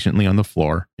sits patiently on the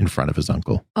floor in front of his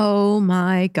uncle. Oh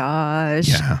my gosh.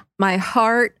 Yeah. My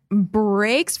heart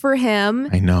breaks for him.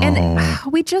 I know.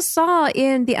 And we just saw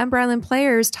in the Ember Island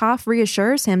Players, Toph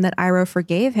reassures him that Iroh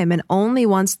forgave him and only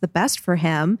wants the best for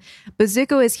him. But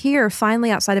Zuko is here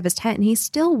finally outside of his tent and he's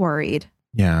still worried.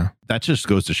 Yeah. That just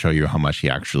goes to show you how much he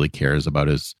actually cares about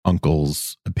his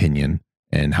uncle's opinion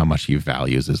and how much he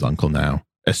values his uncle now,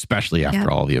 especially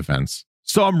after all the events.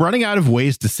 So I'm running out of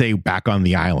ways to say back on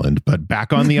the island, but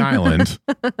back on the island,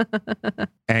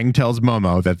 Aang tells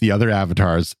Momo that the other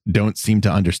avatars don't seem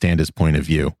to understand his point of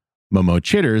view. Momo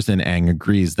chitters and Aang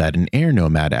agrees that an air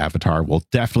nomad avatar will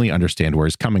definitely understand where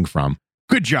he's coming from.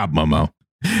 Good job, Momo.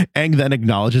 Aang then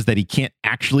acknowledges that he can't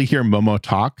actually hear Momo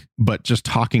talk, but just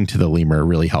talking to the lemur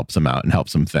really helps him out and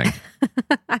helps him think.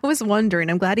 I was wondering.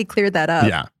 I'm glad he cleared that up.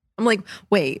 Yeah. I'm like,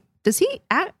 wait, does he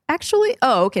actually?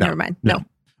 Oh, okay, never mind. No.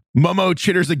 Momo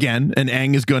chitters again, and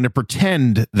Aang is going to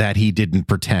pretend that he didn't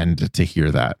pretend to hear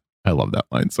that. I love that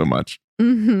line so much.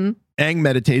 Mm-hmm. Aang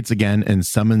meditates again and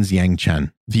summons Yang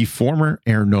Chen, the former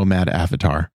air nomad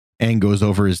avatar. Aang goes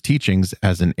over his teachings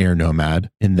as an air nomad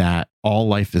in that all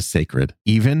life is sacred,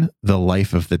 even the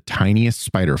life of the tiniest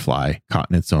spider fly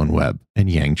caught in its own web, and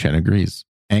Yang Chen agrees.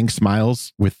 Aang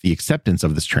smiles with the acceptance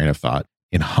of this train of thought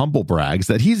and humble brags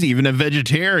that he's even a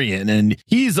vegetarian and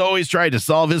he's always tried to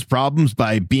solve his problems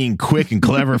by being quick and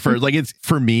clever.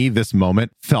 For me, this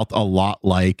moment felt a lot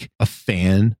like a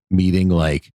fan meeting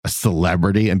like a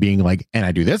celebrity and being like, and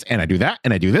I do this and I do that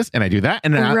and I do this and I do that.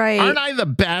 And aren't I the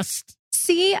best?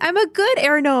 See, I'm a good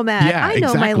air nomad. Yeah, I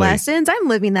know my exactly. lessons. I'm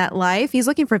living that life. He's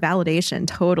looking for validation.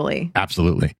 Totally.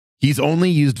 Absolutely. He's only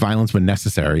used violence when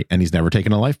necessary, and he's never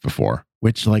taken a life before,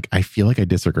 which I feel like I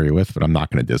disagree with, but I'm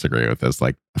not going to disagree with this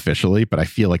officially. But I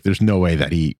feel like there's no way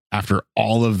that after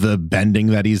all of the bending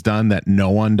that he's done, that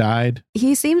no one died.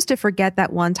 He seems to forget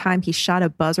that one time he shot a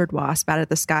buzzard wasp out of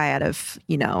the sky out of,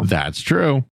 That's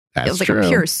true. It was like a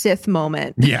pure Sith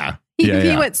moment. Yeah.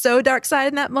 He went so dark side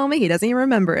in that moment, he doesn't even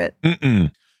remember it.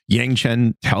 Yang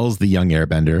Chen tells the young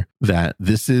airbender that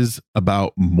this is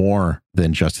about more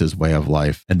than just his way of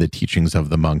life and the teachings of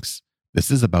the monks.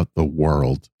 This is about the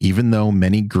world. Even though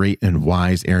many great and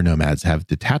wise air nomads have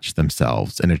detached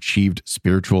themselves and achieved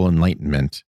spiritual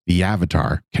enlightenment, the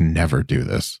avatar can never do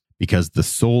this because the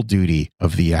sole duty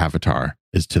of the avatar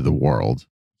is to the world.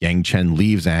 Yang Chen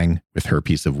leaves Aang with her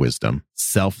piece of wisdom.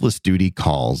 Selfless duty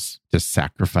calls to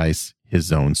sacrifice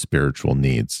his own spiritual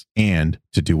needs and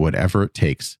to do whatever it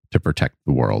takes to protect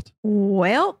the world.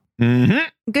 Well,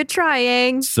 good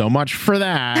trying. So much for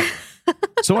that.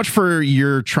 So much for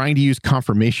your trying to use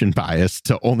confirmation bias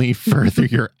to only further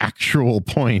your actual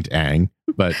point, Aang.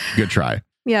 But good try.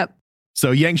 Yep.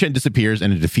 So Yang Chen disappears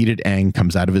and a defeated Aang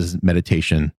comes out of his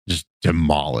meditation just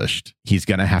demolished. He's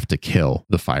going to have to kill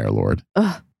the Fire Lord.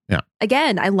 Ugh. Yeah.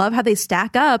 Again, I love how they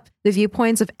stack up the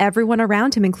viewpoints of everyone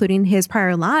around him, including his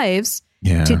prior lives,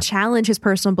 to challenge his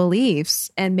personal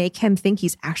beliefs and make him think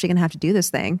he's actually going to have to do this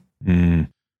thing. The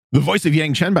voice of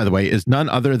Yang Chen, by the way, is none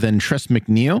other than Tress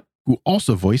MacNeille, who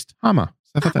also voiced Hama.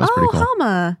 So I thought that was pretty cool.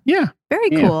 Hama. Yeah. Very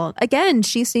cool. Again,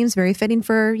 she seems very fitting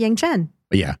for Yang Chen.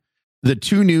 But yeah. The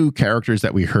two new characters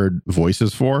that we heard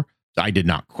voices for, I did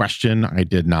not question. I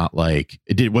did not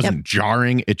it wasn't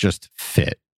jarring. It just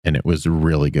fit. And it was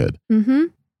really good. Mm-hmm.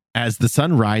 As the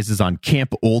sun rises on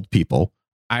Camp Old People,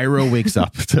 Iroh wakes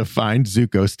up to find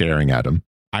Zuko staring at him.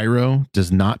 Iroh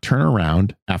does not turn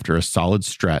around after a solid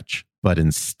stretch, but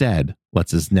instead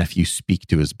lets his nephew speak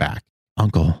to his back.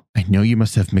 Uncle, I know you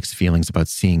must have mixed feelings about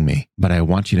seeing me, but I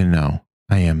want you to know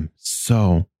I am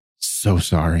so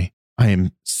sorry. I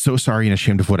am so sorry and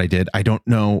ashamed of what I did. I don't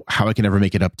know how I can ever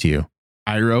make it up to you.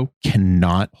 Iroh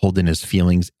cannot hold in his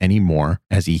feelings anymore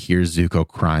as he hears Zuko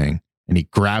crying, and he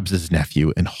grabs his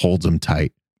nephew and holds him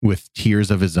tight with tears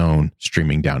of his own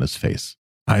streaming down his face.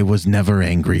 I was never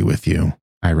angry with you,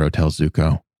 Iroh tells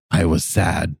Zuko. I was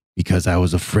sad because I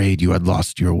was afraid you had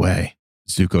lost your way.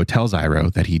 Zuko tells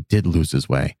Iroh that he did lose his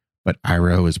way, but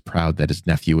Iroh is proud that his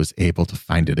nephew was able to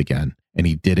find it again, and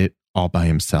he did it all by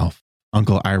himself.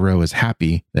 Uncle Iroh is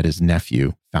happy that his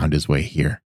nephew found his way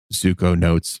here. Zuko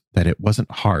notes that it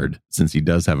wasn't hard since he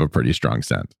does have a pretty strong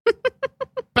scent.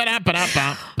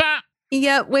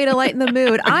 Yeah, way to lighten the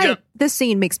mood. This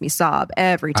scene makes me sob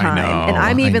every time. And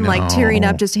I'm even tearing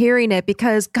up just hearing it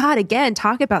because, God, again,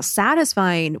 talk about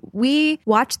satisfying. We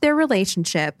watched their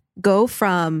relationship go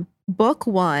from book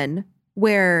one,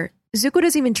 where Zuko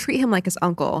doesn't even treat him like his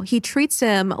uncle. He treats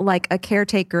him like a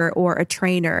caretaker or a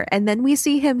trainer. And then we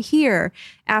see him here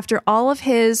after all of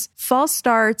his false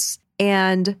starts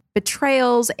and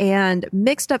betrayals and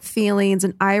mixed up feelings.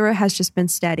 And Iroh has just been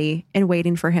steady and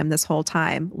waiting for him this whole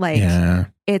time. Like,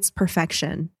 It's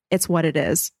perfection. It's what it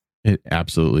is. It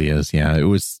absolutely is. Yeah, it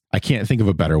was. I can't think of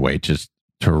a better way to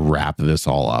wrap this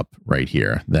all up right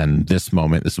here than this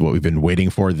moment. This is what we've been waiting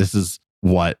for. This is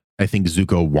what I think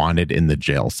Zuko wanted in the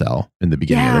jail cell in the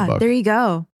beginning of the book. There you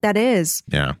go. That is.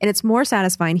 Yeah. And it's more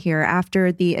satisfying here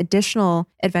after the additional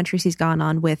adventures he's gone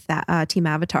on with that Team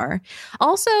Avatar.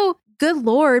 Also, good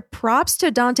Lord, props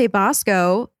to Dante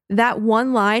Bosco. That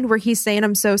one line where he's saying,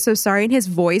 I'm so sorry, and his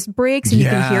voice breaks and you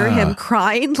can hear him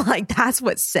crying. Like, that's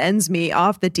what sends me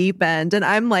off the deep end. And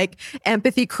I'm like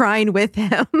empathy crying with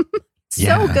him.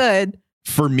 So good.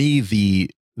 For me,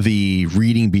 the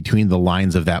reading between the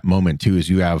lines of that moment too is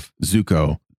you have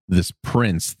Zuko, this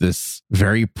prince, this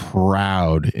very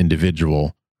proud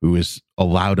individual who has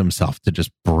allowed himself to just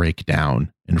break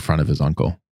down in front of his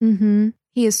uncle. Mm-hmm.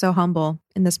 He is so humble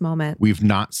in this moment. We've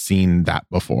not seen that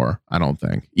before, I don't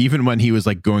think. Even when he was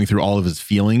like going through all of his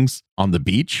feelings on the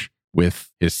beach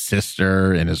with his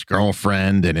sister and his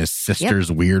girlfriend and his sister's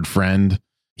weird friend,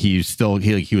 he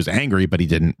was angry, but he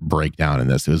didn't break down in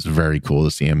this. It was very cool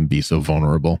to see him be so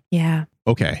vulnerable. Yeah.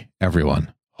 Okay,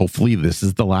 everyone. Hopefully this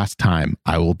is the last time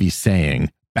I will be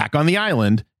saying, back on the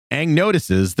island, Aang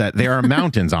notices that there are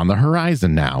mountains on the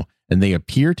horizon now, and they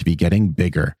appear to be getting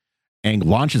bigger. Aang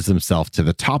launches himself to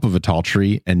the top of a tall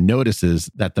tree and notices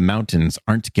that the mountains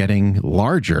aren't getting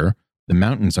larger. The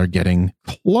mountains are getting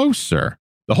closer.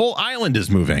 The whole island is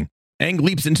moving. Aang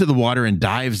leaps into the water and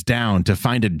dives down to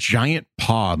find a giant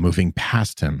paw moving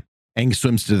past him. Aang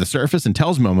swims to the surface and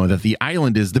tells Momo that the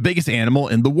island is the biggest animal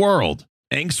in the world.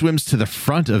 Aang swims to the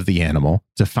front of the animal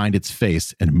to find its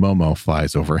face, and Momo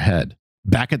flies overhead.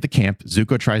 Back at the camp,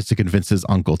 Zuko tries to convince his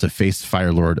uncle to face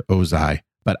Fire Lord Ozai,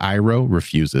 but Iroh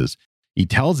refuses. He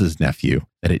tells his nephew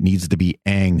that it needs to be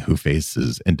Aang who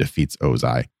faces and defeats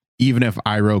Ozai. Even if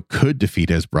Iroh could defeat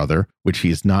his brother, which he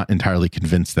is not entirely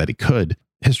convinced that he could,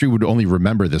 history would only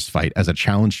remember this fight as a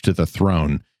challenge to the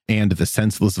throne and the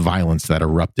senseless violence that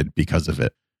erupted because of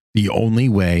it. The only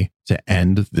way to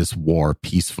end this war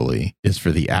peacefully is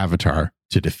for the Avatar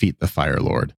to defeat the Fire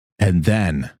Lord. And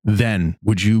then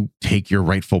would you take your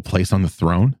rightful place on the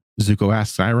throne? Zuko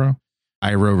asks Iroh.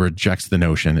 Iroh rejects the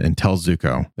notion and tells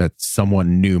Zuko that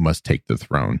someone new must take the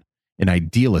throne. An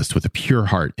idealist with a pure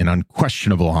heart and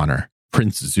unquestionable honor,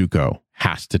 Prince Zuko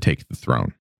has to take the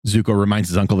throne. Zuko reminds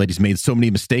his uncle that he's made so many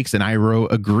mistakes, and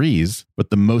Iroh agrees. But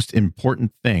the most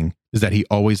important thing is that he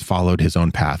always followed his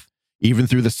own path. Even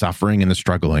through the suffering and the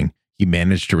struggling, he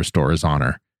managed to restore his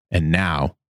honor. And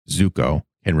now Zuko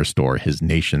can restore his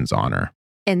nation's honor.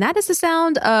 And that is the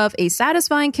sound of a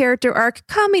satisfying character arc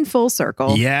coming full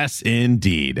circle. Yes,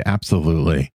 indeed.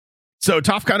 Absolutely. So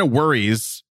Toph kind of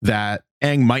worries that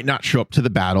Aang might not show up to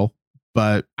the battle,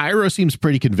 but Iroh seems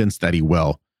pretty convinced that he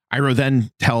will. Iroh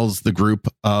then tells the group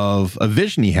of a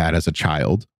vision he had as a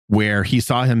child where he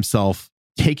saw himself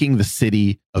taking the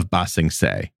city of Ba Sing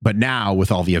Se. But now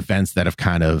with all the events that have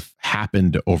kind of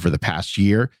happened over the past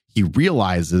year, he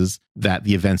realizes that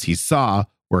the events he saw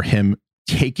were him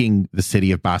taking the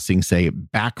city of Ba Sing Se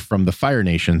back from the Fire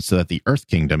Nation so that the Earth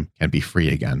Kingdom can be free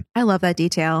again. I love that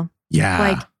detail. Yeah.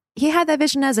 Like he had that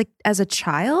vision as a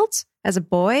child, as a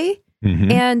boy,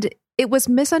 and it was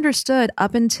misunderstood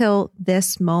up until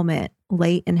this moment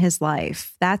late in his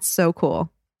life. That's so cool.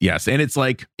 Yes. And it's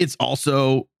like, it's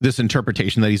also this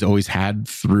interpretation that he's always had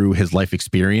through his life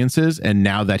experiences. And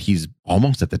now that he's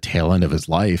almost at the tail end of his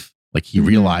life, like he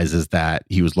realizes that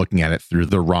he was looking at it through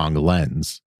the wrong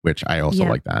lens, which I also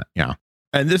like that. Yeah.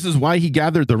 And this is why he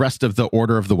gathered the rest of the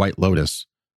Order of the White Lotus.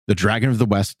 The Dragon of the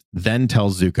West then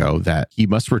tells Zuko that he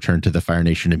must return to the Fire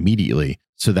Nation immediately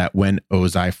so that when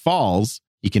Ozai falls,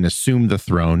 he can assume the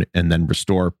throne and then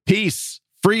restore peace,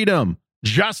 freedom,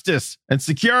 justice, and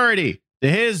security to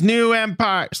his new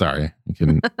empire. Sorry, I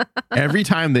couldn't. Every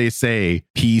time they say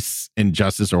peace and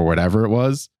justice or whatever it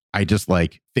was, I just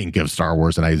like think of Star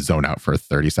Wars and I zone out for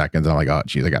 30 seconds. I'm like, oh,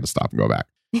 geez, I got to stop and go back.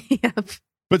 Yep.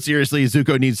 But seriously,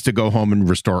 Zuko needs to go home and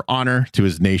restore honor to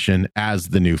his nation as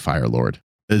the new Fire Lord.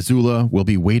 Azula will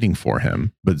be waiting for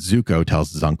him, but Zuko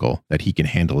tells his uncle that he can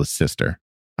handle his sister.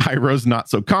 Iroh's not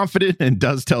so confident and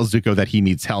does tell Zuko that he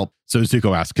needs help. So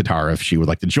Zuko asks Katara if she would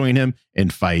like to join him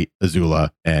and fight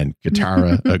Azula, and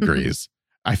Katara agrees.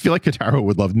 I feel like Katara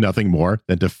would love nothing more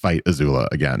than to fight Azula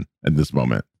again in this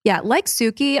moment. Yeah, like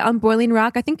Suki on Boiling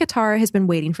Rock, I think Katara has been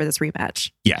waiting for this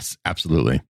rematch. Yes,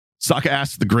 absolutely. Sokka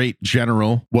asks the great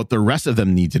general what the rest of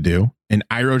them need to do, and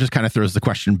Iroh just kind of throws the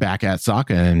question back at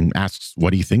Sokka and asks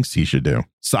what he thinks he should do.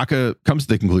 Sokka comes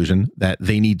to the conclusion that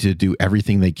they need to do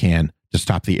everything they can to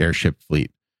stop the airship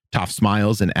fleet. Toph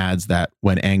smiles and adds that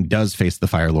when Aang does face the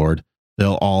Fire Lord,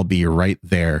 they'll all be right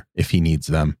there if he needs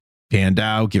them.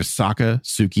 Piandao gives Sokka,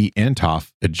 Suki, and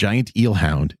Toph a giant eel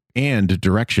hound and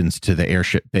directions to the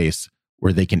airship base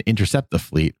where they can intercept the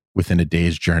fleet within a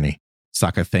day's journey.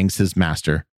 Sokka thanks his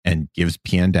master and gives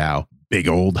Piandao a big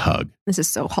old hug. This is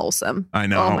so wholesome. I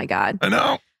know. Oh my God. I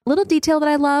know. Little detail that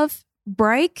I love.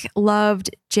 Bryke loved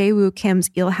Jae-woo Kim's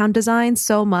eelhound design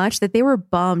so much that they were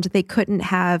bummed they couldn't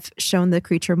have shown the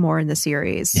creature more in the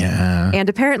series. Yeah. And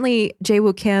apparently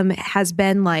Jae-woo Kim has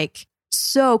been like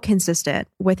so consistent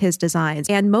with his designs.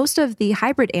 And most of the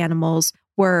hybrid animals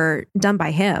were done by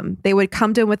him. They would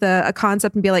come to him with a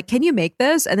concept and be like, can you make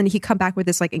this? And then he'd come back with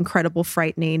this like incredible,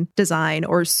 frightening design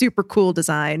or super cool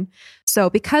design. So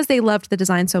because they loved the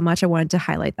design so much, I wanted to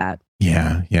highlight that.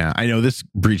 Yeah. I know this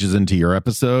breaches into your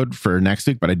episode for next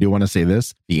week, but I do want to say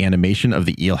this. The animation of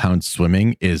the eelhound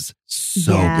swimming is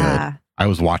so good. I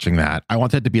was watching that. I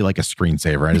want that to be like a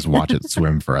screensaver. I just watch it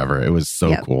swim forever. It was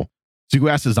so cool. Zuko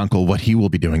asks his uncle what he will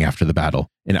be doing after the battle,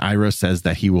 and Iroh says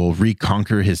that he will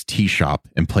reconquer his tea shop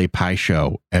and play Pai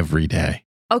Sho every day.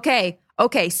 Okay.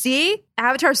 See?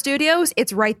 Avatar Studios,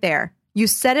 it's right there. You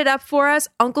set it up for us.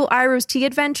 Uncle Iroh's tea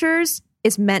adventures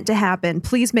is meant to happen.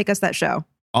 Please make us that show.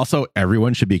 Also,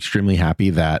 everyone should be extremely happy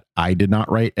that I did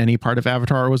not write any part of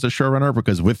Avatar or was a showrunner,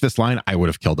 because with this line, I would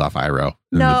have killed off Iroh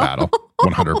in the battle.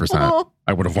 100%.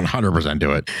 I would have 100%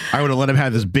 do it. I would have let him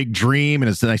have this big dream and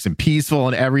it's nice and peaceful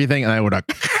and everything. And I would have,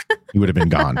 he would have been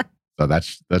gone. So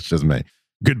that's just me.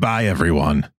 Goodbye,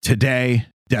 everyone. Today,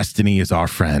 destiny is our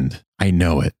friend. I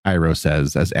know it, Iroh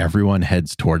says as everyone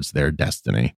heads towards their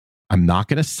destiny. I'm not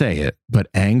going to say it,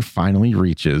 but Aang finally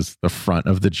reaches the front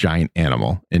of the giant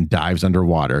animal and dives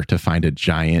underwater to find a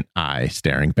giant eye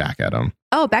staring back at him.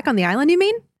 Oh, back on the island, you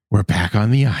mean? We're back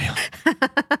on the island.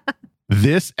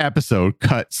 This episode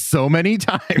cut so many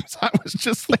times. I was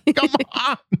just like, come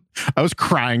on. I was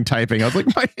crying typing. I was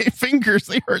like, my fingers,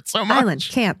 they hurt so much. Island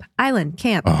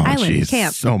camp. Oh, island geez,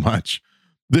 camp. So much.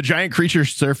 The giant creature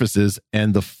surfaces,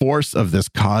 and the force of this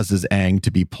causes Aang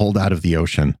to be pulled out of the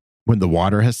ocean. When the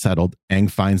water has settled, Aang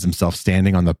finds himself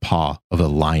standing on the paw of a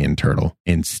lion turtle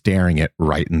and staring it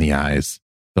right in the eyes.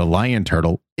 The lion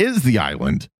turtle is the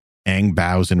island. Aang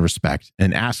bows in respect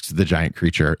and asks the giant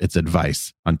creature its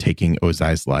advice on taking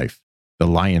Ozai's life. The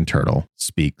lion turtle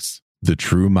speaks. The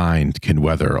true mind can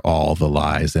weather all the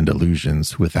lies and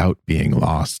illusions without being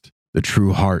lost. The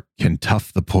true heart can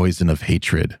tough the poison of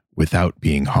hatred without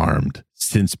being harmed.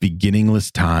 Since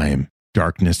beginningless time,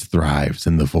 darkness thrives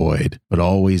in the void, but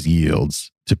always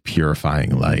yields to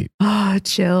purifying light. Oh,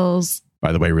 chills.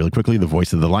 By the way, really quickly, the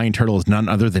voice of the lion turtle is none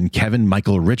other than Kevin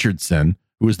Michael Richardson,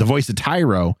 who is the voice of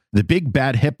Tyro, the big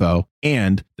bad hippo,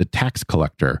 and the tax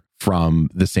collector from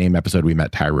the same episode we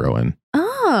met Tyro in.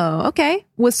 Oh, okay.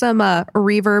 With some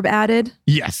reverb added.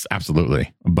 Yes,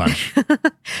 absolutely. A bunch.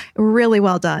 Really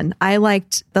well done. I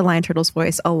liked the lion turtle's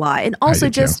voice a lot. And also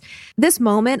just this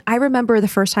moment, I remember the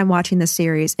first time watching this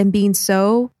series and being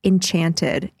so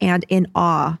enchanted and in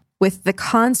awe with the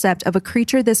concept of a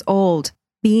creature this old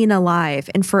being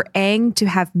alive and for Aang to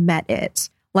have met it.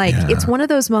 Like, it's one of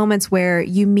those moments where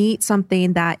you meet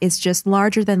something that is just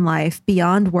larger than life,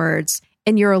 beyond words,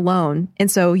 and you're alone.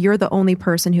 And so you're the only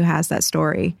person who has that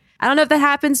story. I don't know if that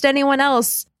happens to anyone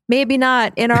else. Maybe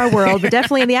not in our world, but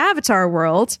definitely in the Avatar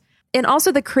world. And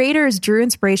also the creators drew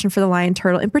inspiration for the lion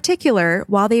turtle in particular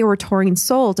while they were touring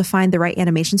Seoul to find the right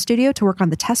animation studio to work on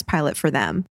the test pilot for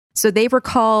them. So they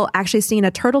recall actually seeing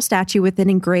a turtle statue with an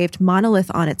engraved monolith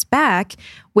on its back,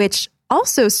 which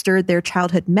also stirred their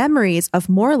childhood memories of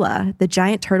Morla, the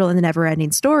giant turtle in the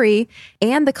Neverending Story,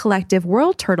 and the collective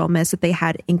world turtle myths that they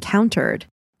had encountered.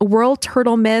 World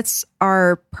turtle myths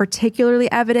are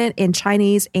particularly evident in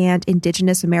Chinese and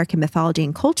indigenous American mythology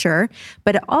and culture,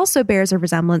 but it also bears a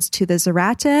resemblance to the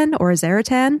Zaratan or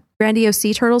Zaratan, grandiose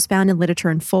sea turtles found in literature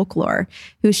and folklore,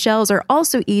 whose shells are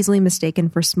also easily mistaken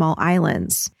for small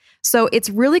islands. So it's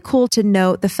really cool to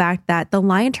note the fact that the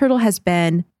lion turtle has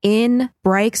been in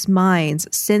Bryke's minds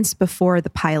since before the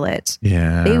pilot.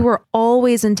 Yeah. They were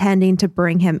always intending to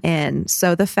bring him in.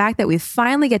 So the fact that we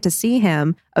finally get to see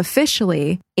him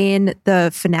officially in the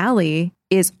finale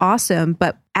is awesome.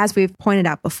 But as we've pointed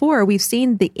out before, we've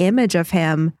seen the image of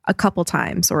him a couple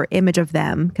times, or image of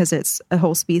them, because it's a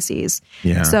whole species.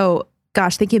 Yeah. So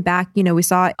gosh, thinking back, we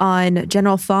saw it on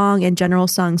General Thong and General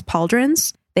Sung's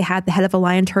pauldrons. They had the head of a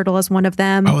lion turtle as one of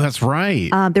them. Oh, that's right.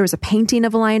 There was a painting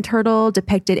of a lion turtle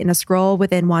depicted in a scroll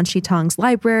within Wan Shi Tong's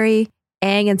library.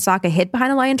 Aang and Sokka hid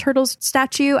behind a lion turtle's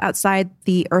statue outside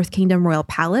the Earth Kingdom Royal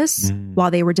Palace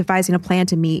while they were devising a plan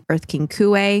to meet Earth King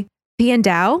Kue. Pian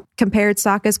Dao compared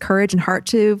Sokka's courage and heart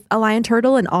to a lion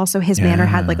turtle, and also his manor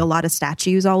had like a lot of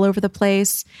statues all over the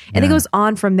place. And it goes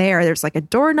on from there. There's like a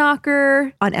door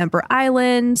knocker on Ember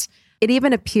Island. It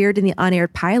even appeared in the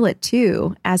unaired pilot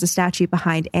too as a statue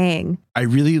behind Aang. I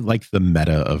really like the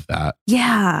meta of that.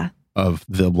 Yeah. Of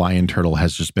the lion turtle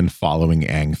has just been following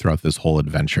Aang throughout this whole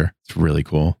adventure. It's really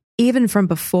cool. Even from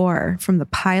before, from the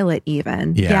pilot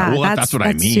even. Yeah, well, that's what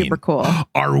I mean. Super cool.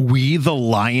 Are we the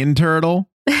lion turtle?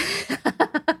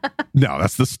 No,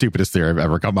 that's the stupidest theory I've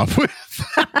ever come up with.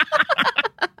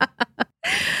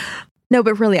 No,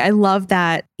 but really, I love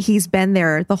that he's been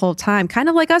there the whole time, kind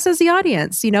of like us as the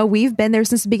audience. You know, we've been there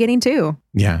since the beginning too.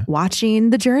 Yeah.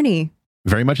 Watching the journey.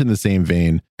 Very much in the same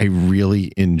vein, I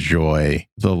really enjoy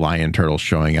the lion turtle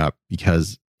showing up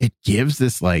because it gives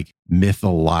this like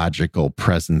mythological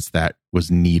presence that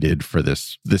was needed for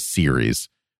this series.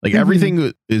 Like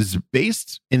everything is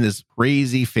based in this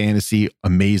crazy fantasy,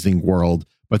 amazing world,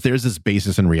 but there's this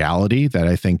basis in reality that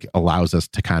I think allows us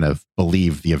to kind of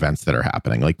believe the events that are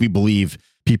happening. Like we believe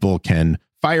people can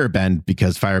firebend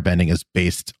because firebending is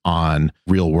based on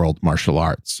real world martial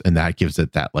arts. And that gives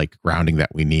it that like grounding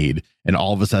that we need. And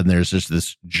all of a sudden there's just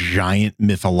this giant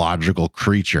mythological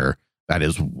creature that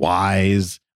is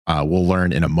wise. We'll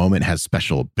learn in a moment has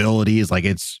special abilities. Like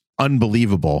it's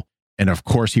unbelievable. And of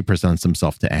course he presents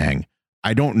himself to Aang.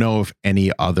 I don't know if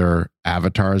any other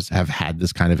avatars have had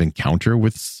this kind of encounter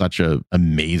with such a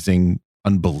amazing,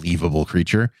 unbelievable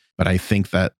creature. But I think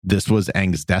that this was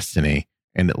Aang's destiny.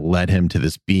 And it led him to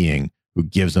this being who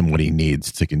gives him what he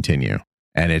needs to continue.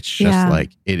 And it's just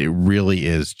like, it really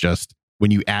is just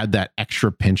when you add that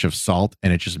extra pinch of salt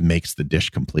and it just makes the dish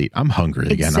complete. I'm hungry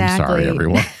again. Exactly. I'm sorry,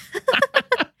 everyone.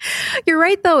 You're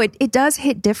right, though. It does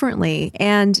hit differently.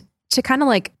 And to kind of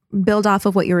like build off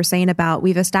of what you were saying about,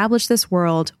 we've established this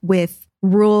world with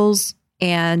rules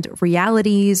and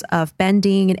realities of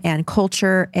bending and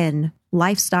culture and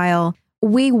lifestyle.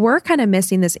 We were kind of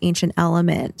missing this ancient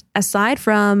element aside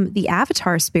from the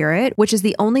Avatar spirit, which is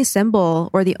the only symbol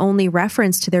or the only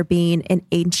reference to there being an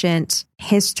ancient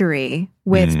history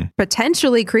with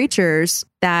potentially creatures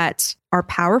that are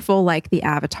powerful like the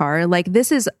Avatar. Like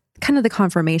this is kind of the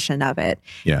confirmation of it.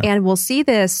 Yeah. And we'll see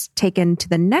this taken to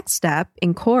the next step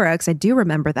in Korra, because I do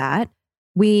remember that.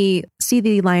 We see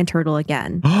the lion turtle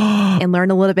again and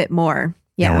learn a little bit more.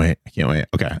 Yeah. I can't wait.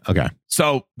 Okay.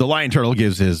 So the lion turtle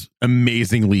gives his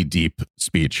amazingly deep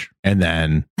speech and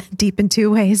then... Deep in two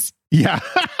ways. Yeah.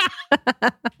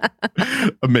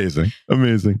 Amazing.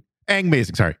 Aang.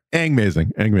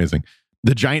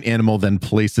 The giant animal then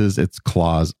places its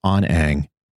claws on Aang.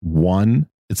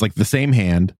 It's like the same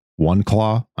hand, one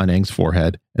claw on Aang's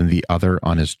forehead and the other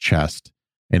on his chest.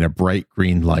 And a bright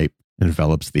green light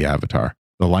envelops the Avatar.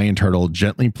 The lion turtle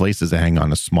gently places Aang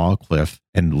on a small cliff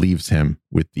and leaves him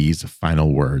with these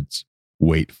final words.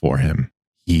 Wait for him.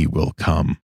 He will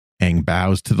come. Aang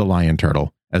bows to the lion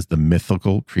turtle as the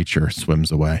mythical creature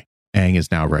swims away. Aang is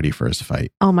now ready for his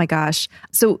fight. Oh my gosh.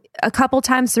 So a couple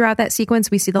times throughout that sequence,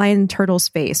 we see the lion turtle's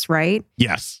face, right?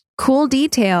 Yes. Cool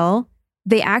detail.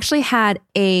 They actually had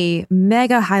a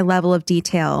mega high level of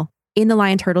detail in the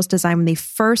lion turtle's design when they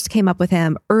first came up with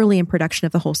him early in production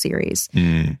of the whole series.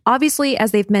 Obviously,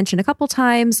 as they've mentioned a couple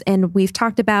times, and we've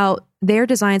talked about, their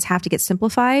designs have to get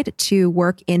simplified to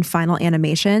work in final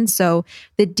animation. So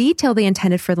the detail they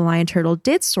intended for the lion turtle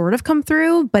did sort of come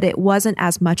through, but it wasn't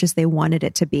as much as they wanted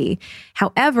it to be.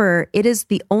 However, it is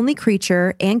the only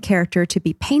creature and character to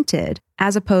be painted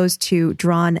as opposed to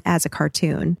drawn as a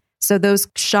cartoon. So those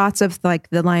shots of like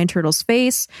the lion turtle's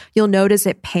face, you'll notice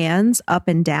it pans up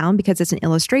and down because it's an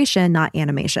illustration, not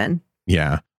animation.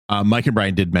 Yeah. Mike and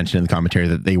Brian did mention in the commentary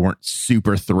that they weren't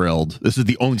super thrilled. This is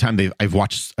the only time I've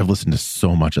listened to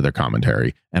so much of their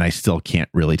commentary and I still can't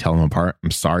really tell them apart. I'm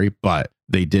sorry, but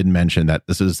they did mention that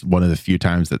this is one of the few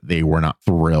times that they were not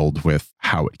thrilled with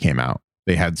how it came out.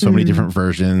 They had so many different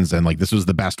versions and like this was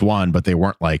the best one, but they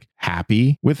weren't like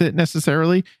happy with it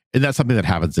necessarily. And that's something that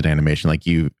happens in animation. Like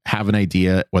you have an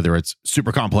idea, whether it's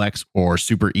super complex or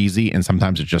super easy, and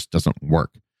sometimes it just doesn't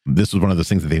work. This was one of those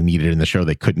things that they needed in the show.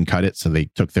 They couldn't cut it, so they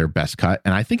took their best cut.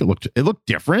 And I think it looked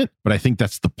different, but I think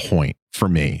that's the point for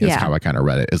me, is how I kind of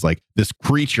read it, is like this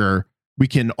creature, we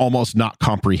can almost not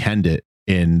comprehend it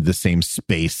in the same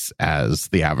space as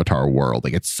the Avatar world.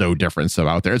 Like it's so different, so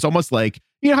out there. It's almost like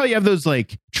You know how you have those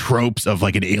like tropes of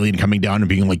like an alien coming down and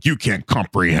being like, you can't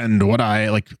comprehend what I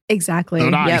like. Exactly.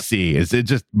 What I see is it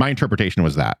just my interpretation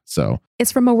was that. So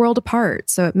it's from a world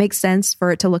apart. So it makes sense for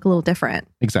it to look a little different.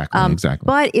 Exactly. Exactly.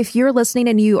 But if you're listening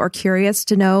and you are curious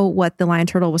to know what the lion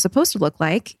turtle was supposed to look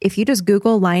like, if you just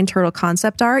Google lion turtle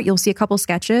concept art, you'll see a couple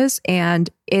sketches and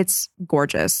it's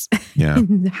gorgeous. Yeah.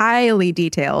 Highly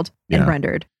detailed and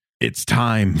rendered. It's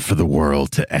time for the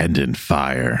world to end in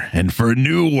fire and for a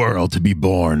new world to be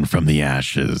born from the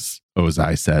ashes,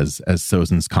 Ozai says as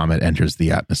Sozin's comet enters the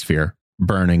atmosphere,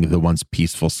 burning the once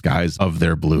peaceful skies of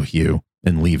their blue hue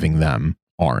and leaving them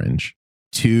orange.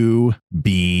 To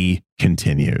be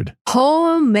continued.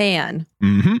 Oh, man.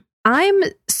 Mm-hmm. I'm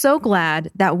so glad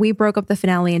that we broke up the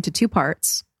finale into 2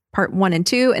 parts. Part 1 and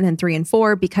 2, and then 3 and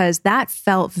 4, because that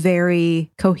felt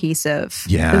very cohesive.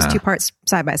 Yeah. Those 2 parts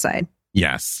side by side.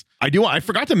 Yes. I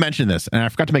forgot to mention this, and I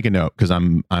forgot to make a note because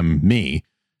I'm me.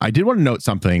 I did want to note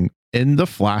something in the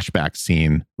flashback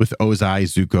scene with Ozai,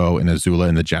 Zuko, and Azula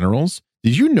and the generals.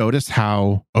 Did you notice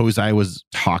how Ozai was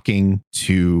talking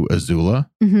to Azula?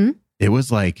 Mm-hmm. It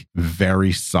was like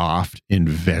very soft and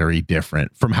very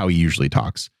different from how he usually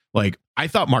talks. Like, I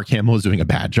thought Mark Hamill was doing a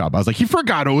bad job. I was like, he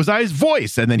forgot Ozai's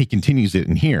voice. And then he continues it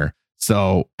in here.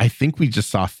 So I think we just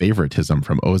saw favoritism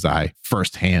from Ozai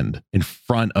firsthand in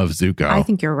front of Zuko. I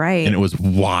think you're right. And it was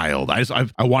wild.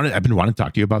 I've been wanting to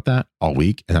talk to you about that all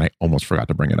week. And then I almost forgot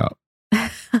to bring it up.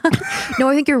 No,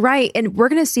 I think you're right. And we're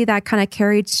going to see that kind of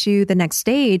carried to the next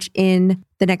stage in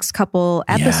the next couple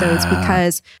episodes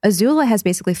because Azula has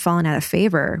basically fallen out of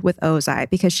favor with Ozai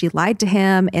because she lied to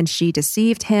him and she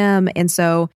deceived him. And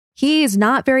so he's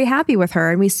not very happy with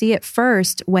her. And we see it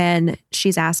first when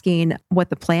she's asking what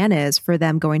the plan is for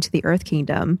them going to the Earth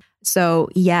Kingdom. So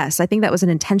yes, I think that was an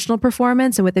intentional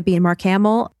performance. And with it being Mark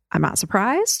Hamill, I'm not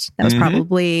surprised. That was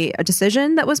probably a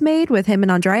decision that was made with him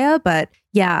and Andrea. But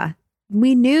yeah,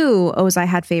 we knew Ozai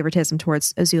had favoritism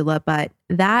towards Azula, but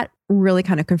that really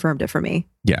kind of confirmed it for me.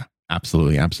 Yeah,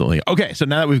 absolutely. Absolutely. Okay. So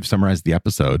now that we've summarized the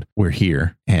episode, we're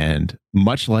here. And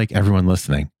much like everyone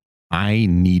listening, I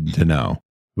need to know,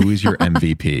 who is your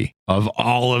MVP of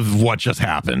all of what just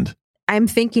happened? I'm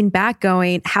thinking back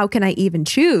going, how can I even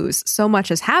choose? So much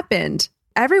has happened.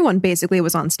 Everyone basically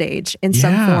was on stage in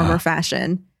some form or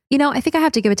fashion. You know, I think I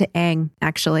have to give it to Aang,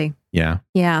 actually. Yeah.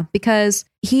 Yeah, because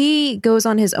he goes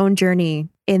on his own journey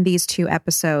in these 2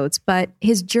 episodes, but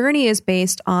his journey is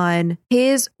based on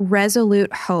his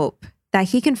resolute hope that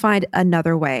he can find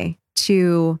another way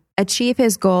to achieve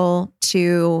his goal,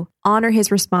 to honor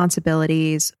his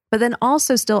responsibilities, but then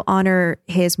also still honor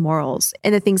his morals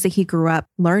and the things that he grew up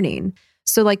learning.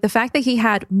 So like the fact that he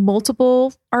had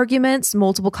multiple arguments,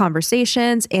 multiple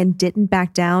conversations, and didn't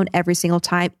back down every single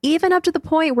time, even up to the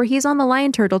point where he's on the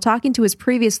lion turtle talking to his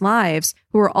previous lives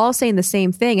who are all saying the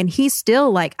same thing. And he's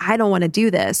still like, I don't want to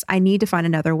do this. I need to find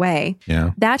another way.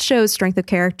 Yeah. That shows strength of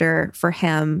character for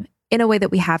him in a way that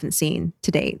we haven't seen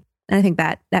to date. And I think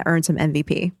that earns him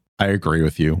MVP. I agree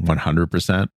with you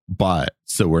 100%. But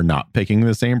so we're not picking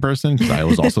the same person because I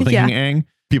was also thinking Aang.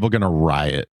 People are going to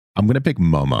riot. I'm going to pick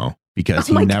Momo. Because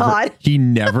he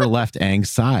never left Aang's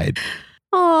side.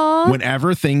 Aww.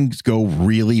 Whenever things go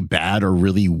really bad or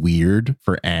really weird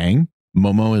for Aang,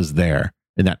 Momo is there.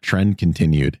 And that trend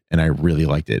continued. And I really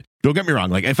liked it. Don't get me wrong.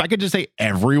 Like, if I could just say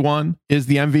everyone is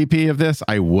the MVP of this,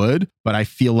 I would. But I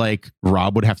feel like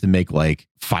Rob would have to make like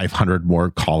 500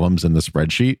 more columns in the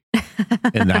spreadsheet.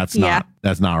 And that's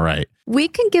not right. We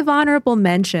can give honorable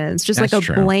mentions, just that's like a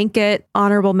true. Blanket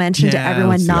honorable mention to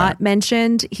everyone not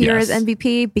mentioned here as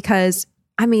MVP, because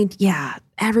I mean,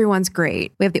 everyone's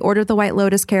great. We have the Order of the White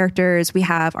Lotus characters. We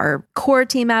have our core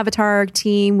team Avatar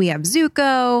team. We have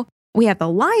Zuko. We have the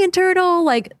Lion Turtle.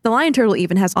 Like the Lion Turtle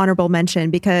even has honorable mention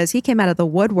because he came out of the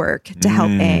woodwork to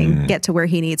help Aang get to where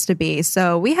he needs to be.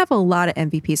 So we have a lot of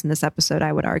MVPs in this episode,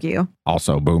 I would argue.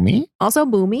 Also Boomy.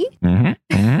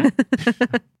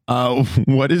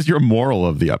 What is your moral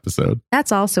of the episode?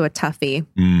 That's also a toughie.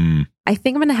 I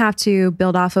think I'm going to have to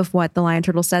build off of what the Lion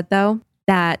Turtle said, though,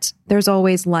 that there's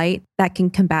always light that can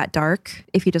combat dark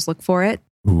if you just look for it.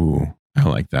 Ooh, I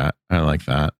like that.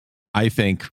 I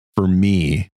think for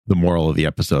me, the moral of the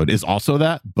episode is also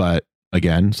that, but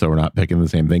again, so we're not picking the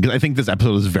same thing. Because I think this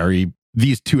episode is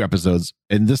these 2 episodes,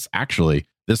 and this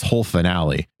whole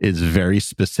finale is very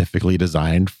specifically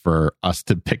designed for us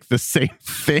to pick the same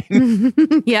thing.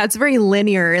 Yeah, it's very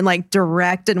linear and like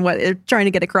direct in what it's trying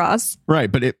to get across.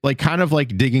 Right. But it like kind of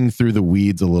like digging through the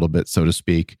weeds a little bit, so to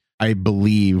speak. I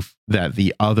believe that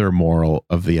the other moral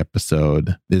of the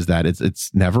episode is that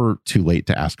it's never too late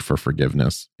to ask for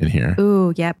forgiveness in here.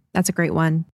 Ooh, yep. That's a great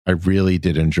one. I really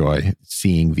did enjoy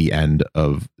seeing the end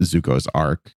of Zuko's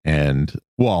arc, and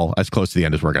well, as close to the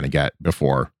end as we're going to get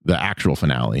before the actual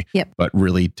finale. Yep. But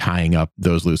really tying up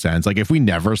those loose ends. Like if we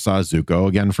never saw Zuko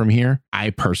again from here,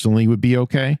 I personally would be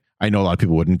okay. I know a lot of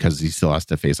people wouldn't because he still has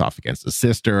to face off against his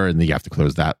sister and you have to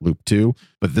close that loop too.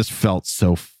 But this felt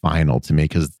so final to me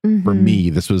because for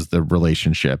me, this was the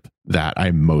relationship that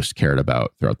I most cared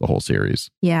about throughout the whole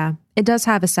series. Yeah. It does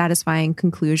have a satisfying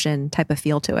conclusion type of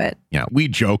feel to it. Yeah. We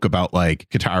joke about like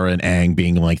Katara and Aang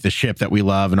being like the ship that we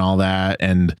love and all that.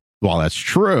 And while that's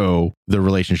true, the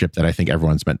relationship that I think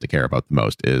everyone's meant to care about the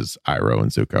most is Iroh and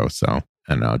Zuko. So I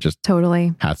don't know, just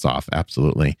totally hats off.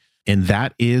 Absolutely. And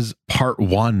that is part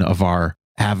 1 of our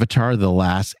Avatar: The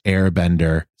Last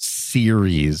Airbender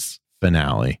series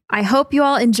finale. I hope you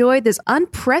all enjoyed this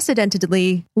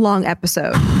unprecedentedly long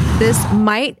episode. This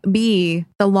might be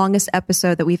the longest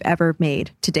episode that we've ever made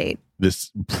to date.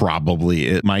 This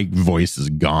my voice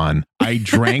is gone. I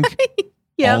drank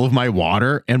all of my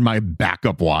water and my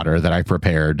backup water that I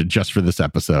prepared just for this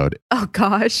episode. Oh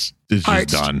gosh. It's just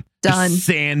done. Just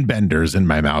sand benders in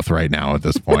my mouth right now at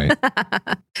this point.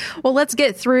 Well, let's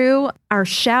get through our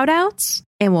shout outs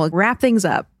and we'll wrap things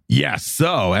up. Yes.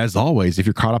 So as always, if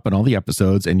you're caught up on all the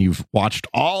episodes and you've watched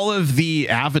all of the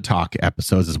Avatar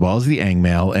episodes as well as the Aang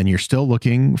Mail, and you're still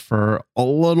looking for a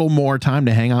little more time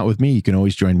to hang out with me, you can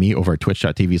always join me over at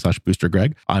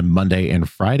twitch.tv/BoosterGreg on Monday and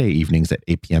Friday evenings at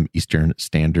 8 p.m. Eastern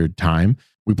Standard Time.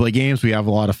 We play games. We have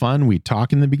a lot of fun. We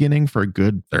talk in the beginning for a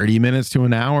good 30 minutes to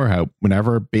an hour,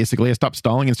 whenever basically I stop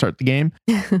stalling and start the game.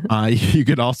 You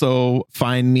could also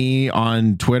find me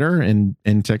on Twitter and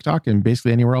TikTok and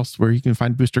basically anywhere else where you can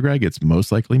find Booster Greg. It's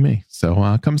most likely me.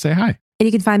 So come say hi. And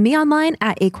you can find me online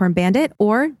at Acorn Bandit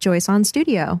or Joyson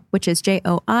Studio, which is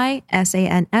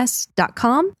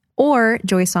JOISANS.com, or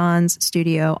Joyson's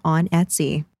Studio on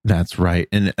Etsy. That's right.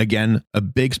 And again, a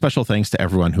big special thanks to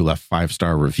everyone who left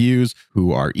 5-star reviews,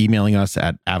 who are emailing us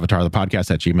at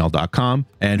avatarthepodcast@gmail.com,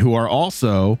 and who are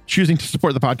also choosing to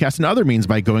support the podcast in other means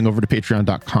by going over to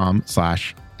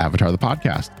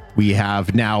patreon.com/avatarthepodcast. We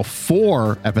have now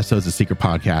 4 episodes of Secret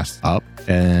Podcasts up,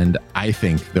 and I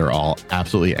think they're all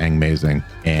absolutely amazing.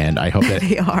 And I hope that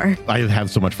they are. I have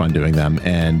so much fun doing them.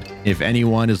 And if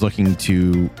anyone is looking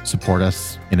to support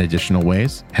us in additional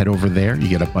ways, head over there. You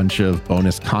get a bunch of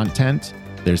bonus content.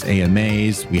 There's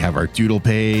AMAs. We have our doodle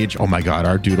page. Oh my God,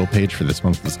 our doodle page for this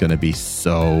month is going to be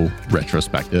so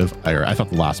retrospective. I thought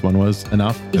the last one was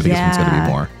enough. I think this one's going to be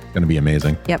more. Going to be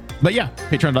amazing. Yep. But yeah,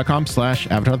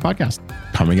 patreon.com/avatarthepodcast.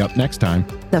 Coming up next time,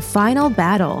 the final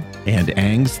battle and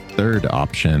Aang's third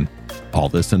option. All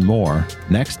this and more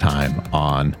next time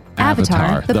on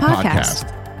Avatar the podcast.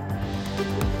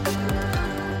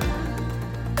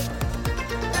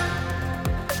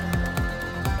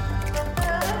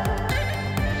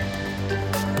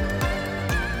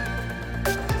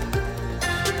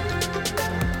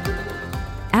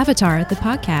 Avatar, the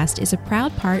podcast, is a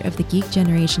proud part of the Geek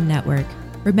Generation Network.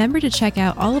 Remember to check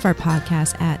out all of our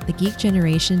podcasts at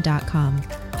thegeekgeneration.com.